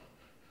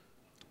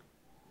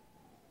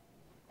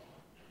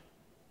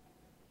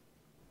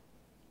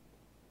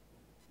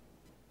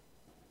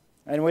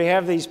 And we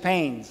have these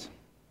pains.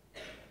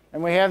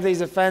 And we have these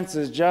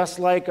offenses, just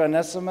like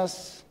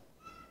Onesimus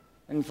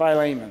and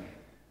Philemon.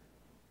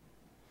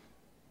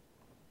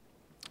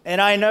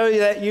 And I know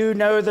that you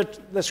know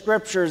the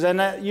scriptures and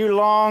that you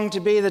long to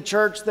be the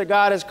church that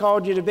God has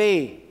called you to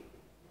be.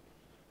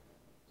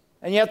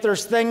 And yet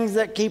there's things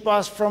that keep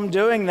us from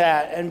doing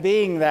that and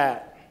being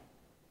that.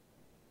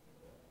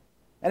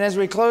 And as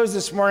we close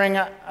this morning,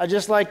 I'd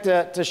just like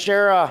to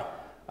share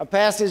a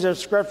passage of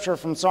scripture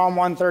from Psalm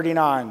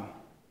 139.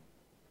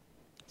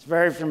 It's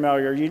very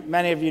familiar.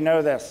 Many of you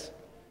know this.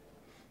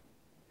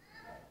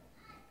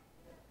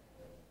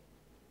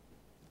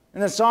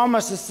 And the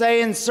psalmist is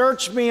saying,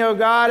 "Search me, O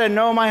God, and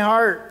know my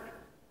heart.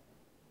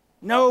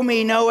 Know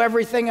me, know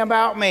everything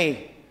about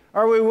me."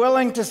 Are we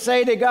willing to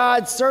say to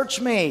God, "Search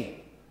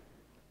me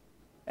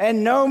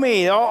and know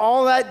me"?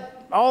 All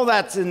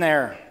that's in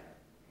there.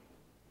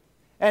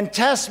 "And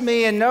test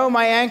me and know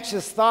my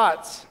anxious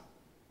thoughts."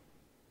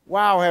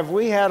 Wow, have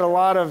we had a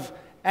lot of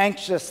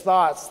anxious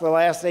thoughts the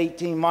last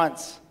 18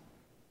 months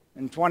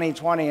in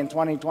 2020 and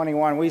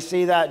 2021. We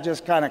see that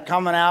just kind of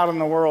coming out in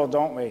the world,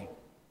 don't we?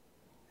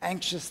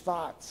 Anxious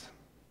thoughts.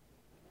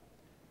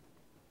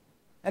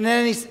 And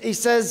then he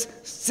says,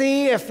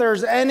 "See if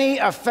there's any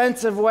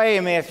offensive way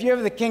in me." If you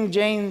have the King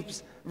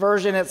James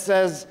Version, it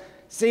says,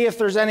 "See if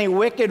there's any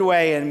wicked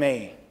way in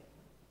me.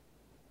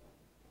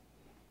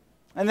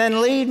 And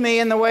then lead me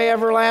in the way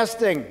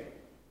everlasting."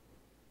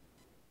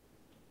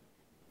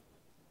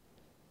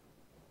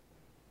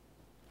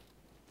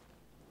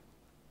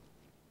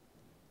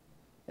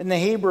 In the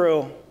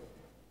Hebrew,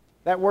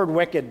 that word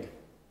wicked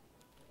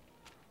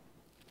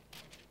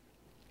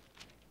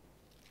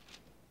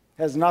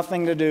has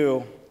nothing to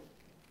do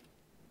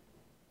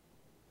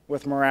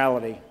with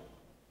morality.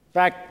 In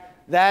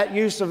fact, that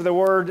use of the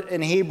word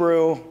in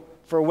Hebrew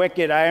for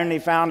wicked, I only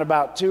found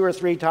about 2 or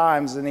 3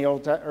 times in the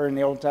Old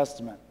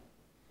Testament.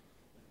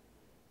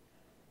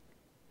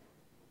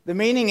 The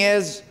meaning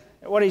is,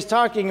 what he's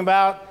talking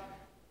about,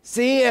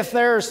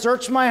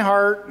 search my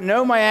heart,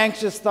 know my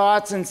anxious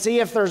thoughts, and see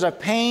if there's a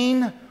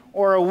pain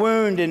or a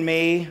wound in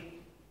me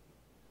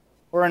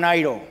or an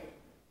idol.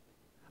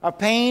 A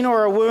pain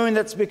or a wound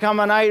that's become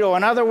an idol.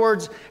 In other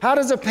words, how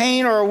does a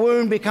pain or a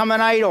wound become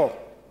an idol?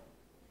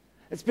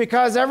 It's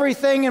because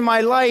everything in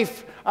my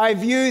life I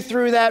view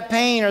through that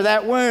pain or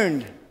that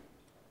wound.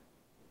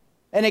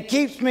 And it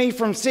keeps me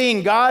from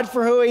seeing God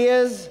for who He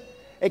is.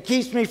 It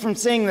keeps me from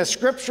seeing the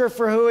Scripture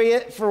for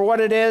for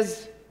what it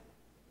is.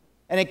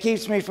 And it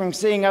keeps me from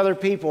seeing other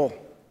people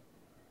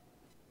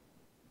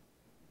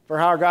for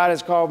how God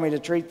has called me to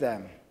treat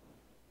them.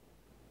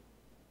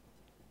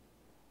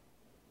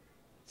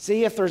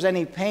 See if there's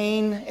any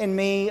pain in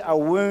me, a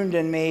wound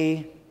in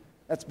me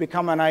that's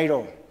become an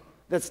idol,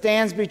 that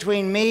stands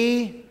between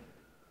me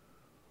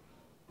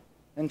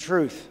and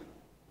truth.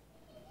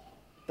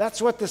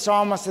 That's what the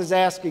psalmist is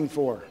asking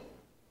for.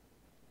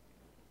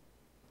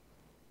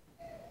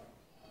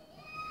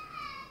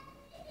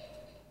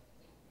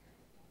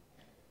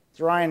 It's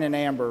Ryan and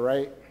Amber,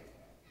 right?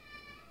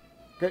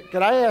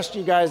 Could I ask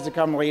you guys to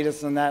come lead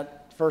us in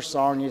that first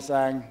song you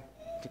sang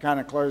to kind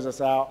of close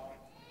us out?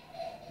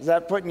 Is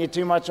that putting you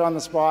too much on the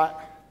spot?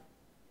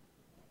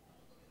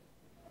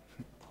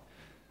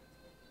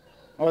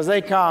 Well, as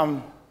they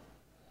come,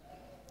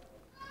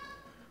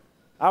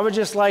 I would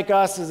just like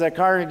us as a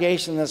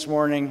congregation this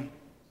morning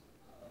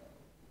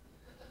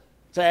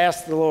to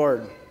ask the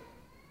Lord.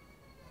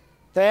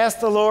 To ask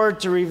the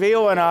Lord to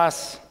reveal in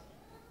us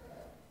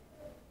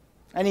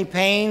any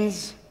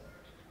pains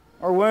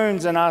or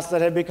wounds in us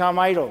that have become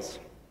idols,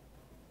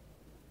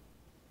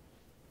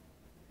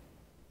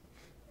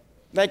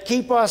 that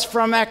keep us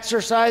from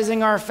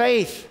exercising our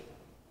faith,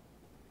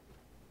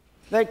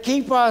 that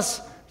keep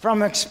us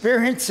from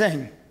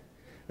experiencing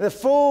the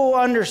full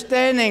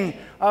understanding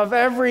of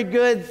every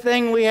good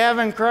thing we have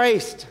in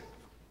Christ.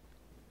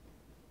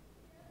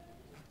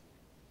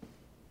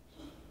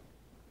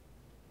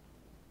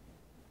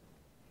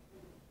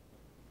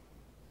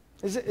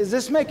 Is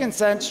this making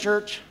sense,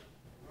 church?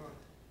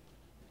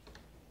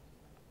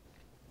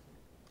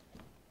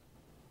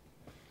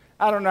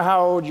 I don't know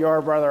how old you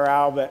are, Brother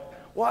Al, but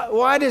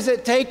why does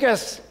it take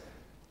us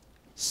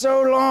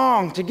so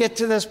long to get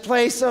to this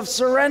place of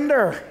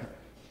surrender?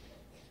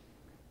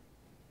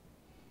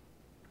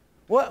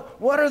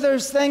 What are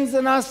those things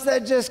in us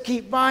that just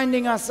keep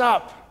binding us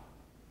up?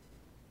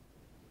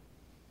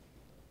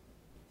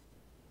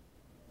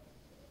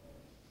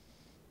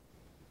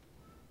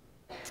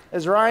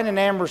 As Ryan and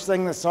Amber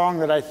sing the song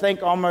that I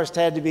think almost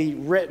had to be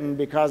written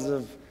because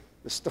of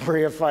the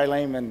story of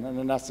Philemon and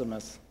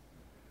Onesimus,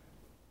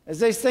 as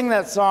they sing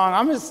that song,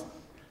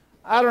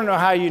 I don't know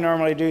how you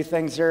normally do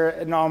things here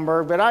at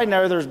Naumburg, but I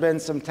know there's been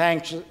some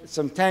tension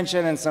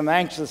and some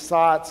anxious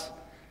thoughts.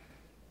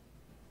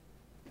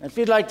 If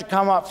you'd like to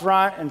come up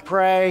front and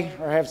pray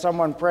or have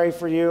someone pray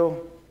for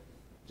you,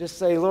 just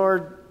say,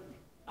 Lord,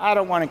 I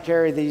don't want to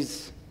carry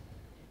these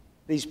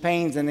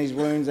pains and these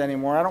wounds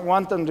anymore. I don't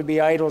want them to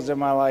be idols in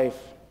my life.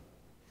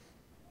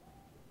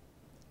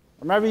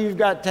 Or maybe you've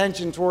got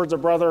tension towards a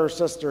brother or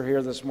sister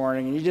here this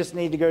morning, and you just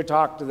need to go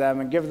talk to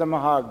them and give them a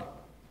hug.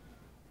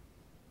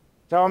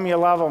 Tell them you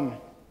love them.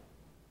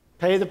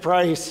 Pay the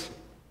price.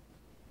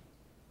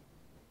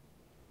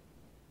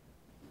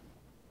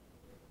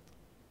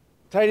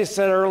 Titus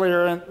said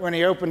earlier when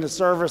he opened the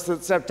service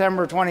that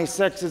September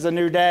 26th is a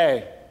new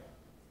day.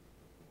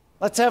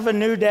 Let's have a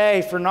new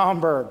day for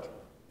Naumburg,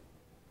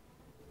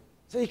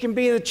 so you can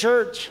be the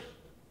church.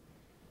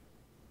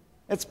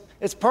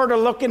 It's part of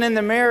looking in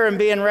the mirror and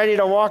being ready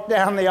to walk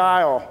down the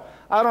aisle.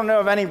 I don't know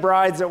of any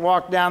brides that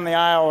walk down the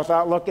aisle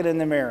without looking in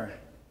the mirror.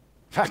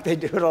 In fact, they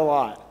do it a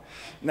lot.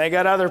 And they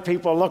got other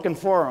people looking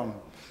for them,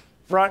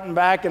 front and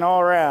back and all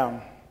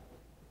around.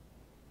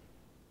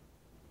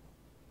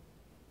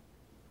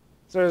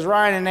 So as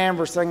Ryan and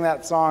Amber sing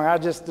that song, I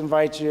just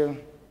invite you,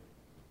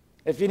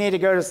 if you need to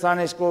go to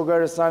Sunday school, go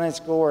to Sunday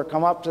school, or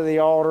come up to the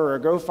altar, or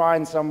go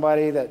find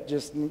somebody that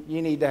just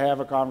you need to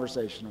have a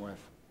conversation with.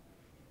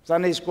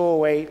 Sunday school will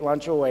wait,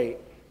 lunch will wait.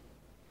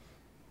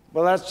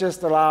 But let's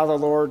just allow the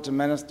Lord to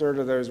minister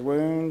to those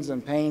wounds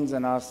and pains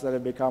in us that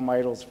have become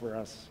idols for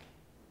us,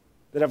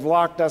 that have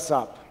locked us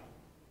up.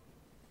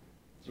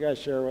 Did you guys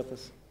share with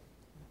us?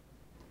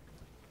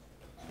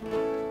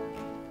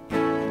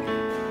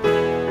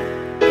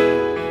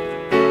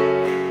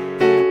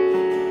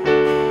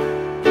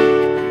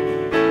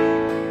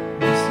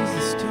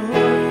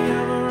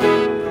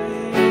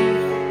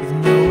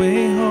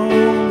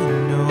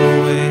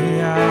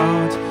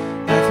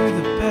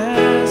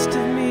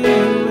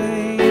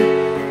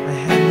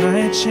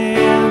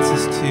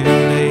 Chances too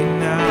late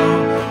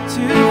now,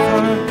 too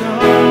far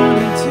gone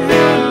and too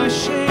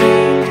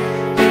ashamed.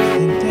 You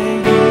think that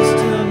you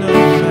still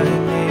know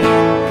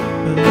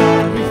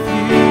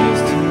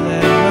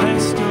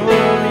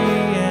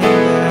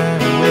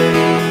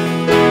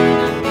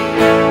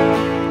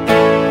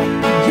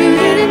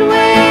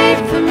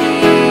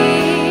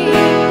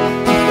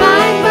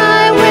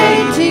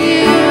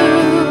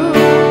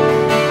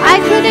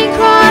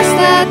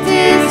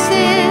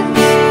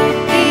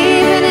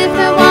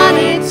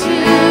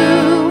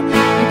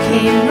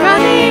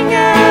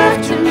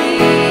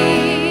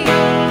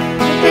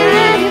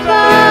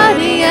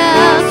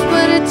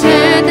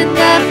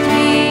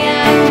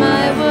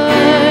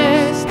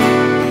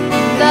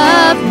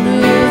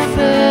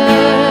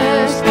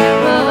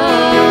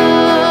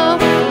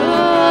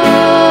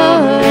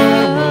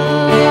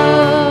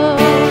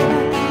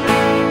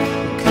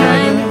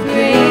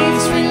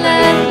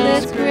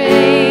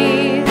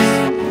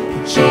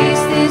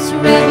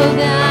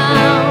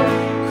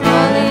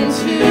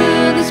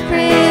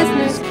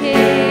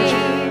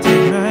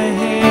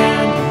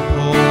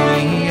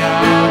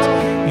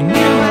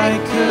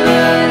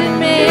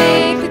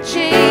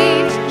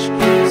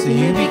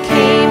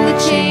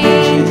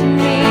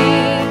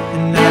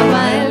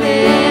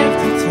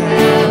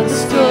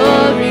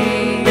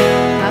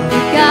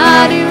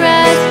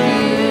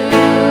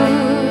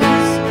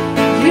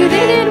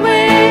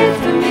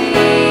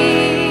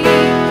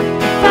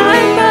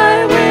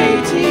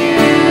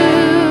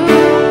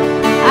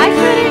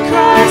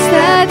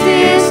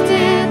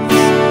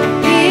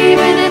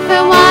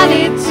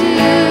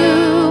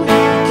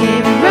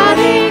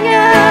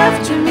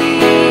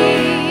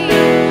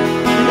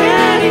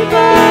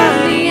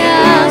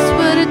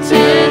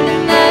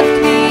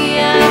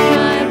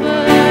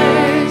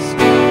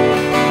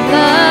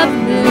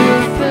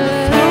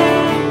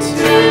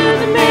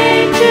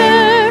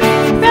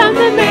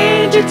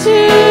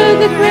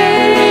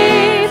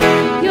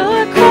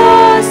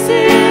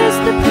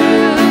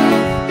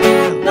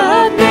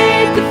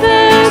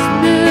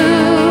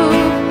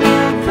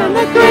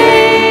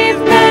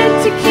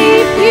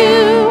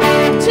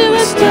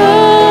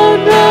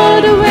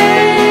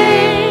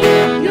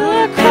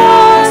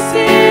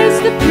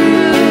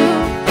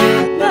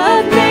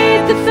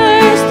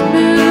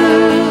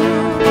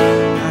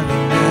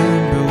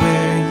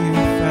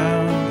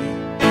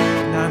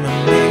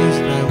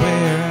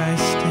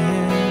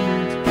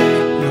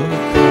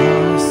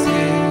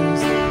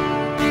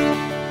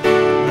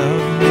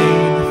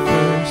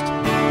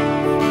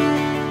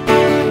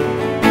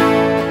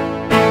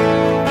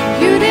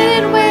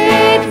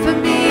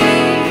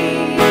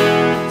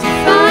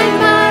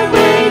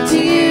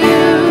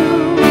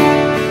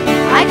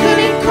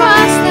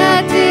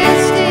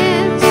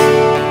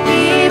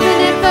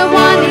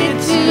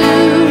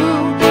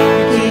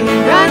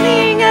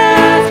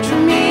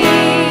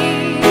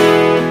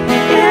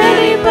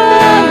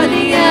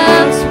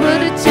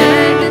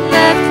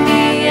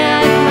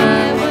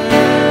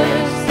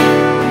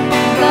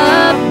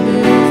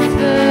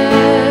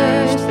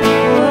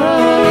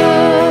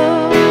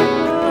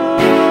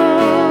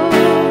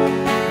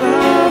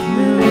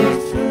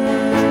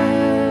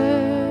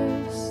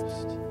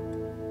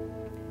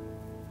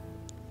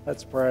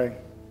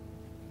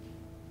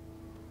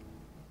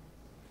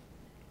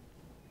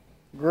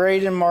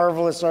Great and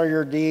marvelous are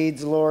your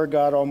deeds, Lord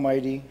God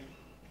Almighty.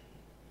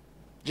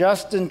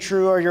 Just and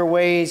true are your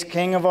ways,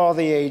 King of all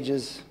the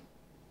ages.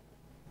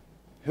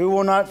 Who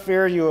will not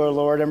fear you, O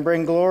Lord, and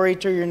bring glory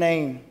to your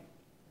name?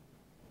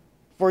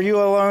 For you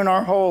alone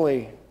are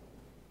holy.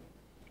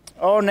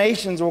 All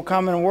nations will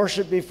come and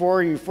worship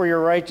before you, for your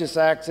righteous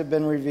acts have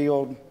been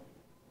revealed.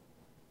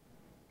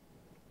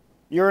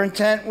 Your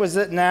intent was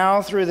that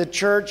now, through the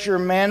church, your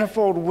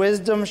manifold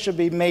wisdom should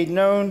be made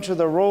known to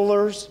the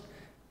rulers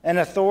and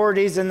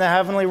authorities in the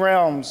heavenly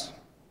realms,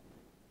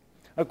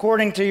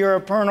 according to your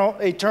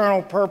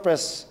eternal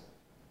purpose,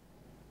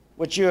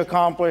 which you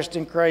accomplished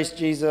in Christ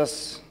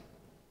Jesus,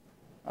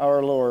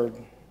 our Lord.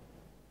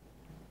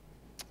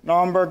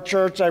 Naumburg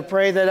Church, I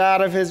pray that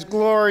out of his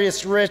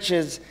glorious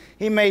riches,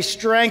 he may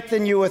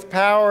strengthen you with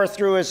power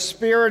through his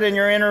Spirit in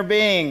your inner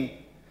being,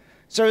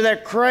 so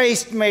that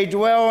Christ may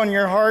dwell in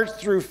your hearts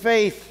through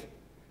faith.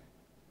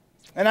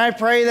 And I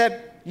pray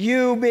that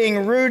you,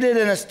 being rooted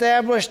and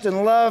established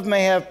in love,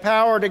 may have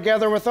power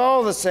together with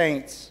all the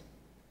saints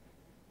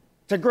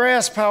to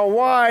grasp how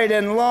wide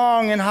and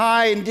long and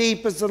high and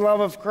deep is the love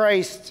of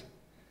Christ,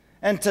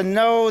 and to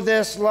know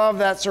this love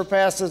that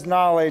surpasses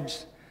knowledge,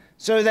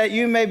 so that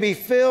you may be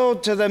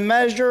filled to the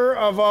measure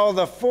of all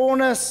the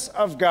fullness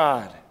of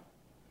God.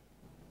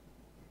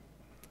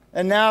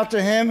 And now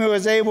to him who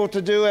is able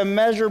to do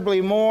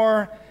immeasurably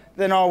more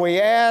than all we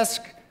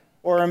ask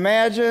or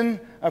imagine,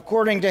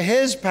 according to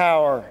his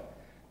power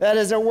that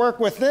is at work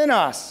within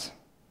us,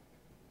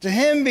 to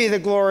him be the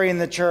glory in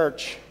the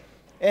church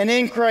and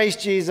in Christ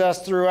Jesus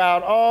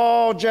throughout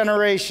all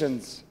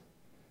generations,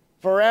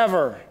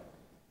 forever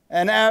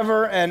and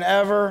ever and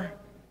ever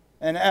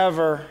and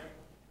ever.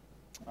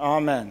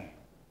 Amen.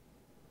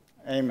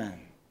 Amen.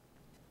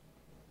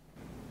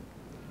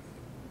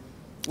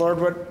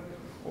 Lord,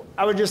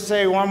 I would just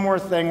say one more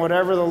thing.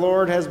 Whatever the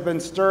Lord has been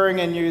stirring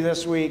in you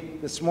this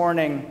week, this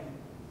morning,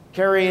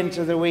 carry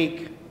into the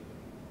week.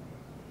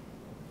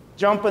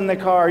 Jump in the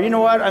car. You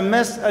know what?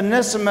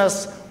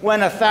 Onesimus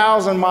went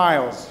 1,000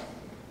 miles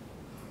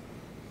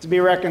to be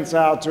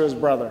reconciled to his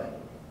brother.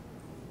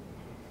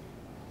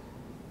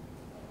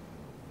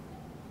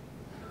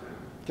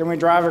 Can we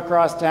drive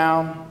across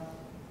town?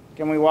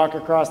 Can we walk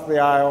across the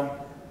aisle?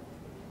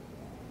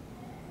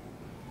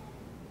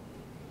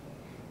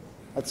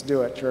 Let's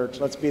do it, church.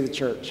 Let's be the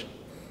church.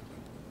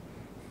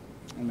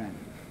 Amen.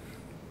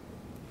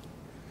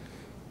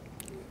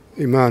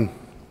 Amen.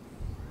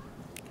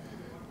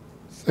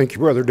 Thank you,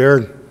 Brother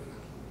Darren.